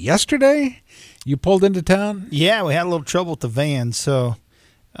back. Was it yesterday you pulled into town? Yeah, we had a little trouble with the van. So,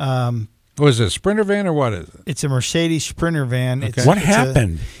 was it a Sprinter van or what is it? It's a Mercedes Sprinter van. Okay. What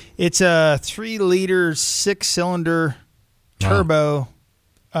happened? It's a 3-liter 6-cylinder turbo.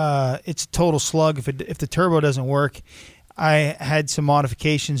 It's a total slug. If the turbo doesn't work, I had some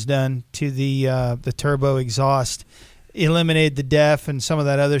modifications done to the turbo exhaust, eliminated the def and some of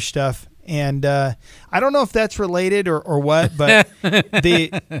that other stuff. And I don't know if that's related or what, but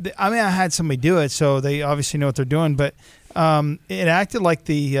I had somebody do it, so they obviously know what they're doing. But it acted like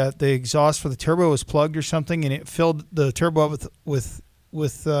the exhaust for the turbo was plugged or something, and it filled the turbo up with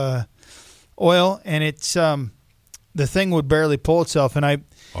oil, and it's the thing would barely pull itself. And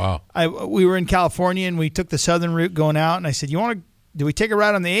we were in California, and we took the southern route going out, and I said, do we take a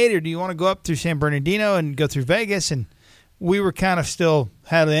ride on the 8, or do you want to go up through San Bernardino and go through Vegas? And we were kind of still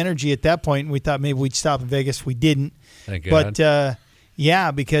had the energy at that point, and we thought maybe we'd stop in Vegas. We didn't. Thank God.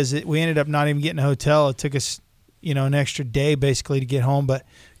 But, because we ended up not even getting a hotel. It took us, an extra day basically to get home. But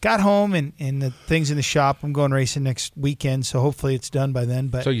got home, and the thing's in the shop. I'm going racing next weekend, so hopefully it's done by then.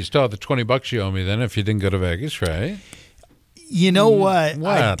 But so you still have the $20 you owe me then if you didn't go to Vegas, right? You know what?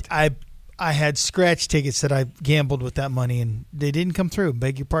 What? I had scratch tickets that I gambled with that money, and they didn't come through.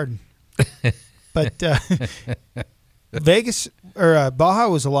 Beg your pardon. But Vegas or Baja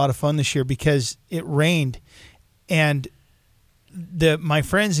was a lot of fun this year because it rained, and my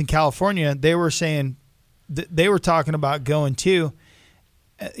friends in California, they were saying they were talking about going too.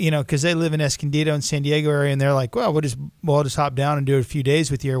 because they live in Escondido and San Diego area, and they're like, well, I'll just hop down and do it a few days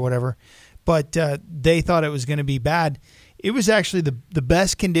with you or whatever. But they thought it was going to be bad. It was actually the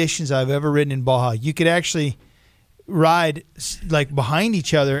best conditions I've ever ridden in Baja. You could actually ride like behind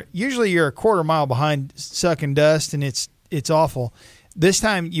each other. Usually you're a quarter mile behind, sucking dust, and it's awful. This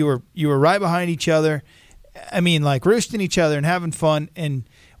time you were right behind each other. I mean, like roosting each other and having fun. And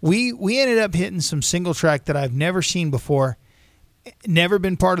we ended up hitting some single track that I've never seen before. Never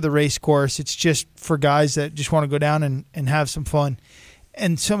been part of the race course. It's just for guys that just want to go down and have some fun.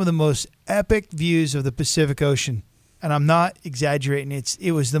 And some of the most epic views of the Pacific Ocean. And I'm not exaggerating.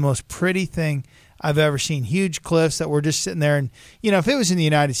 It was the most pretty thing I've ever seen. Huge cliffs that were just sitting there. And, if it was in the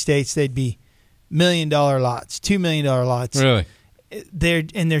United States, they'd be $1 million lots, $2 million lots. Really?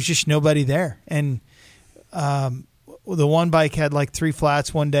 There's just nobody there. And the one bike had like 3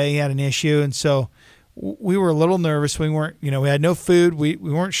 flats one day. He had an issue. And so we were a little nervous. We weren't, we had no food. We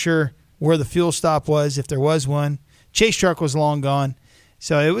weren't sure where the fuel stop was, if there was one. Chase truck was long gone.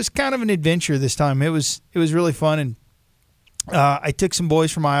 So it was kind of an adventure this time. It was really fun. And I took some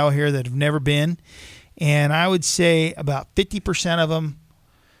boys from Iowa here that have never been, and I would say about 50% of them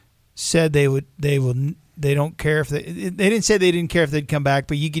said they don't care if they didn't say they didn't care if they'd come back,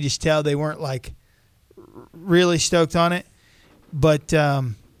 but you could just tell they weren't like really stoked on it. But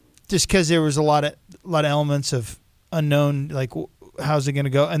just because there was a lot of elements of unknown, like how's it going to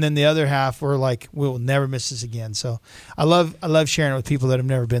go, and then the other half were like, we will never miss this again. So I love sharing it with people that have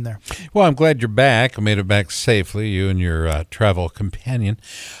never been there. Well, I'm glad you're back. I made it back safely, you and your travel companion.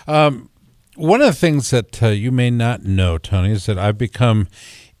 One of the things that you may not know, Tony, is that I've become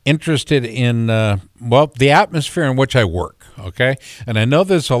interested in, the atmosphere in which I work, okay? And I know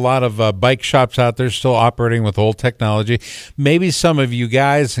there's a lot of bike shops out there still operating with old technology. Maybe some of you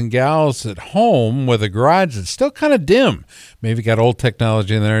guys and gals at home with a garage that's still kind of dim. Maybe you got old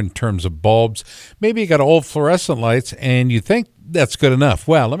technology in there in terms of bulbs. Maybe you got old fluorescent lights, and you think that's good enough.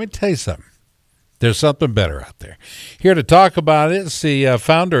 Well, let me tell you something. There's something better out there. Here to talk about it is the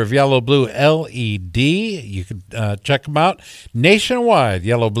founder of Yellow Blue LED. You can check him out nationwide,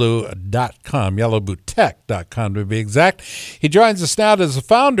 yellowblue.com, yellowbluetech.com to be exact. He joins us now as the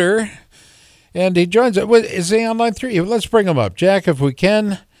founder, and he joins us. Is he on line 3? Let's bring him up. Jack, if we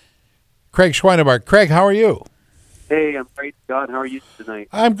can. Craig Schweinebart. Craig, how are you? Hey, I'm great, Scott. How are you tonight?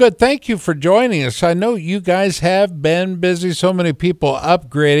 I'm good. Thank you for joining us. I know you guys have been busy. So many people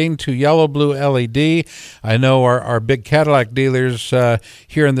upgrading to Yellow Blue LED. I know our big Cadillac dealers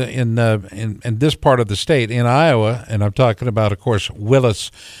here in this part of the state, in Iowa, and I'm talking about, of course,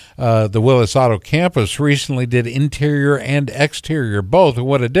 Willis, the Willis Auto Campus, recently did interior and exterior both, and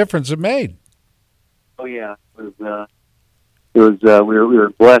what a difference it made. Oh yeah, we were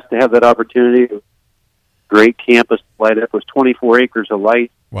blessed to have that opportunity. Great campus to light up. It was 24 acres of light.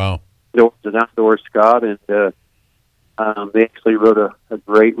 Wow. It was an outdoor, Scott, and they actually wrote a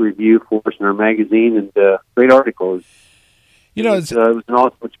great review for us in our magazine, and great article. It was an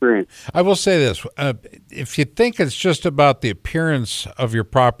awesome experience. I will say this. If you think it's just about the appearance of your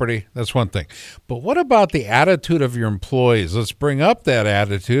property, that's one thing. But what about the attitude of your employees? Let's bring up that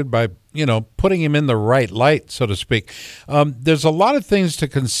attitude by, putting them in the right light, so to speak. There's a lot of things to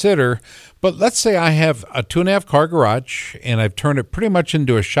consider, but let's say I have a 2.5 car garage and I've turned it pretty much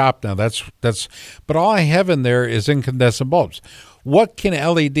into a shop now. But all I have in there is incandescent bulbs. What can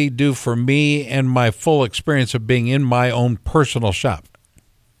LED do for me and my full experience of being in my own personal shop?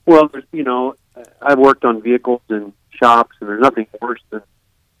 Well, I've worked on vehicles and shops, and there's nothing worse than,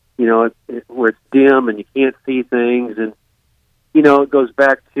 where it's dim and you can't see things. And, it goes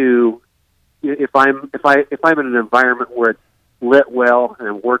back to if I'm in an environment where it's lit well and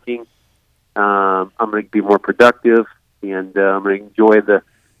I'm working, I'm going to be more productive, and I'm going to enjoy the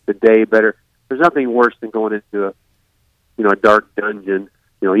day better. There's nothing worse than going into a dark dungeon.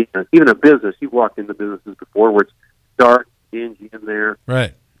 Even a business. You've walked into businesses before where it's dark, dingy in there.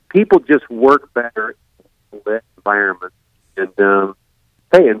 Right. People just work better in lit environment. And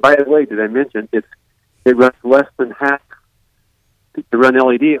and by the way, did I mention it runs less than half to run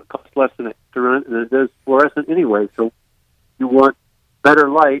LED? It costs less than to run than it does fluorescent anyway. So you want better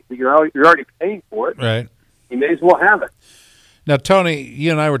light, but you're already paying for it. Right. You may as well have it. Now, Tony,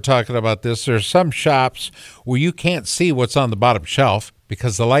 you and I were talking about this. There's some shops where you can't see what's on the bottom shelf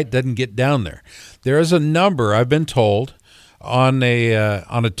because the light doesn't get down there. There is a number, I've been told, on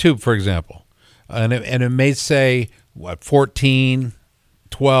a tube, for example, and it may say 14,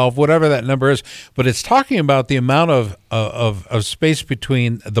 12, whatever that number is, but it's talking about the amount of space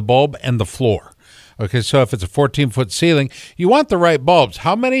between the bulb and the floor. Okay, so if it's a 14-foot ceiling, you want the right bulbs.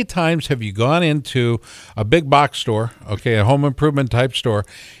 How many times have you gone into a big box store, okay, a home improvement type store,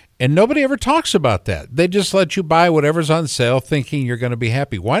 and nobody ever talks about that? They just let you buy whatever's on sale thinking you're going to be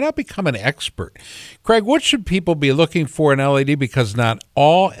happy. Why not become an expert? Craig, what should people be looking for in LED? Because not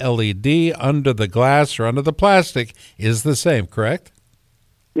all LED under the glass or under the plastic is the same, correct?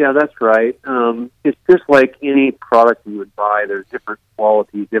 Yeah, that's right. It's just like any product you would buy. There's different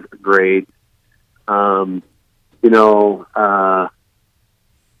qualities, different grades.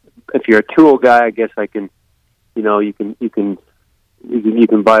 If you're a tool guy, I guess you can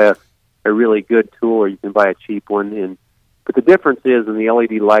buy a really good tool, or you can buy a cheap one. But the difference is in the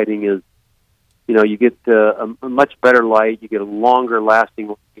LED lighting is, you get a much better light. You get a longer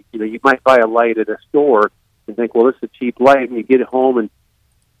lasting. You might buy a light at a store and think, well, this is a cheap light, and you get it home, and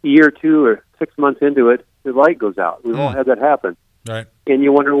a year or 2 or 6 months into it, the light goes out. We've all had that happen. Right. And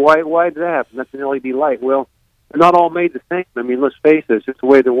you wonder, why did that happen? That's an LED light. Well, they're not all made the same. I mean, let's face it, it's just the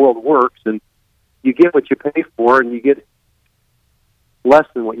way the world works, and you get what you pay for, and you get less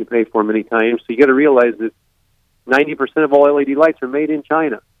than what you pay for many times. So you got to realize that 90% of all LED lights are made in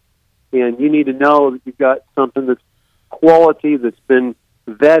China. And you need to know that you've got something that's quality, that's been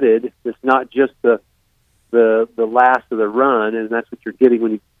vetted, that's not just the last of the run, and that's what you're getting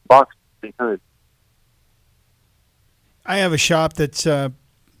when you box it many times. I have a shop that's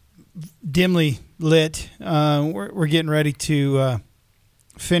dimly lit. We're getting ready to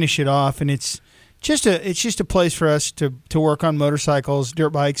finish it off, and it's just a place for us to work on motorcycles,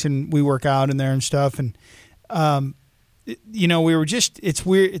 dirt bikes, and we work out in there and stuff. And we were just, it's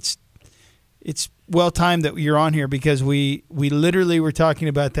weird. It's well timed that you're on here, because we literally were talking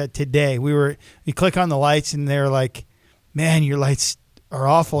about that today. We click on the lights, and they're like, "Man, your lights are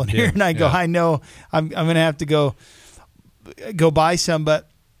awful in here." And I go, "I know, I'm gonna have to go buy some." But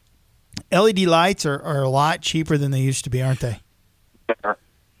LED lights are a lot cheaper than they used to be, aren't they?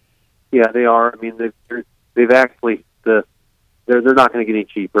 Yeah, they are. I mean, they've actually they're not going to get any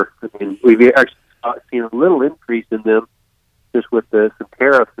cheaper. I mean, we've actually seen a little increase in them just with some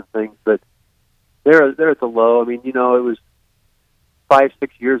tariffs and things, but they're at the low. I mean, it was 5-6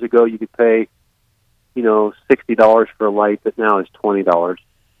 years ago you could pay, $60 for a light, but now it's $20. But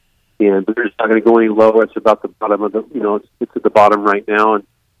they're just not going to go any lower. It's about the bottom of it's at the bottom right now, and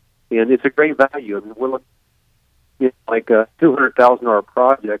it's a great value. I mean, we're looking like a $200,000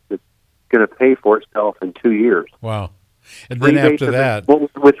 project that's going to pay for itself in 2 years. Wow! And then after that,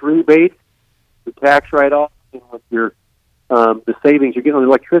 with rebates, the tax write-off, and with your the savings you're getting on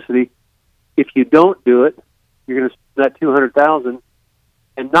electricity, if you don't do it, you're going to spend that $200,000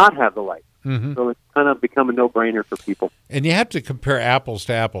 and not have the light. Mm-hmm. So it's kind of become a no-brainer for people. And you have to compare apples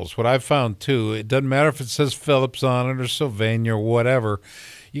to apples. What I've found, too, it doesn't matter if it says Philips on it or Sylvania or whatever.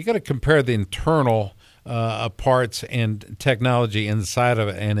 You got to compare the internal parts and technology inside of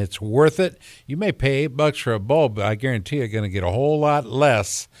it, and it's worth it. You may pay $8 for a bulb, but I guarantee you're going to get a whole lot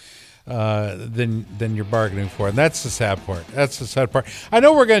less than you're bargaining for. And that's the sad part. That's the sad part. I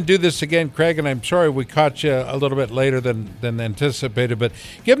know we're going to do this again, Craig, and I'm sorry we caught you a little bit later than anticipated, but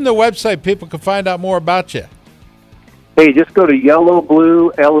give them the website. People can find out more about you. Hey, just go to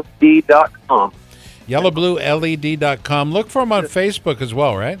yellowblueled.com. Yellowblueled.com. Look for them on Facebook as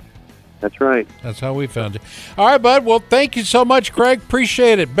well, right? That's right. That's how we found you. All right, bud. Well, thank you so much, Craig.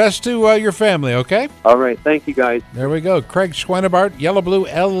 Appreciate it. Best to your family, okay? All right. Thank you, guys. There we go. Craig Schweinebart, Yellow Blue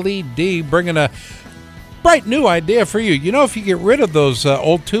LED, bringing a bright new idea for you. If you get rid of those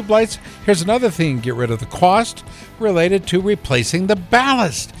old tube lights, here's another thing you get rid of: the cost related to replacing the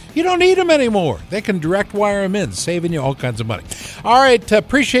ballast. You don't need them anymore. They can direct wire them in, saving you all kinds of money. All right.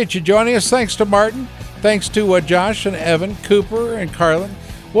 Appreciate you joining us. Thanks to Martin. Thanks to Josh and Evan, Cooper, and Carlin.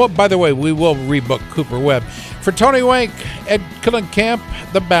 Well, by the way, we will rebook Cooper Webb. For Tony Wank, Ed Killenkamp,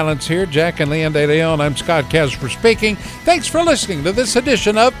 The Balance here, Jack and Leanne De Leon, I'm Scott Casper speaking. Thanks for listening to this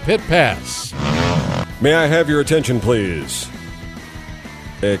edition of Pit Pass. May I have your attention, please?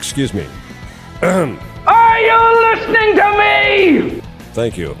 Excuse me. Are you listening to me?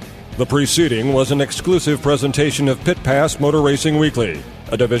 Thank you. The preceding was an exclusive presentation of Pit Pass Motor Racing Weekly,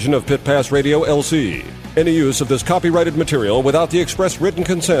 a division of Pit Pass Radio LC. Any use of this copyrighted material without the express written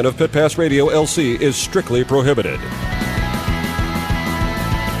consent of Pit Pass Radio LC is strictly prohibited.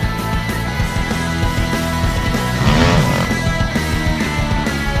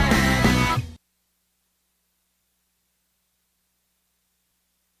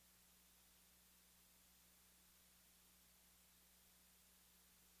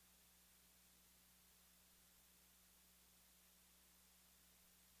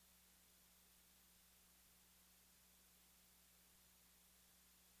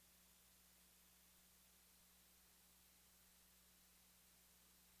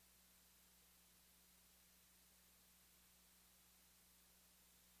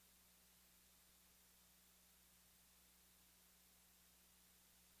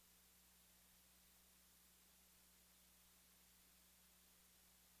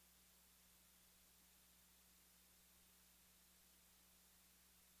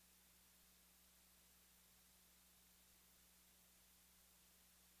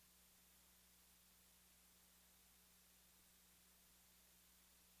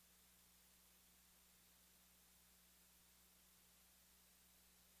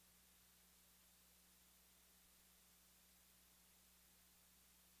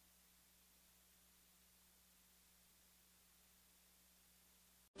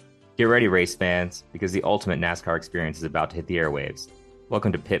 Get ready, race fans, because the ultimate NASCAR experience is about to hit the airwaves.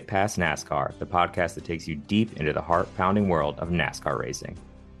 Welcome to Pit Pass NASCAR, the podcast that takes you deep into the heart-pounding world of NASCAR racing.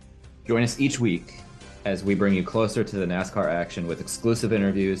 Join us each week as we bring you closer to the NASCAR action with exclusive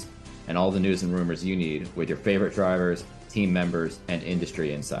interviews and all the news and rumors you need with your favorite drivers, team members, and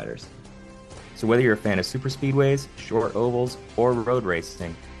industry insiders. So whether you're a fan of super speedways, short ovals, or road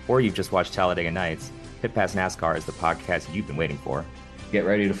racing, or you've just watched Talladega Nights, Pit Pass NASCAR is the podcast you've been waiting for. Get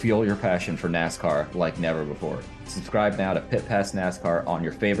ready to fuel your passion for NASCAR like never before. Subscribe now to Pit Pass NASCAR on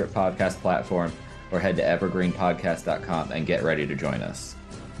your favorite podcast platform or head to evergreenpodcast.com and get ready to join us.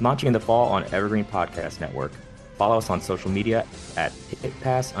 Launching in the fall on Evergreen Podcast Network. Follow us on social media at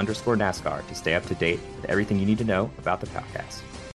pitpass_NASCAR to stay up to date with everything you need to know about the podcast.